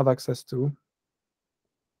you all have access to,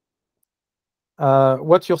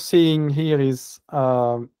 what you're seeing here is,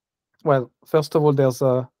 well, first of all, there's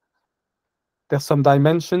some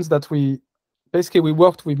dimensions that we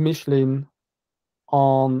worked with Michelin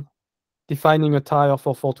on defining a tire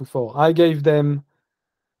for 424. I gave them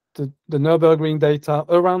the Nürburgring data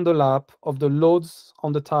around the lap of the loads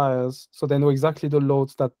on the tires, so they know exactly the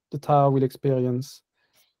loads that the tire will experience.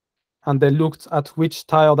 And they looked at which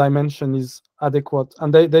tire dimension is adequate.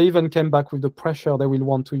 And they even came back with the pressure they will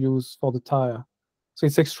want to use for the tire. So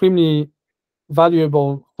it's extremely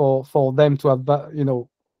valuable for them to have,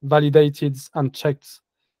 validated and checked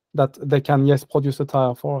that they can, yes, produce a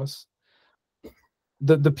tire for us.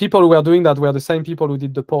 The people who were doing that were the same people who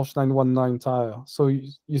did the Porsche 919 tire. So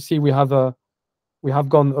you see, we have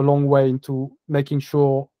gone a long way into making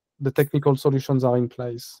sure the technical solutions are in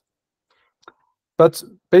place. But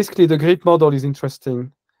basically, the grip model is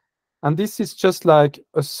interesting. And this is just like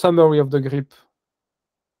a summary of the grip,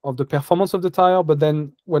 of the performance of the tire. But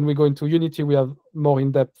then when we go into Unity, we have more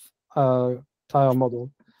in-depth tire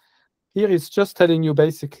model. Here it's just telling you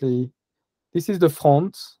basically, this is the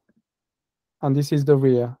front, and this is the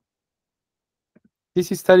rear.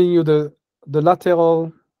 This is telling you the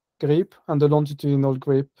lateral grip and the longitudinal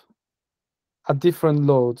grip at different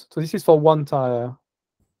loads. So this is for one tire.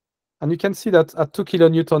 And you can see that at 2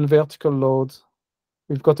 kilonewton vertical load,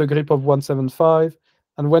 we've got a grip of 175.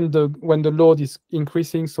 And when the load is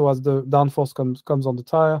increasing, so as the downforce comes on the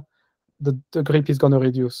tire, the grip is going to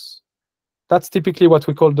reduce. That's typically what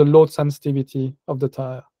we call the load sensitivity of the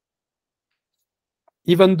tire.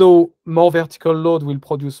 Even though more vertical load will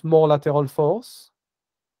produce more lateral force,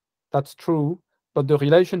 that's true, but the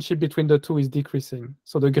relationship between the two is decreasing.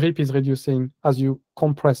 So the grip is reducing as you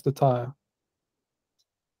compress the tire.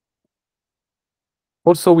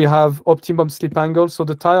 Also, we have optimum slip angle. So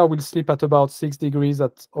the tire will slip at about 6 degrees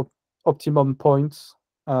at optimum points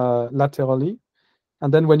laterally.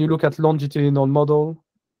 And then when you look at longitudinal model,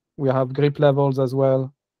 we have grip levels as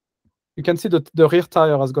well. You can see that the rear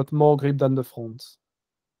tire has got more grip than the front.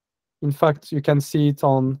 In fact, you can see it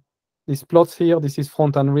on these plots here. This is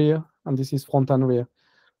front and rear, and this is front and rear.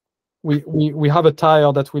 we have a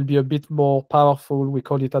tire that will be a bit more powerful. We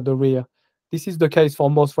call it at the rear. This is the case for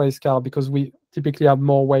most race cars because we typically have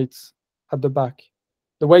more weights at the back.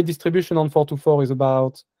 The weight distribution on 4x4 is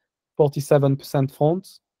about 47%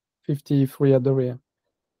 front, 53 at the rear.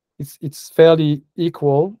 It's fairly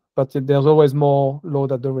equal, but there's always more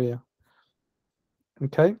load at the rear.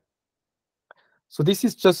 Okay. So this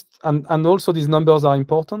is just, and also these numbers are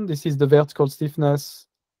important. This is the vertical stiffness,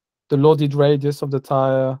 the loaded radius of the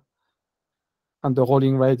tire, and the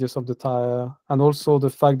rolling radius of the tire, and also the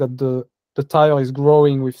fact that the tire is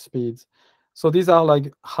growing with speed. So these are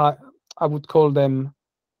like high, I would call them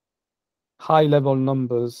high level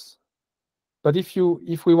numbers. But if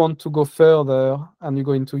we want to go further and you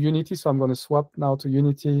go into Unity, so I'm going to swap now to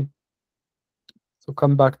Unity. So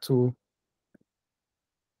come back to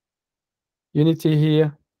Unity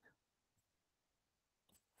here.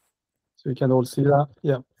 So you can all see that,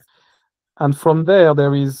 yeah. And from there,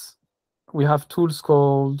 we have tools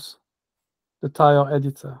called the tire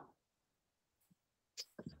editor.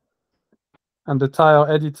 And the tire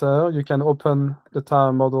editor, you can open the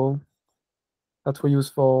tire model that we use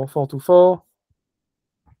for 4x4.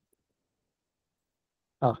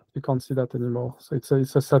 You can't see that anymore. So it's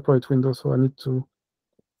a separate window, so I need to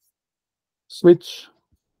switch.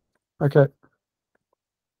 Okay.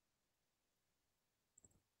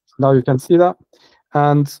 So now you can see that.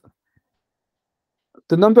 And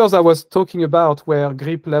the numbers I was talking about were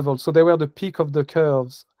grip levels. So they were the peak of the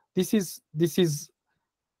curves. This is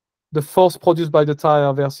the force produced by the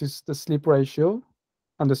tire versus the slip ratio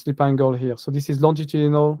and the slip angle here. So this is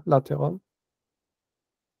longitudinal, lateral.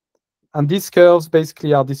 And these curves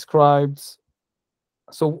basically are described.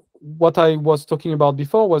 So what I was talking about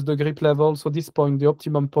before was the grip level. So this point, the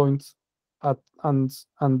optimum point and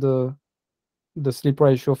the slip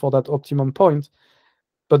ratio for that optimum point.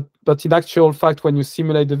 But in actual fact, when you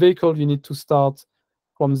simulate the vehicle, you need to start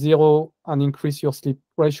from 0 and increase your slip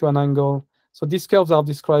ratio and angle. So these curves are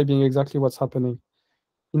describing exactly what's happening.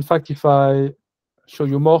 In fact, if I show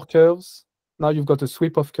you more curves, now you've got a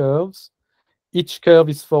sweep of curves. Each curve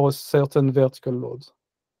is for a certain vertical load.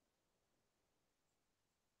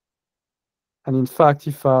 And in fact,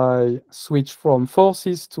 if I switch from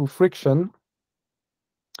forces to friction,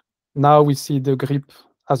 now we see the grip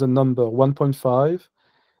as a number, 1.5.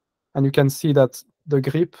 And you can see that the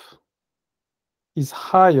grip is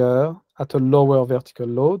higher at a lower vertical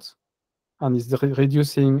load and is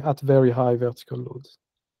reducing at very high vertical loads.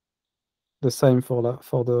 The same for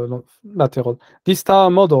the lateral. This tire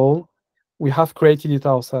model, we have created it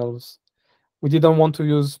ourselves. We didn't want to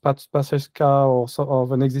use Paceshka or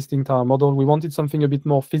of an existing tire model. We wanted something a bit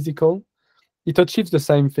more physical. It achieves the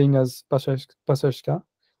same thing as Paceshka,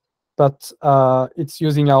 but it's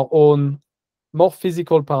using our own more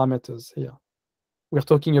physical parameters here. We're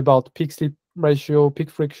talking about peak slip ratio, peak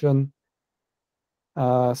friction,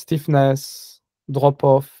 stiffness, drop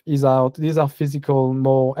off, ease out. These are physical,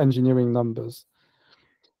 more engineering numbers.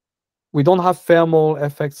 We don't have thermal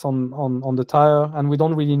effects on the tire, and we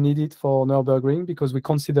don't really need it for Nürburgring because we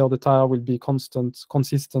consider the tire will be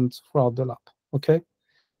consistent throughout the lap. Okay.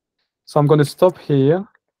 So I'm going to stop here,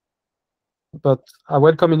 but I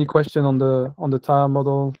welcome any question on the tire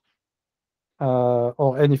model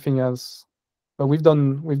or anything else. But we've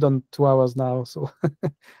done 2 hours now, so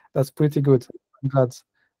that's pretty good. I'm glad.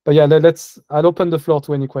 But yeah, I'll open the floor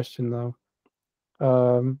to any question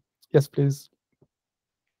now. Yes, please.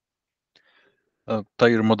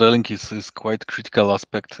 Tire modeling is quite critical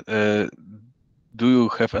aspect. Do you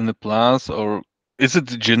have any plans, or is it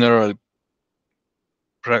generally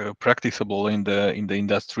practicable in the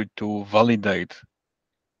industry to validate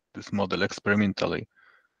this model experimentally?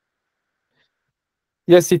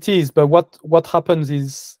 Yes, it is. But what happens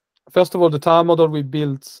is, first of all, the tire model we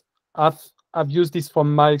built, I've used this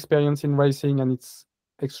from my experience in racing, and it's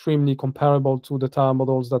extremely comparable to the tire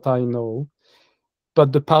models that I know.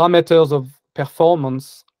 But the parameters of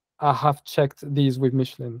performance, I have checked these with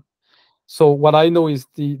Michelin. So what I know is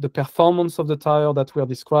the performance of the tire that we're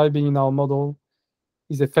describing in our model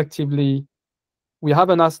is effectively, we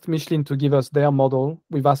haven't asked Michelin to give us their model.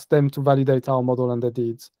 We've asked them to validate our model, and they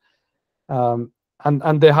did.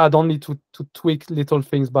 And they had only to tweak little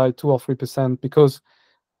things by 2 or 3% because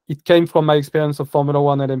it came from my experience of Formula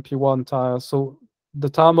One and LMP1 tires. So the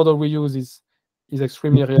tire model we use is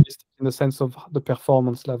extremely realistic in the sense of the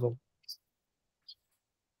performance level.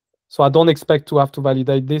 So I don't expect to have to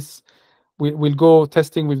validate this. We'll go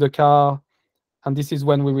testing with the car, and this is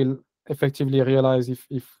when we will effectively realize if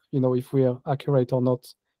we are accurate or not,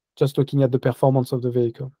 just looking at the performance of the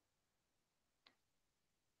vehicle.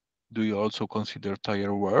 Do you also consider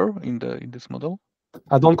tire wear in this model?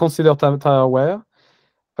 I don't consider tire wear.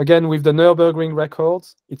 Again, with the Nürburgring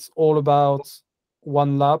records, it's all about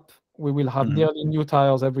one lap. We will have nearly new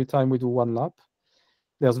tires every time we do one lap.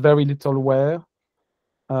 There's very little wear.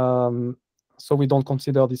 So we don't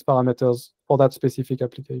consider these parameters for that specific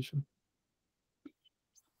application.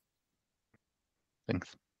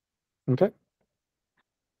 Thanks. Okay.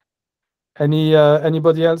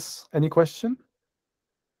 Anybody else? Any question?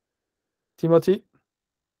 Timothy?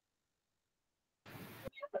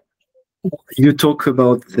 You talk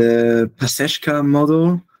about the Paseshka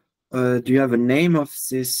model. Do you have a name of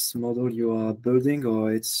this model you are building,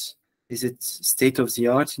 or is it state of the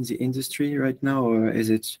art in the industry right now, or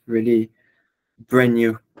is it really brand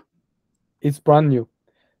new? It's brand new.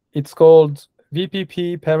 It's called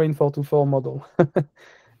VPP Perrin 424 model.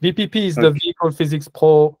 VPP is the Vehicle Physics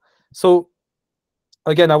Pro. So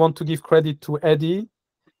again, I want to give credit to Eddie,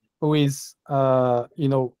 who is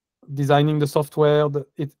designing the software.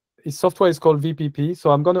 His software is called VPP.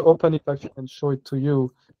 So I'm going to open it actually and show it to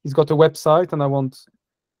you. He's got a website, and I want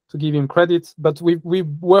to give him credit. But we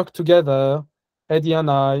worked together, Eddie and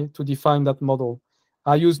I, to define that model.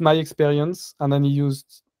 I used my experience, and then he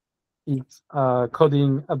used its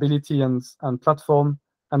coding ability and platform,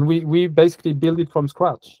 and we basically built it from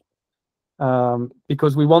scratch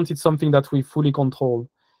because we wanted something that we fully control.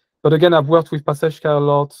 But again, I've worked with Paseshka a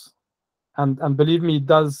lot, and believe me, it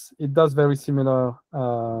does very similar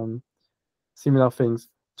things.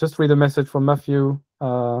 Just read a message from Matthew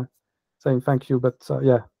saying thank you. But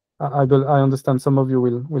yeah, I understand some of you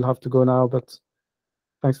will have to go now, but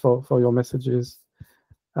thanks for your messages.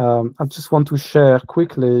 I just want to share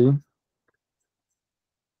quickly.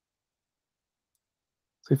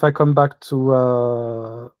 So if I come back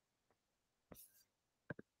to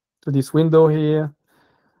this window here,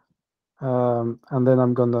 and then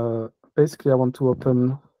I'm gonna basically I want to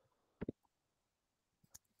open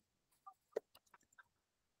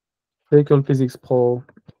Vehicle Physics Pro.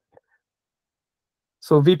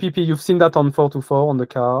 So VPP, you've seen that on 424 on the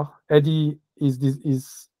car. Eddie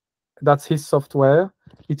that's his software.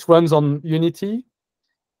 It runs on Unity,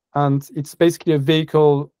 and it's basically a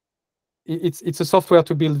vehicle. It's a software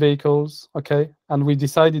to build vehicles, okay? And we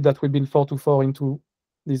decided that we build 424 into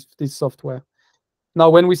this software. Now,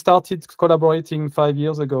 when we started collaborating 5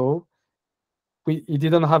 years ago, we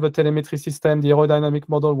didn't have a telemetry system. The aerodynamic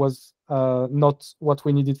model was not what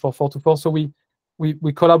we needed for 424. So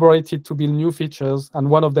we collaborated to build new features, and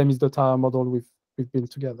one of them is the tire model we've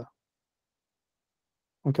built together.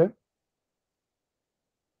 Okay.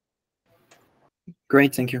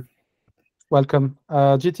 Great, thank you. Welcome,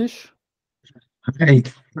 Jitish. Hi.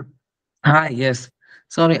 Hi, yes.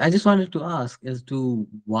 Sorry, I just wanted to ask as to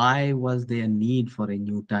why was there a need for a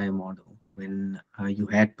new tire model when you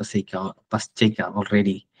had Paseshka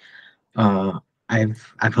already?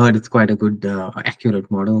 I've heard it's quite a good, accurate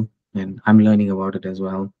model, and I'm learning about it as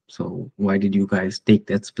well. So why did you guys take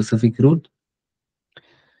that specific route?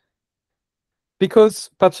 Because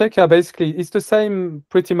Paseshka basically is the same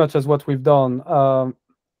pretty much as what we've done,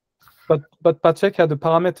 but Paseshka, the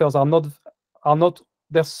parameters are not.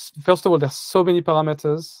 First of all, there's so many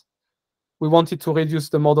parameters. We wanted to reduce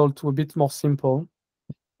the model to a bit more simple,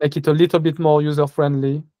 make it a little bit more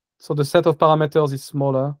user-friendly. So the set of parameters is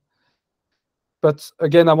smaller. But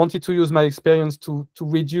again, I wanted to use my experience to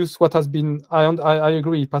reduce what has been. I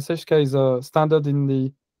agree. Paseshka is a standard in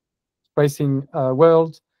the racing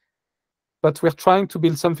world, but we're trying to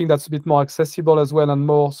build something that's a bit more accessible as well and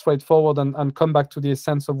more straightforward and come back to the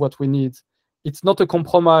essence of what we need. It's not a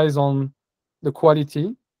compromise on the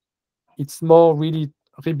quality. It's more really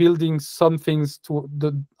rebuilding some things to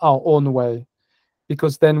our own way,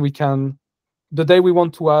 because then we can, the day we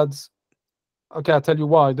want to add, okay, I'll tell you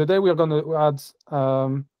why. The day we're going to add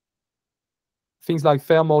things like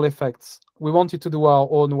thermal effects, we wanted to do our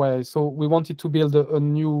own way. So we wanted to build a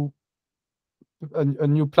new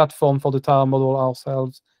platform for the tire model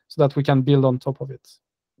ourselves so that we can build on top of it.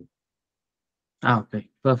 Okay,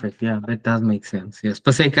 perfect. Yeah, that does make sense. Yes,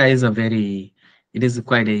 Paseshka is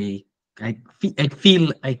quite a, I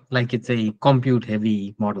feel like it's a compute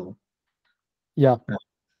heavy model. Yeah.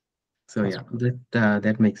 So yeah,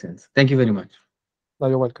 that makes sense. Thank you very much. No,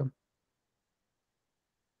 you're welcome.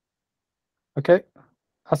 Okay,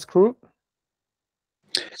 Askru.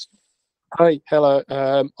 Hi, hello.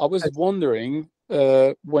 I was wondering,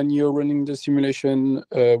 when you're running the simulation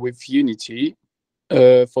with Unity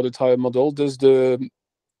for the tire model, do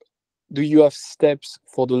you have steps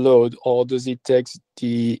for the load, or does it take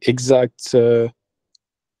the exact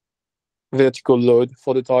vertical load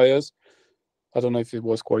for the tires? I don't know if it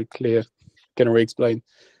was quite clear. Can I re-explain?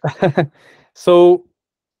 So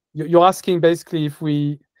you're asking basically if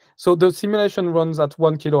we. So the simulation runs at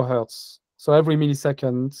 1 kilohertz. So every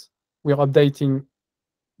millisecond, we're updating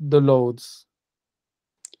the loads.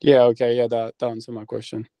 Yeah, okay, yeah, that answers my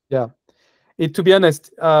question. Yeah. To be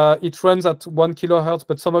honest, it runs at 1 kilohertz,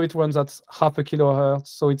 but some of it runs at half a kilohertz,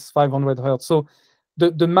 so it's 500 hertz. So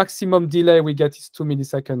the maximum delay we get is 2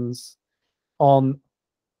 milliseconds on.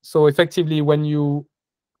 So effectively, when you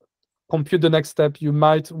compute the next step, you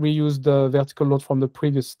might reuse the vertical load from the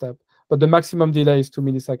previous step, but the maximum delay is 2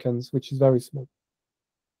 milliseconds, which is very small.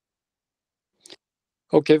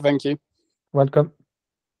 Okay, thank you. Welcome.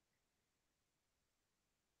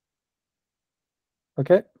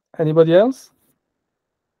 Okay, anybody else?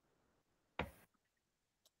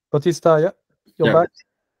 Bautista, yeah, you're back.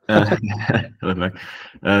 Hello, back.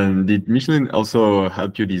 Did Michelin also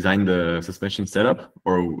help you design the suspension setup,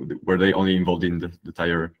 or were they only involved in the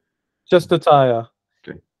tire? Just the tire.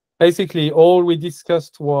 Okay. Basically, all we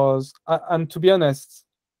discussed was, and to be honest,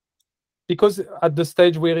 because at the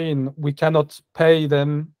stage we're in, we cannot pay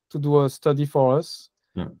them to do a study for us.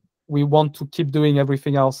 Yeah. We want to keep doing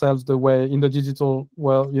everything ourselves the way in the digital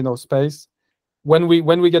world, space. When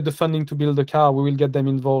we get the funding to build the car, we will get them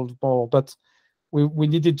involved more. But we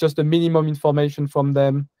needed just the minimum information from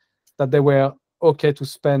them that they were okay to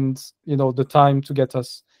spend, the time to get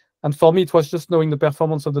us. And for me, it was just knowing the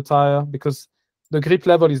performance of the tire, because the grip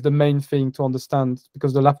level is the main thing to understand,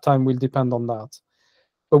 because the lap time will depend on that.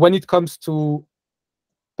 But when it comes to,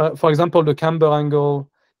 for example, the camber angle,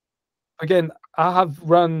 again, I have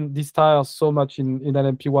run these tires so much in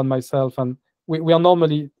LMP1 myself, and we are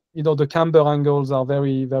normally, the camber angles are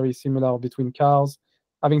very, very similar between cars.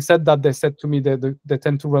 Having said that, they said to me that they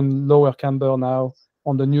tend to run lower camber now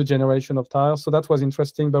on the new generation of tires. So that was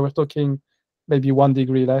interesting, but we're talking maybe 1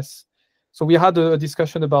 degree less. So we had a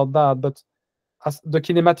discussion about that, but as the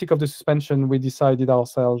kinematic of the suspension, we decided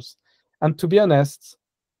ourselves. And to be honest,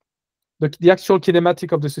 the actual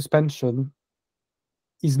kinematic of the suspension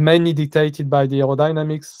is mainly dictated by the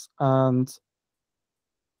aerodynamics, and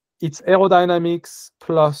it's aerodynamics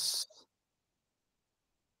plus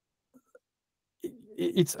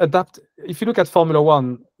it's if you look at Formula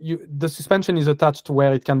One, the suspension is attached to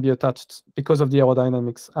where it can be attached because of the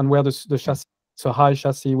aerodynamics, and where the chassis, it's a high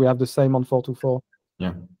chassis, we have the same on 424.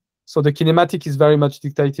 Yeah. So the kinematic is very much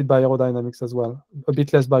dictated by aerodynamics as well, a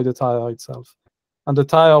bit less by the tire itself. And the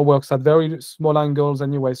tire works at very small angles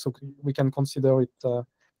anyway, so we can consider it.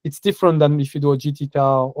 It's different than if you do a GT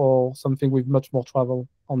car or something with much more travel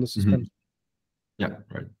on the suspension. Yeah,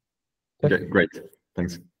 right. Okay, great.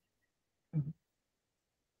 Thanks.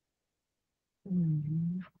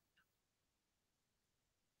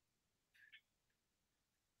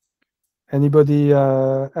 Anybody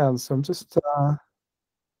else? I'm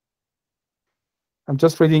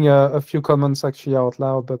just reading a few comments actually out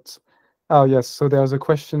loud, but oh yes, so there's a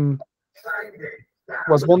question.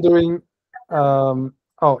 Was wondering,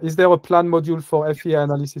 is there a plan module for FEA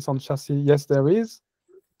analysis on chassis? Yes, there is.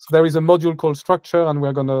 So there is a module called structure, and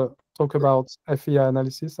we're gonna talk about FEA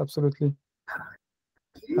analysis, absolutely.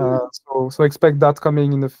 So expect that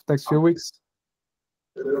coming in the next few weeks.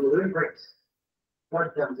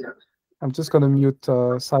 I'm just gonna mute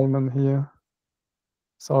Simon here.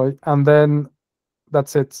 Sorry, and then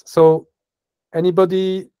that's it. So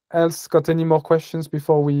anybody else got any more questions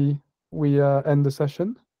before we end the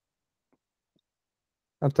session?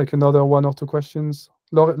 I'll take another 1 or 2 questions.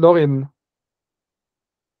 Lauren.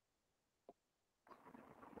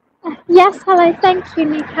 Yes, hello. Thank you,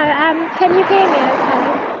 Nico. Can you hear me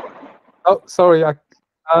okay? Oh, sorry.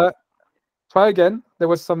 Try again. There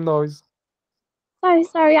was some noise. So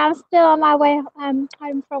sorry, I'm still on my way home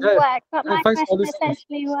from work. But my thanks for question listening.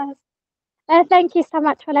 essentially was, thank you so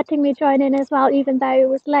much for letting me join in as well, even though it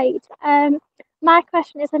was late. My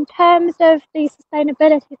question is in terms of the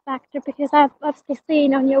sustainability factor, because I've obviously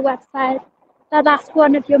seen on your website that that's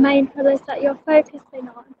one of your main pillars that you're focusing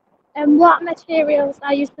on. And what materials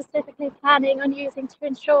are you specifically planning on using to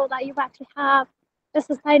ensure that you actually have a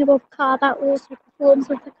sustainable car that also performs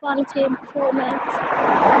with the quality and performance?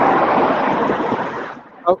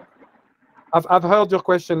 Oh, I've heard your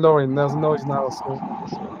question, Lauren. There's noise now.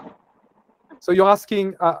 So you're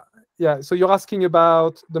asking, so you're asking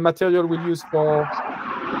about the material we use for.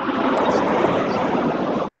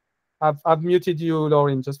 I've muted you,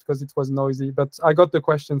 Lauren, just because it was noisy, but I got the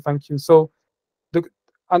question. Thank you. So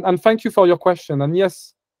and thank you for your question. And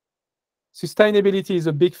yes, sustainability is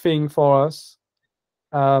a big thing for us,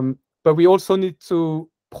 but we also need to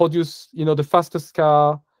produce, the fastest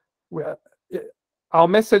car. Our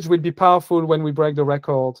message will be powerful when we break the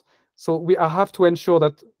record. So I have to ensure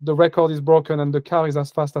that the record is broken and the car is as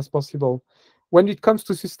fast as possible. when it comes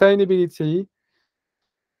to sustainability,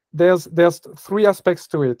 there's 3 aspects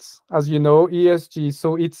to it, as you know, ESG.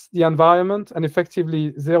 So it's the environment, and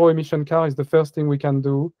effectively zero emission car is the first thing we can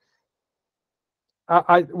do.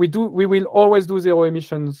 We will always do zero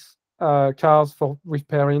emissions cars for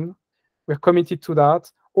repairing. We're committed to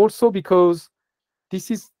that. Also because this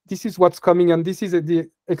is what's coming, and this is the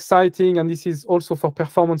exciting, and this is also for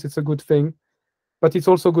performance, it's a good thing, but it's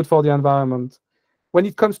also good for the environment. When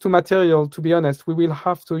it comes to material, to be honest, we will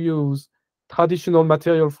have to use traditional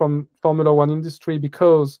material from Formula One industry,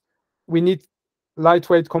 because we need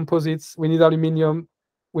lightweight composites, we need aluminium,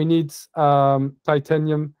 we need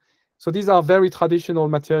titanium. So these are very traditional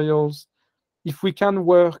materials. If we can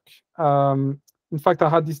work, in fact, I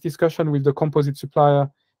had this discussion with the composite supplier.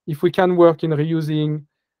 If we can work in reusing,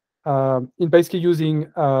 in basically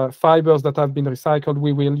using fibers that have been recycled,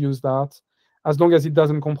 we will use that, as long as it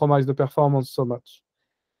doesn't compromise the performance so much.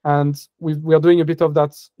 And we are doing a bit of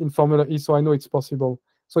that in Formula E, so I know it's possible.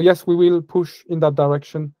 So yes, we will push in that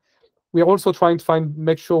direction. We are also trying to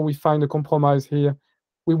make sure we find a compromise here.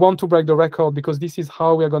 We want to break the record, because this is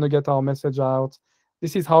how we're going to get our message out.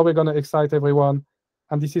 This is how we're going to excite everyone.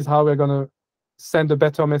 And this is how we're going to send a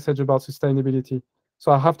better message about sustainability.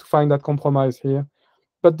 So I have to find that compromise here.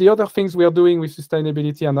 But the other things we are doing with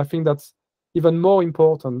sustainability, and I think that's even more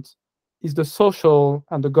important, is the social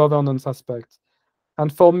and the governance aspect.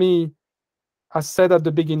 And for me, as said at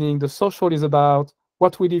the beginning, the social is about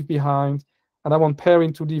what we leave behind. And I want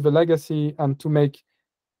Perrin to leave a legacy and to make,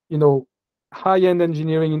 high-end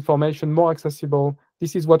engineering information more accessible.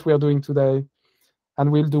 This is what we are doing today.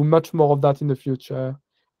 And we'll do much more of that in the future.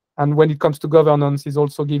 And when it comes to governance, is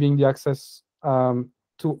also giving the access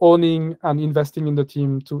to owning and investing in the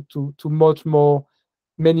team to much more,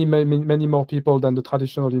 many more people than the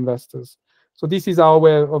traditional investors. So this is our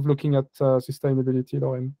way of looking at sustainability,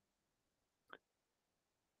 Lauren.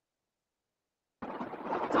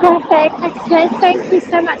 Perfect, excellent. Thank you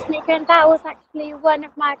so much, Nico. And that was actually one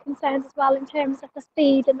of my concerns as well, in terms of the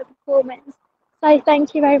speed and the performance. So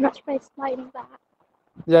thank you very much for explaining that.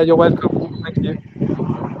 Yeah, you're welcome. Thank you.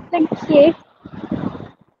 Thank you.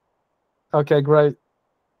 Okay, great.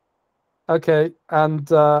 Okay,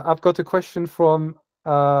 and I've got a question from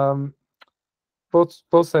Bose.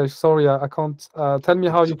 Sorry, I can't. Tell me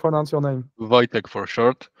how you pronounce your name. Wojtek for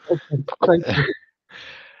short. Okay, thank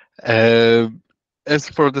you. As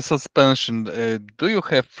for the suspension, do you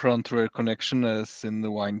have front rear connection as in the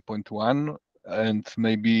 1.1, and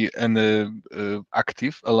maybe any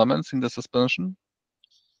active elements in the suspension?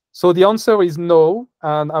 So the answer is no,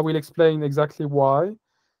 and I will explain exactly why.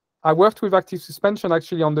 I worked with active suspension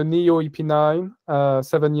actually on the Neo EP9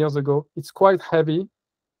 7 years ago. It's quite heavy.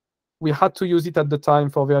 We had to use it at the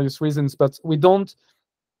time for various reasons, but we don't.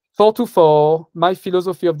 4x4, my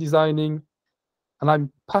philosophy of designing, and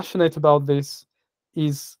I'm passionate about this,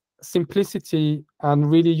 is simplicity and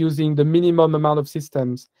really using the minimum amount of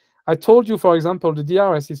systems. I told you, for example, the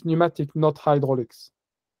DRS is pneumatic, not hydraulics,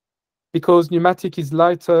 because pneumatic is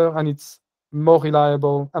lighter and it's more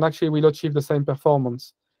reliable, and actually will achieve the same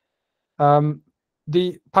performance.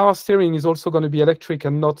 The power steering is also going to be electric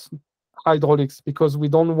and not hydraulics, because we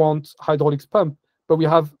don't want hydraulics pump, but we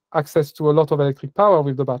have access to a lot of electric power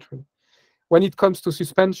with the battery. When it comes to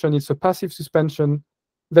suspension, it's a passive suspension,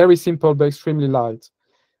 very simple but extremely light.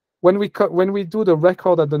 When we do the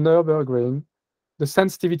record at the Nürburgring, the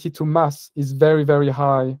sensitivity to mass is very, very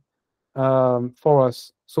high for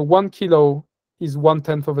us. So 1 kilo is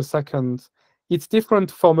 1/10 of a second. It's different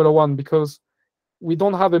to Formula One, because we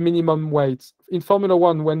don't have a minimum weight. In Formula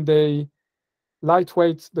One, when they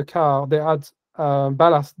lightweight the car, they add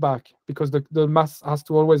ballast back, because the mass has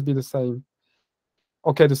to always be the same.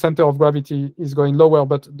 Okay, the center of gravity is going lower,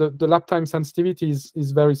 but the lap time sensitivity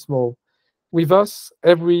is very small. With us,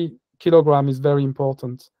 every kilogram is very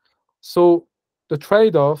important. So the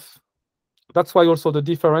trade-off, that's why also the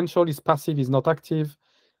differential is passive, is not active.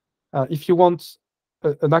 If you want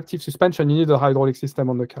an active suspension, you need a hydraulic system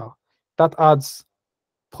on the car. That adds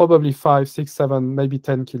probably 5, 6, 7, maybe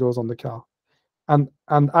 10 kilos on the car. And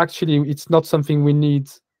actually, it's not something we need,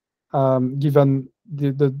 given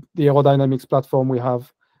the aerodynamics platform we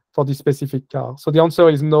have for this specific car. So the answer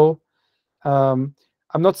is no.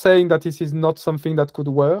 I'm not saying that this is not something that could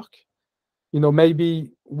work.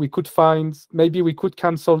 Maybe we could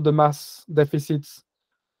cancel the mass deficits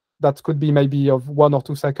that could be maybe of 1 or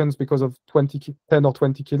 2 seconds because of 10 or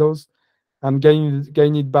 20 kilos, and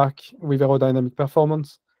gain it back with aerodynamic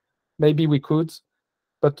performance. Maybe we could,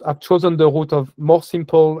 but I've chosen the route of more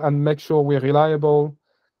simple and make sure we're reliable.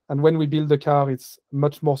 And when we build the car, it's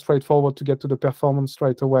much more straightforward to get to the performance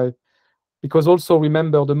straight away. because also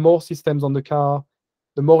remember, the more systems on the car,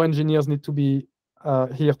 the more engineers need to be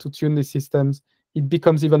here to tune these systems. It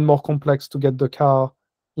becomes even more complex to get the car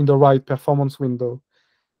in the right performance window.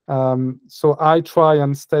 So I try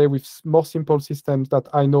and stay with more simple systems that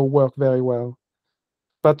I know work very well.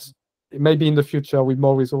 But maybe in the future with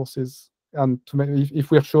more resources, and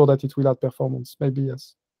if we're sure that it will add performance, maybe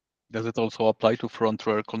yes. Does it also apply to front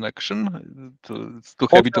rear connection? It's too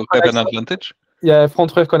heavy to have an advantage? Yeah,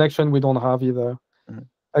 front rear connection we don't have either. Mhm.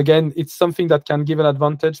 Again, it's something that can give an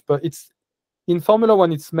advantage, but it's in Formula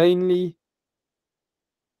One, it's mainly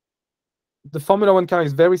the Formula One car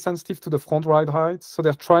is very sensitive to the front ride height. So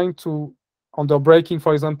they're trying to, on their braking,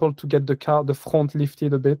 for example, to get the front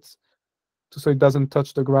lifted a bit so it doesn't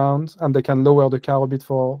touch the ground, and they can lower the car a bit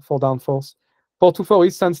for downforce. 424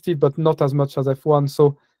 is sensitive, but not as much as F1.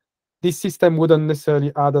 So this system wouldn't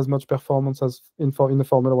necessarily add as much performance as in the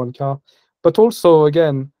Formula One car. But also,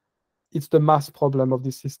 again, it's the mass problem of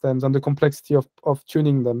these systems and the complexity of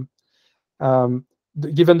tuning them.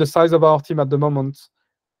 Given the size of our team at the moment,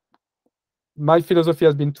 my philosophy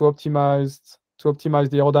has been to optimize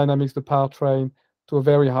the aerodynamics, the powertrain to a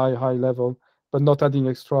very high level, but not adding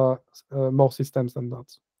extra more systems than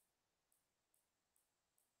that.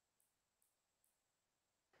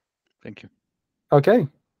 Thank you. Okay.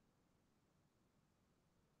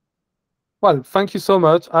 Well, thank you so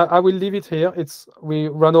much. I will leave it here. We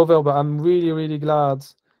run over, but I'm really glad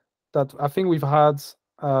that I think we've had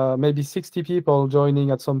maybe 60 people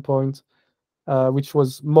joining at some point, which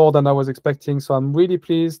was more than I was expecting. So I'm really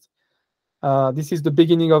pleased. This is the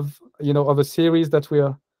beginning of a series that we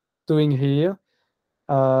are doing here.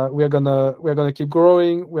 We're gonna keep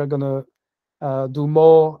growing. We're gonna do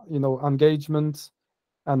more, engagement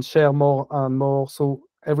and share more and more, so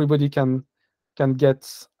everybody can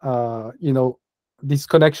get this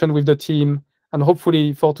connection with the team, and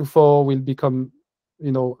hopefully 424 will become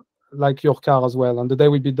like your car as well. And the day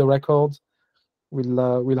we beat the record,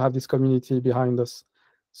 we'll have this community behind us.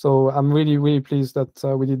 So I'm really pleased that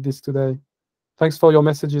we did this today. Thanks for your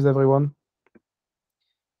messages, everyone.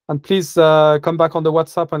 And please come back on the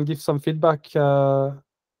WhatsApp and give some feedback to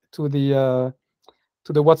the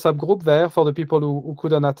WhatsApp group there for the people who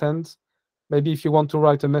couldn't attend. Maybe if you want to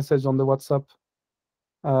write a message on the WhatsApp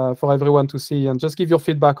for everyone to see, and just give your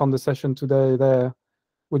feedback on the session today there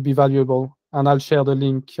would be valuable. And I'll share the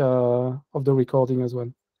link of the recording as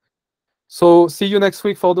well. So see you next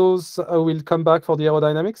week for those who will come back for the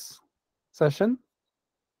aerodynamics session.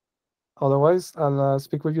 Otherwise, I'll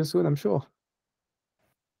speak with you soon, I'm sure.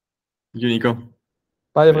 Thank you, Nico.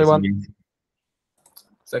 Bye, everyone.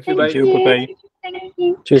 Thank you. Bye-bye. Thank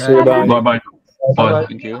you. Cheers. Yeah. Bye-bye. Bye-bye. Bye-bye.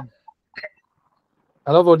 Thank you.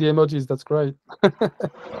 I love all the emojis. That's great.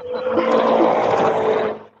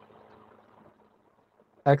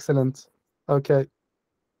 Excellent. Okay.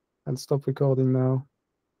 I'll stop recording now.